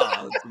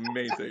 Oh, that's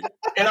amazing.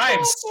 And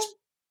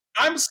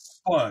I'm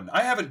spun.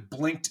 I haven't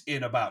blinked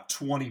in about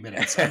 20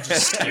 minutes. I'm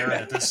just staring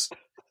at this.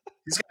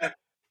 He's got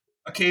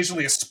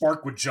occasionally a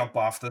spark would jump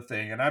off the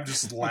thing. And I'm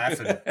just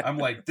laughing. I'm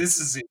like, this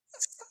is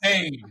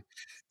insane.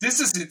 This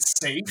isn't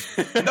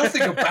safe.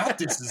 Nothing about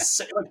this is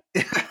safe.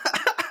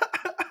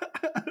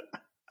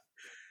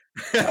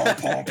 Like,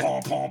 pom,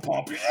 pom, pom, pom,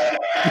 pom.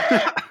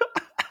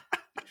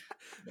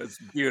 That's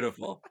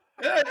beautiful.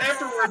 And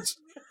afterwards,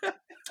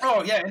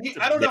 oh yeah, and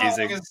I don't know how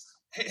long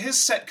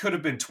his set could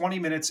have been 20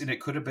 minutes and it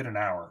could have been an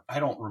hour. I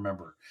don't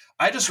remember.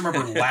 I just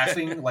remember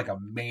laughing like a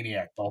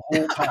maniac the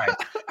whole time.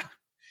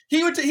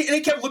 And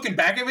he kept looking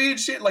back at me and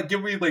shit, like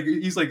give me like,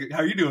 he's like,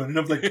 "How you doing?" And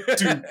I'm like,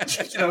 "Dude,"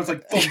 it's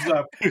like thumbs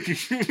up.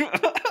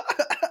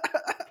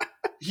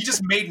 He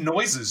just made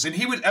noises, and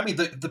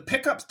the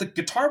pickups, the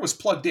guitar was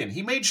plugged in.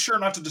 He made sure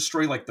not to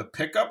destroy like the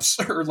pickups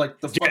or like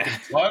the fucking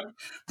plug,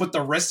 but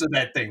the rest of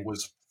that thing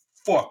was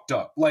fucked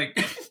up. Like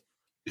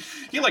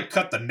he like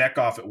cut the neck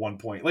off at one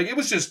point. Like it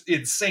was just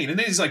insane. And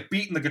then he's like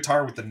beating the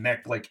guitar with the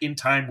neck like in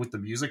time with the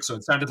music, so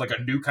it sounded like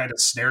a new kind of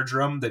snare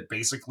drum that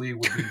basically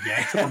would be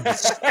yanked from the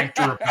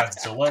sphincter of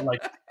Godzilla.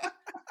 Like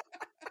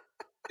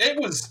it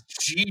was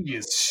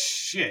genius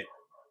shit.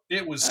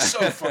 It was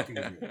so fucking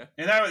good.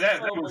 And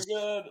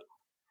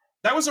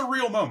that was a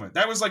real moment.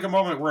 That was like a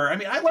moment where, I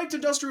mean, I liked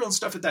industrial and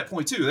stuff at that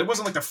point too. It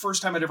wasn't like the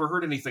first time I'd ever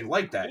heard anything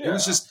like that. Yeah. It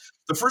was just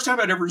the first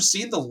time I'd ever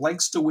seen the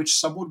lengths to which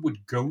someone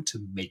would go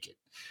to make it.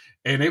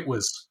 And it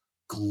was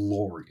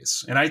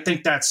glorious. And I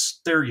think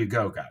there you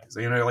go, guys.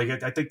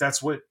 Like, I think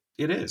that's what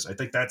it is. I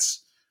think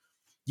that's,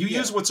 you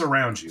use what's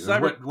around you.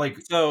 What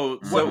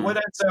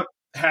ends up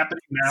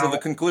happening now. So the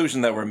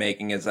conclusion that we're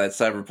making is that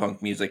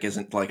cyberpunk music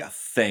isn't like a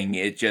thing.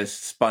 It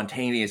just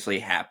spontaneously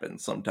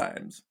happens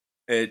sometimes.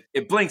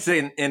 It blinks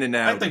in and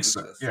out. I think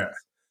so. Yeah.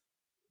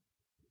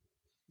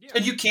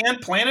 And you can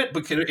plan it,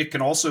 but it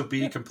can also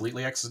be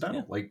completely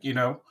accidental. Like,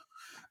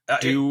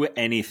 do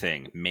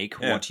anything, make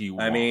what you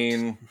want. I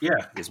mean,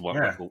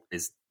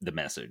 is the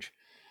message.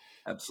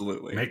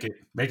 Absolutely. Make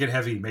it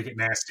heavy, make it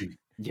nasty.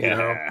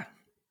 Yeah.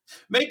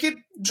 Make it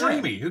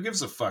dreamy. Who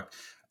gives a fuck?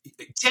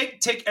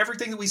 Take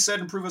everything that we said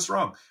and prove us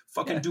wrong.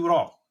 Fucking do it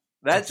all.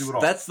 That's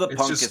the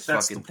punkest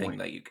fucking thing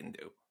that you can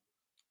do.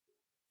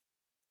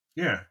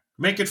 Yeah.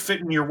 Make it fit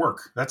in your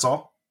work. That's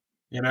all.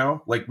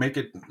 Like make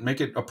it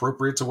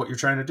appropriate to what you're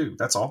trying to do.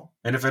 That's all.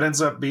 And if it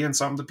ends up being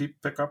something that people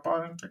pick up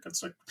on,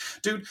 it's like,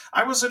 dude,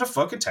 I was in a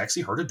fucking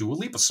taxi, heard a Dua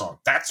Lipa song.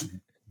 That's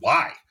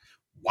why.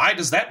 Why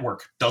does that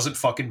work? Doesn't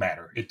fucking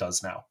matter. It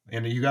does now.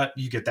 And you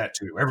get that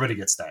too. Everybody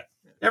gets that.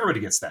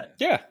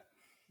 Yeah.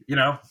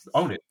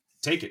 Own it.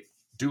 Take it.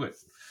 Do it.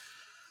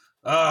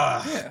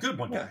 Good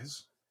one,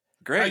 guys.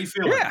 Great. How you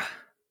feeling? Yeah.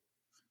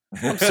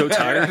 I'm so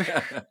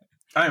tired.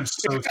 I am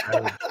so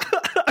tired.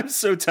 I'm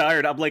so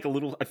tired. I'm like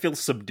I feel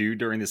subdued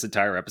during this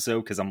entire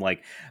episode because I'm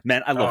like,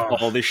 man, I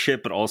love all this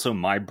shit, but also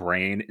my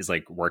brain is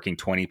like working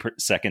 20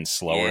 seconds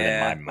slower than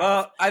my mouth.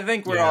 Well, I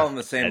think we're all on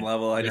the same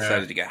level. I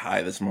decided to get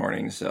high this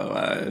morning, so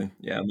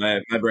my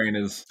brain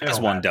is as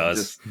one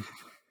does.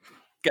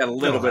 Got a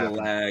little bit of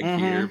lag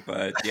here,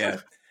 but yeah.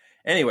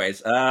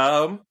 Anyways,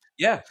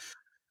 it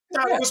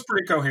was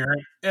pretty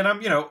coherent, and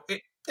I'm,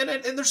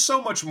 and there's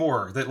so much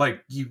more that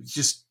like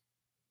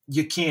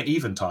you can't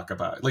even talk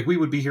about. Like we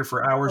would be here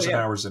for hours and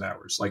hours and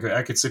hours. Like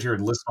I could sit here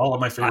and list all of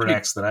my favorite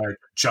acts that I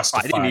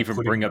justify. I didn't even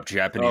bring up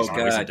Japanese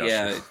noise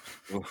industrial.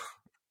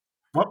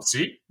 Well,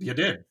 see, you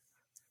did.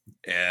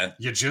 Yeah,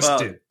 you just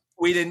did.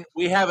 We didn't.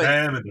 We haven't.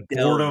 Them and the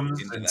boredom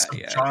and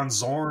John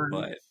Zorn.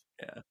 But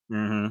yeah.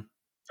 Mm-hmm.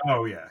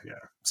 Oh yeah.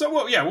 So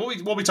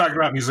we'll be talking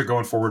about music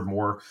going forward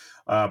more.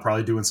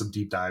 Probably doing some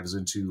deep dives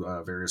into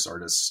various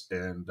artists,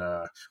 and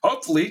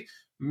hopefully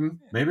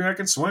maybe I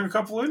can swing a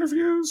couple of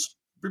interviews.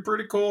 Be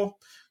pretty cool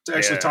to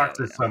actually talk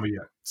to some of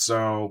you.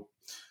 So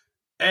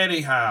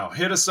anyhow,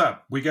 hit us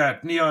up. We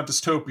got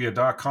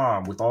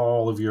neondystopia.com with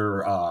all of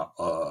your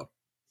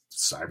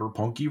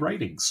cyberpunky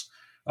writings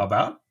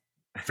about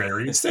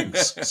various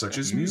things, such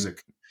as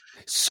music.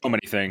 So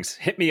many things.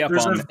 Hit me up.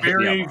 There's there's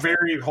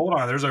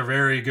a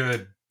very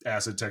good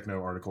acid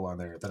techno article on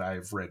there that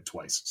I've read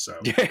twice. So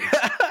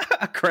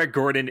Craig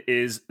Gordon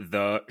is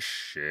the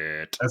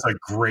shit. That's a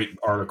great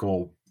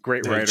article.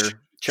 Great writer.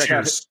 Check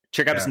out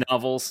his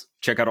novels.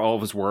 Check out all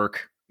of his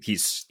work.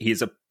 He's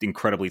an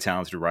incredibly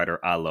talented writer.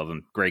 I love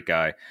him. Great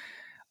guy.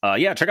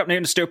 Check out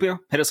Neo Dystopia.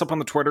 Hit us up on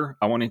the Twitter.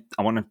 I want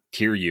to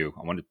hear you.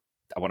 I want to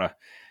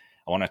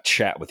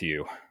chat with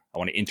you. I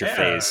want to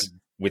interface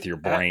with your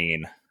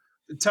brain.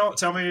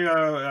 Tell me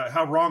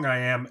how wrong I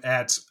am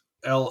at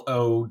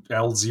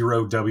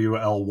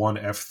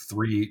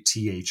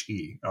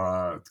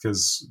LOL0WL1F3THE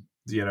because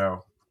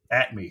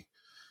at me.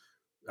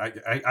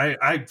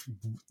 I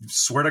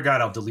swear to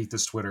God, I'll delete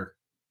this Twitter.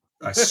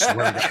 I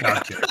swear to God,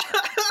 I'm kidding.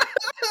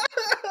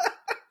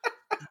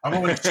 I'm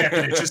only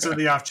checking it just in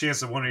the off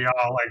chance that one of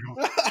y'all like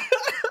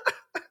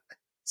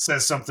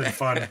says something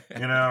fun,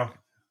 Yeah,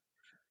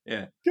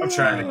 I'm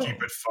trying to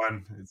keep it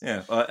fun.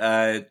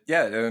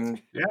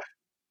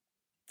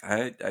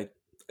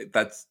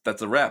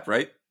 That's a wrap,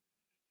 right?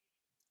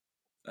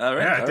 All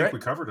right. Yeah, I think we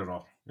covered it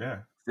all. Yeah.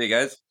 See you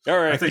guys. All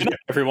right. Good night,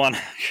 everyone.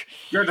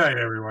 Good night,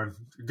 everyone.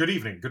 Good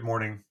evening. Good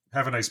morning.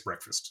 Have a nice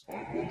breakfast.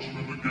 I'm watching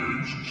the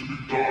games until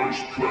he dies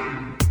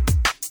playing.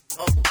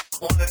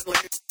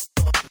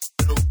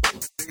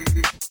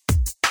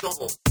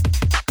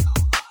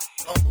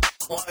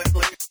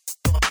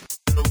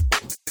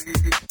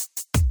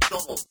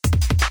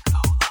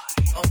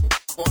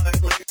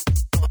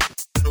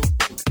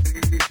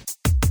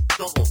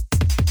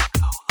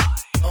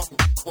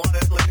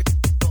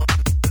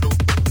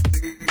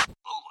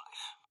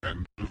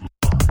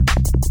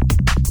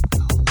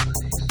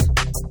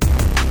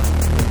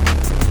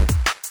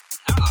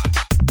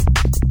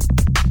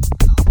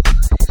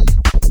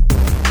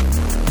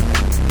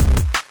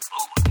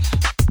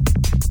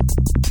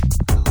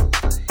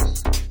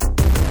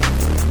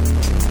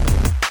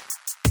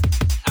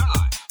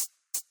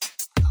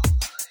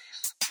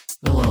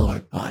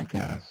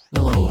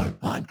 The Low Light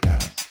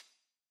Podcast.